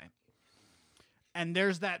Family Guy, and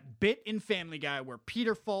there's that bit in Family Guy where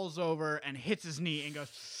Peter falls over and hits his knee and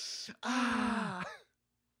goes, ah.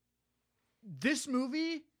 This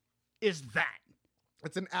movie is that.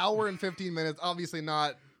 It's an hour and 15 minutes, obviously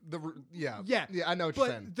not yeah, I know what you're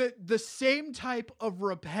saying. But the same type of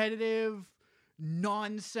repetitive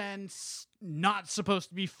nonsense, not supposed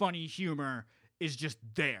to be funny humor is just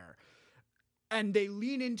there. and they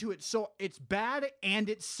lean into it, so it's bad and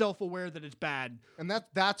it's self-aware that it's bad. And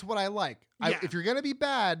that's what I like. Yeah. If you're gonna be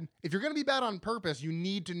bad on purpose, you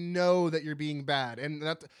need to know that you're being bad. And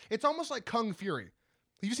it's almost like Kung Fury.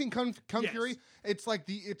 Have you seen Kung Yes. Fury?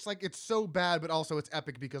 It's so bad, but also it's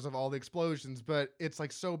epic because of all the explosions. But it's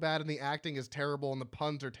like so bad, and the acting is terrible, and the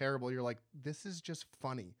puns are terrible. You're like, this is just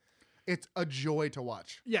funny. It's a joy to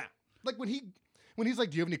watch. Yeah. Like when he's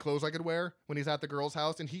like, do you have any clothes I could wear? When he's at the girl's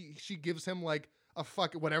house, and she gives him like a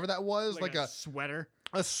whatever that was, like a sweater.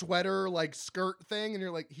 a sweater, like skirt thing, and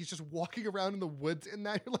you're like, he's just walking around in the woods in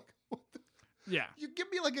that. You're like, what the? Yeah. You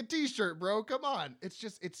give me like a t-shirt, bro. Come on. It's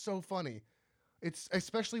so funny. It's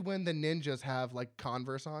especially when the ninjas have like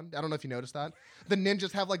Converse on. I don't know if you noticed that. The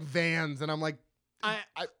ninjas have like Vans, and I'm like,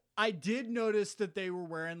 I did notice that they were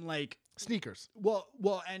wearing like sneakers.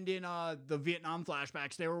 well, and in the Vietnam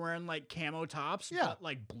flashbacks, they were wearing like camo tops, Yeah. but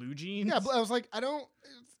like blue jeans. Yeah, but I was like,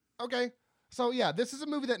 okay. So yeah, this is a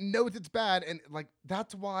movie that knows it's bad, and like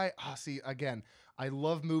that's why. See, again, I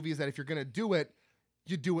love movies that if you're gonna do it,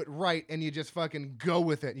 you do it right, and you just fucking go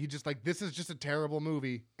with it. You just like, this is just a terrible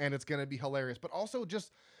movie, and it's gonna be hilarious. But also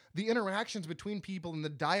just the interactions between people and the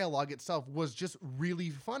dialogue itself was just really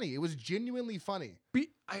funny. It was genuinely funny.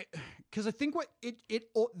 Because I think what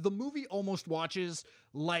the movie almost watches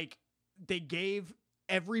like they gave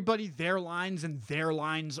everybody their lines and their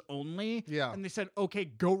lines only. Yeah. And they said, okay,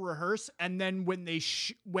 go rehearse. And then when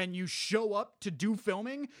when you show up to do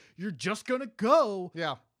filming, you're just gonna go.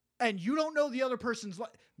 Yeah. And you don't know the other person's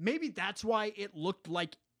maybe that's why it looked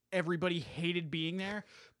like everybody hated being there.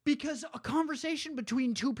 Because a conversation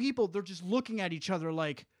between two people, they're just looking at each other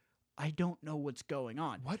like, I don't know what's going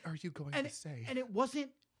on. What are you going to say? And it wasn't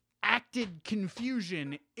acted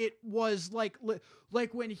confusion. It was like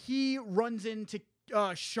when he runs into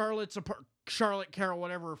Charlotte Carroll,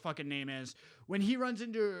 whatever her fucking name is, when he runs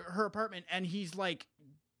into her apartment and he's like,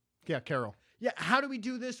 yeah, Carol. yeah, how do we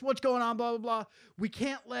do this? What's going on? Blah, blah, blah. We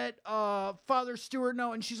can't let Father Stewart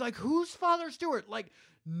know. And she's like, who's Father Stewart? Like,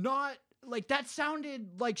 not... Like, that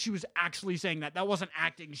sounded like she was actually saying that. That wasn't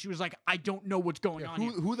acting. She was like, I don't know what's going on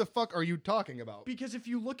here. Who the fuck are you talking about? Because if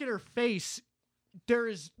you look at her face, there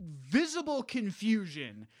is visible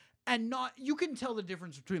confusion. And you can tell the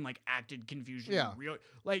difference between, like, acted confusion and real.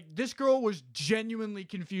 Like, this girl was genuinely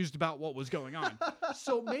confused about what was going on.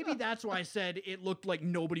 So maybe that's why I said it looked like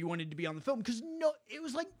nobody wanted to be on the film. Because it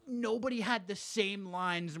was like nobody had the same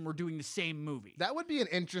lines and were doing the same movie. That would be an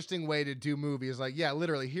interesting way to do movies. Like, yeah,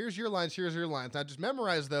 literally, here's your lines. Now just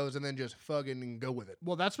memorize those and then just fucking go with it.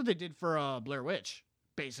 Well, that's what they did for Blair Witch,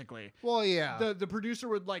 basically. Well, yeah. The producer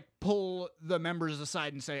would, like, pull the members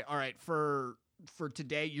aside and say, all right, for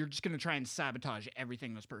today, you're just going to try and sabotage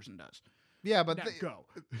everything this person does. Yeah, but Now go.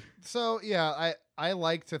 So, yeah, I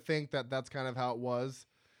like to think that that's kind of how it was.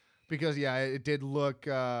 Because, yeah, it did look,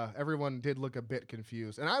 everyone did look a bit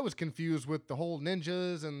confused. And I was confused with the whole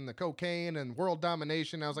ninjas and the cocaine and world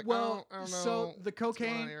domination. I was like, well, I don't know. so the what's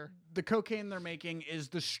going on cocaine, here. the cocaine they're making is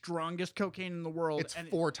the strongest cocaine in the world. It's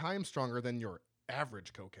 4 times stronger than your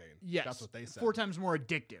average cocaine. Yes. That's what they said. 4 times more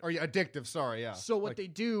addictive. Or yeah, addictive, sorry, yeah. So what they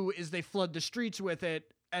do is they flood the streets with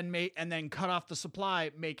it and then cut off the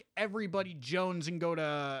supply, make everybody Jones and go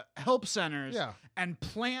to help centers and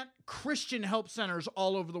plant Christian help centers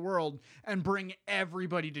all over the world and bring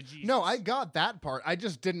everybody to Jesus. No, I got that part. I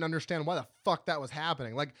just didn't understand why the fuck that was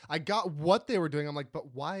happening. Like, I got what they were doing. I'm like,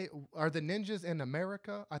 but why are the ninjas in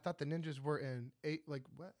America? I thought the ninjas were in what?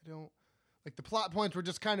 I don't. Like, the plot points were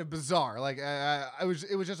just kind of bizarre. Like, it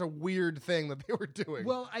was just a weird thing that they were doing.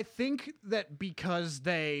 Well, I think that because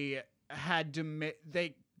they had to,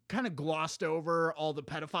 they kind of glossed over all the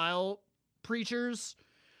pedophile preachers.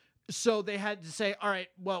 So they had to say, all right,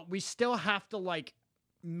 well, we still have to, like,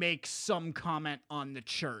 make some comment on the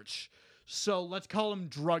church. So let's call them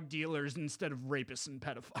drug dealers instead of rapists and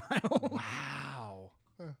pedophiles. Wow.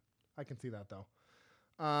 I can see that, though.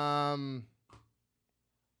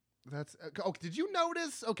 That's did you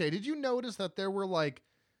notice? Okay, did you notice that there were like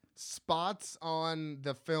spots on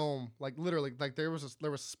the film, like literally, like there was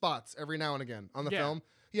spots every now and again on the film?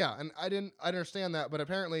 Yeah, and I understand that, but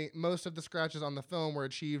apparently most of the scratches on the film were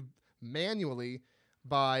achieved manually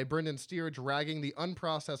by Brendan Steer dragging the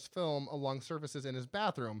unprocessed film along surfaces in his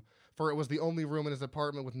bathroom, for it was the only room in his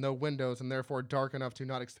apartment with no windows and therefore dark enough to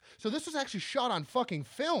not. So this was actually shot on fucking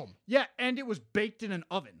film. Yeah, and it was baked in an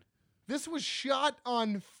oven. This was shot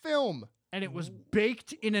on film. And it was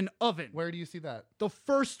baked in an oven. Where do you see that? The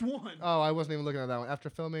first one. Oh, I wasn't even looking at that one. After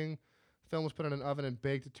filming, film was put in an oven and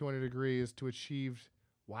baked at 200 degrees to achieve...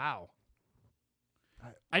 Wow.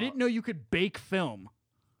 I didn't know you could bake film.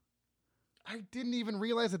 I didn't even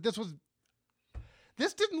realize that this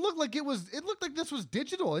This didn't look like it was. It looked like this was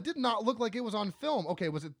digital. It did not look like it was on film. Okay,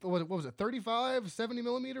 what was it 35, 70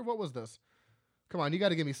 millimeter? What was this? Come on, you got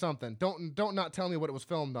to give me something. Don't not tell me what it was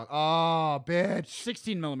filmed on. Oh, bitch.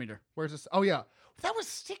 16 millimeter. Where's this? Oh yeah, that was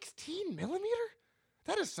 16 millimeter.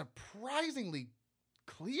 That is surprisingly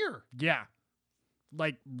clear. Yeah.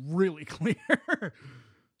 Like really clear.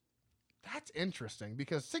 That's interesting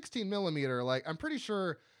because 16 millimeter, like I'm pretty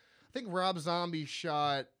sure, I think Rob Zombie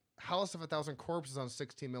shot House of a Thousand Corpses on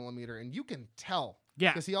 16 millimeter, and you can tell.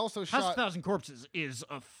 Yeah. Because he also House of shot. a Thousand Corpses is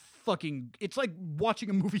a fucking. It's like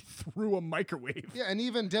watching a movie through a microwave. Yeah, and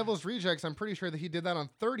even Devil's Rejects, I'm pretty sure that he did that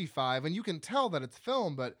on 35, and you can tell that it's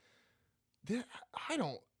film, but I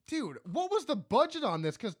don't. Dude, what was the budget on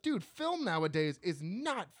this? Because, dude, film nowadays is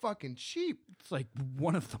not fucking cheap. It's like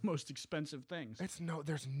one of the most expensive things.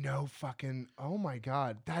 There's no fucking, oh my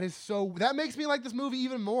God. That makes me like this movie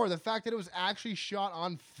even more. The fact that it was actually shot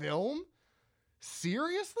on film?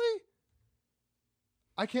 Seriously?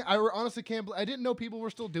 I honestly can't, I didn't know people were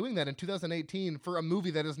still doing that in 2018 for a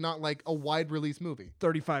movie that is not like a wide release movie.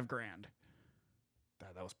 35 grand.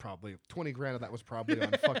 That was probably, 20 grand of that was probably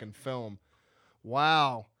on fucking film.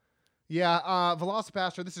 Wow. Yeah,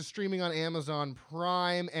 Velocipaster, this is streaming on Amazon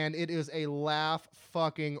Prime, and it is a laugh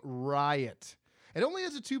fucking riot. It only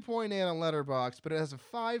has a 2.8 on Letterboxd, but it has a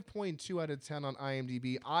 5.2 out of 10 on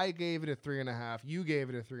IMDb. I gave it a 3.5. You gave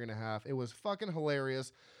it a 3.5. It was fucking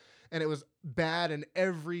hilarious, and it was bad in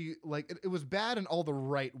it was bad in all the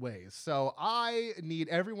right ways. So I need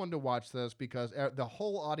everyone to watch this because the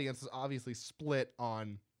whole audience is obviously split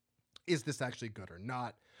on, is this actually good or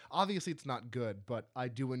not? Obviously, it's not good, but I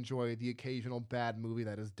do enjoy the occasional bad movie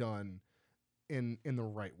that is done in the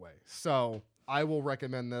right way. So I will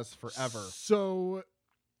recommend this forever. So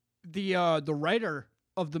the writer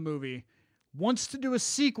of the movie wants to do a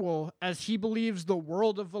sequel as he believes the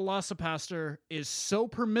world of Velocipaster is so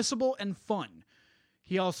permissible and fun.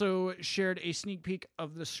 He also shared a sneak peek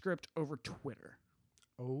of the script over Twitter.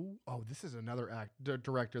 Oh, this is another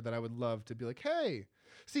director that I would love to be like, hey.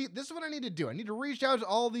 See, this is what I need to do. I need to reach out to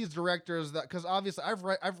all these directors because obviously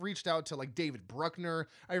I've reached out to like David Bruckner.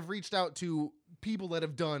 I've reached out to people that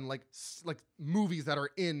have done like movies that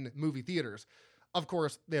are in movie theaters. Of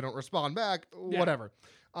course, they don't respond back. Yeah. Whatever.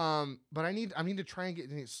 But I need to try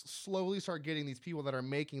and slowly start getting these people that are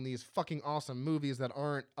making these fucking awesome movies that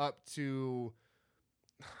aren't up to,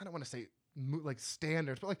 I don't want to say like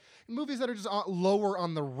standards, but like movies that are just lower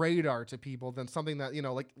on the radar to people than something that, you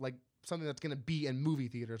know, like something that's going to be in movie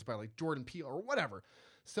theaters by like Jordan Peele or whatever.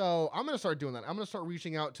 So I'm going to start doing that. I'm going to start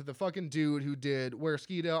reaching out to the fucking dude who did Where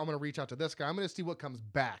Skeeto. I'm going to reach out to this guy. I'm going to see what comes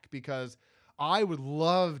back because I would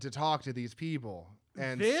love to talk to these people.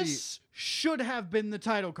 And this should have been the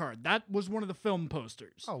title card. That was one of the film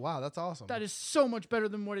posters. Oh, wow. That's awesome. That is so much better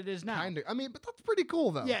than what it is now. Kind of. I mean, but that's pretty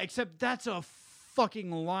cool though. Yeah, except that's a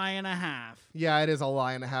fucking lie and a half. Yeah, it is a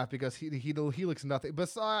lie and a half because he looks nothing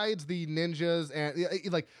besides the ninjas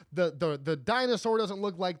and like the dinosaur doesn't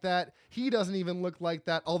look like that. He doesn't even look like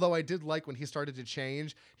that. Although I did like when he started to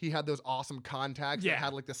change, he had those awesome contacts that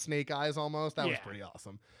had like the snake eyes almost. That was pretty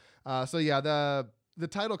awesome. So yeah, the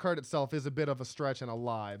title card itself is a bit of a stretch and a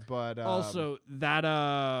lie, but also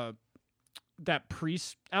that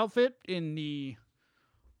priest outfit in the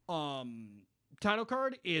title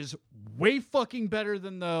card is way fucking better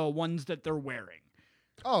than the ones that they're wearing.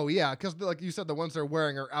 Oh yeah, because like you said, the ones they're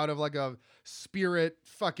wearing are out of like a spirit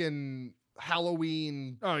fucking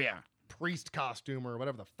Halloween. Oh yeah, priest costume or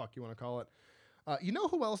whatever the fuck you want to call it. You know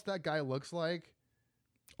who else that guy looks like?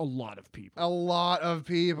 A lot of people. A lot of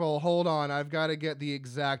people. Hold on, I've got to get the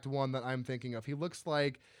exact one that I'm thinking of. He looks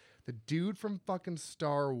like the dude from fucking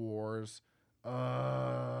Star Wars.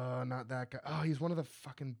 Not that guy. Oh, he's one of the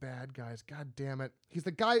fucking bad guys. God damn it. He's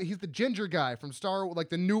the guy, he's the ginger guy from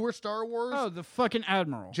the newer Star Wars. Oh, the fucking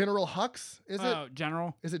Admiral. General Hux, is it? Oh,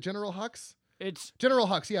 General. Is it General Hux? It's General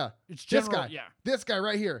Hux, yeah. It's General, this guy. Yeah. This guy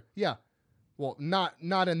right here. Yeah. Well, not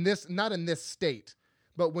in this state.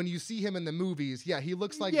 But when you see him in the movies, yeah, he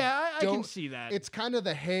looks like... Yeah, I can see that. It's kind of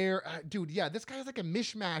the hair. Dude, yeah, this guy's like a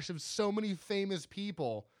mishmash of so many famous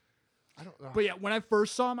people. I don't know. But yeah, when I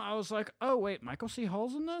first saw him, I was like, oh, wait, Michael C.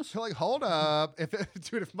 Hall's in this? Like, hold up.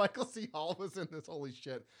 If Michael C. Hall was in this, holy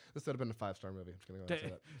shit. This would have been a 5-star movie. I'm just going to go ahead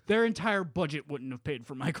and say that. Their entire budget wouldn't have paid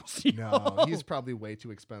for Michael C. Hall. No, he's probably way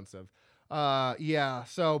too expensive. Yeah,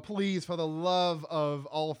 so please, for the love of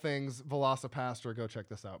all things Velocipaster, go check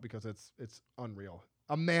this out because it's unreal.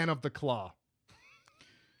 A man of the claw.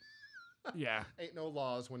 Yeah. Ain't no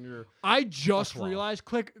laws when you're... I just realized,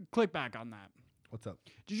 click back on that. What's up?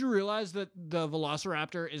 Did you realize that the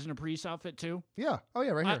Velociraptor is in a priest outfit too? Yeah. Oh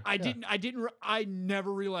yeah, right here. I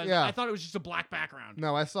never realized. Yeah. I thought it was just a black background.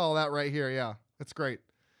 No, I saw that right here. Yeah, it's great.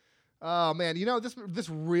 Oh man, this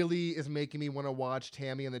really is making me want to watch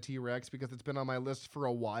Tammy and the T-Rex because it's been on my list for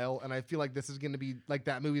a while, and I feel like this is going to be like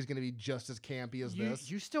that movie is going to be just as campy as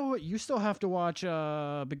this. You still have to watch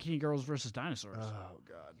Bikini Girls versus Dinosaurs. Oh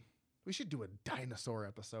god, we should do a dinosaur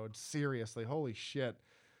episode. Seriously, holy shit.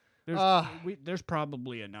 There's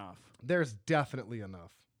probably enough. There's definitely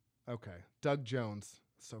enough. Okay, Doug Jones,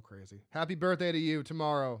 so crazy. Happy birthday to you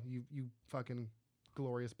tomorrow, you fucking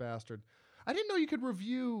glorious bastard. I didn't know you could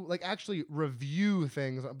actually review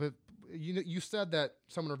things, but you said that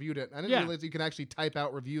someone reviewed it. I didn't realize you can actually type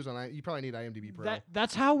out reviews on it. You probably need IMDb Pro.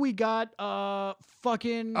 That's how we got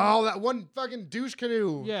fucking. Oh, that one fucking douche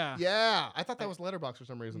canoe. Yeah. Yeah. I thought that was Letterboxd for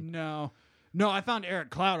some reason. No, I found Eric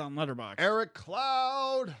Cloud on Letterboxd. Eric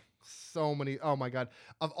Cloud. So many. Oh my god.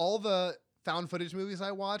 Of all the found footage movies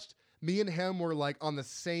I watched, me and him were like on the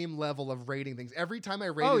same level of rating things. Every time I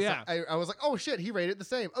rated, I was like, "Oh shit, he rated the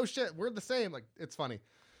same. Oh shit, we're the same." Like it's funny.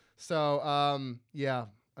 So, yeah.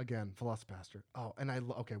 Again, Velocipastor. Oh, and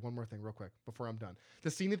okay, one more thing, real quick, before I'm done.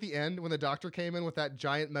 The scene at the end when the doctor came in with that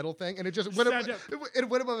giant metal thing, and it just went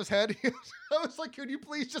above his head. I was like, "Could you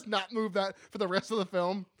please just not move that for the rest of the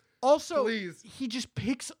film?" Also, please. He just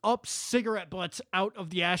picks up cigarette butts out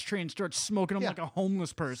of the ashtray and starts smoking them like a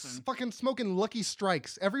homeless person. Fucking smoking Lucky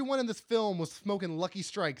Strikes. Everyone in this film was smoking Lucky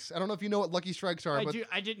Strikes. I don't know if you know what Lucky Strikes are.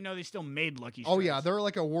 I didn't know they still made Lucky Strikes. Oh, yeah. They're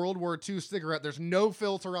like a World War II cigarette. There's no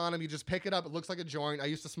filter on them. You just pick it up. It looks like a joint. I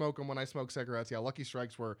used to smoke them when I smoked cigarettes. Yeah, Lucky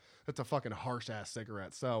Strikes that's a fucking harsh-ass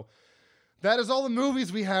cigarette. So that is all the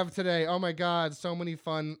movies we have today. Oh, my God. So many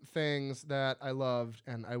fun things that I loved,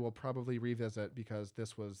 and I will probably revisit because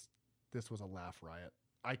this was a laugh riot.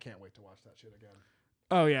 I can't wait to watch that shit again.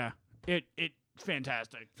 Oh yeah, it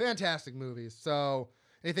fantastic movies. So,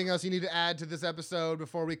 anything else you need to add to this episode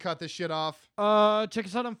before we cut this shit off? Check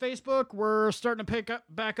us out on Facebook. We're starting to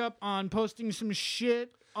back up on posting some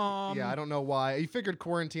shit. Yeah, I don't know why. You figured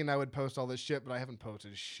quarantine I would post all this shit, but I haven't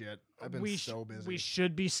posted shit. I've been so busy. We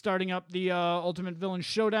should be starting up the Ultimate Villain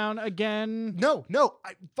Showdown again. No,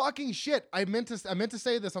 fucking shit. I meant to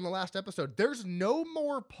say this on the last episode. There's no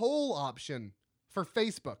more poll option for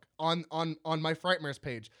Facebook on my Frightmares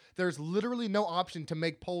page. There's literally no option to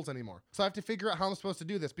make polls anymore. So I have to figure out how I'm supposed to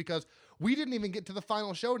do this because we didn't even get to the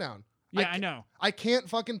final showdown. Yeah, I know. I can't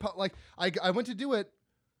fucking I went to do it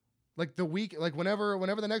like the week, like whenever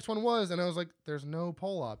the next one was, and I was like, there's no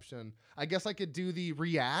poll option. I guess I could do the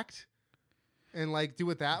react and like do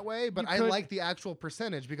it that way, but I like the actual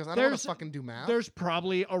percentage because I don't want to fucking do math. There's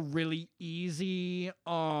probably a really easy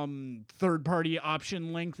third-party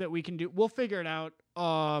option link that we can do. We'll figure it out.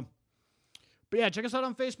 But yeah, check us out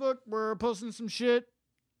on Facebook. We're posting some shit.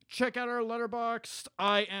 Check out our Letterboxd.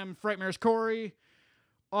 I am Frightmares Corey.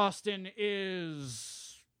 Austin is...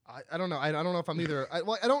 I don't know. I don't know if I'm either. I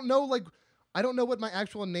don't know. Like, I don't know what my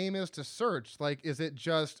actual name is to search. Like, is it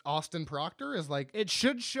just Austin Proctor? It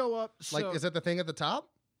should show up. Like, is it the thing at the top?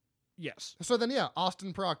 Yes. So then, yeah,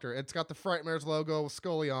 Austin Proctor. It's got the Frightmares logo with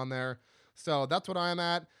Scully on there. So that's what I'm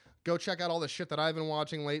at. Go check out all the shit that I've been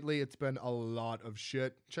watching lately. It's been a lot of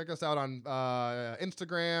shit. Check us out on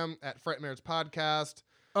Instagram at Frightmares Podcast.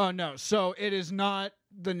 Oh, no. So it is not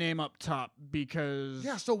the name up top because...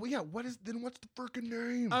 Yeah, so, yeah, what's the freaking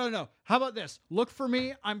name? I don't know. How about this? Look for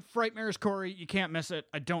me. I'm Frightmares Corey. You can't miss it.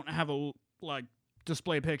 I don't have a,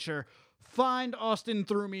 display picture. Find Austin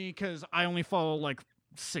through me because I only follow,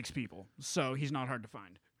 6 people. So he's not hard to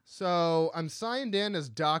find. So I'm signed in as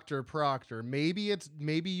Dr. Proctor. Maybe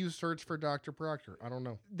you search for Dr. Proctor. I don't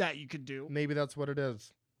know. That you could do. Maybe that's what it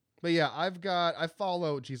is. But yeah, I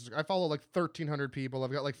follow 1,300 people.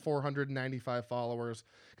 I've got 495 followers.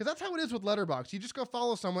 Because that's how it is with Letterboxd. You just go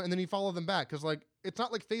follow someone and then you follow them back. Because it's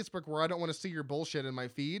not like Facebook where I don't want to see your bullshit in my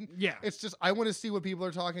feed. Yeah. It's just I want to see what people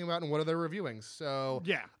are talking about and what are they reviewing. So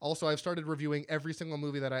yeah. Also, I've started reviewing every single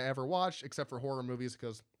movie that I ever watched, except for horror movies,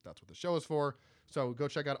 because that's what the show is for. So go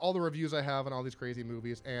check out all the reviews I have on all these crazy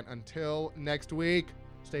movies. And until next week,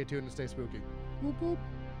 stay tuned and stay spooky. Whoop, whoop.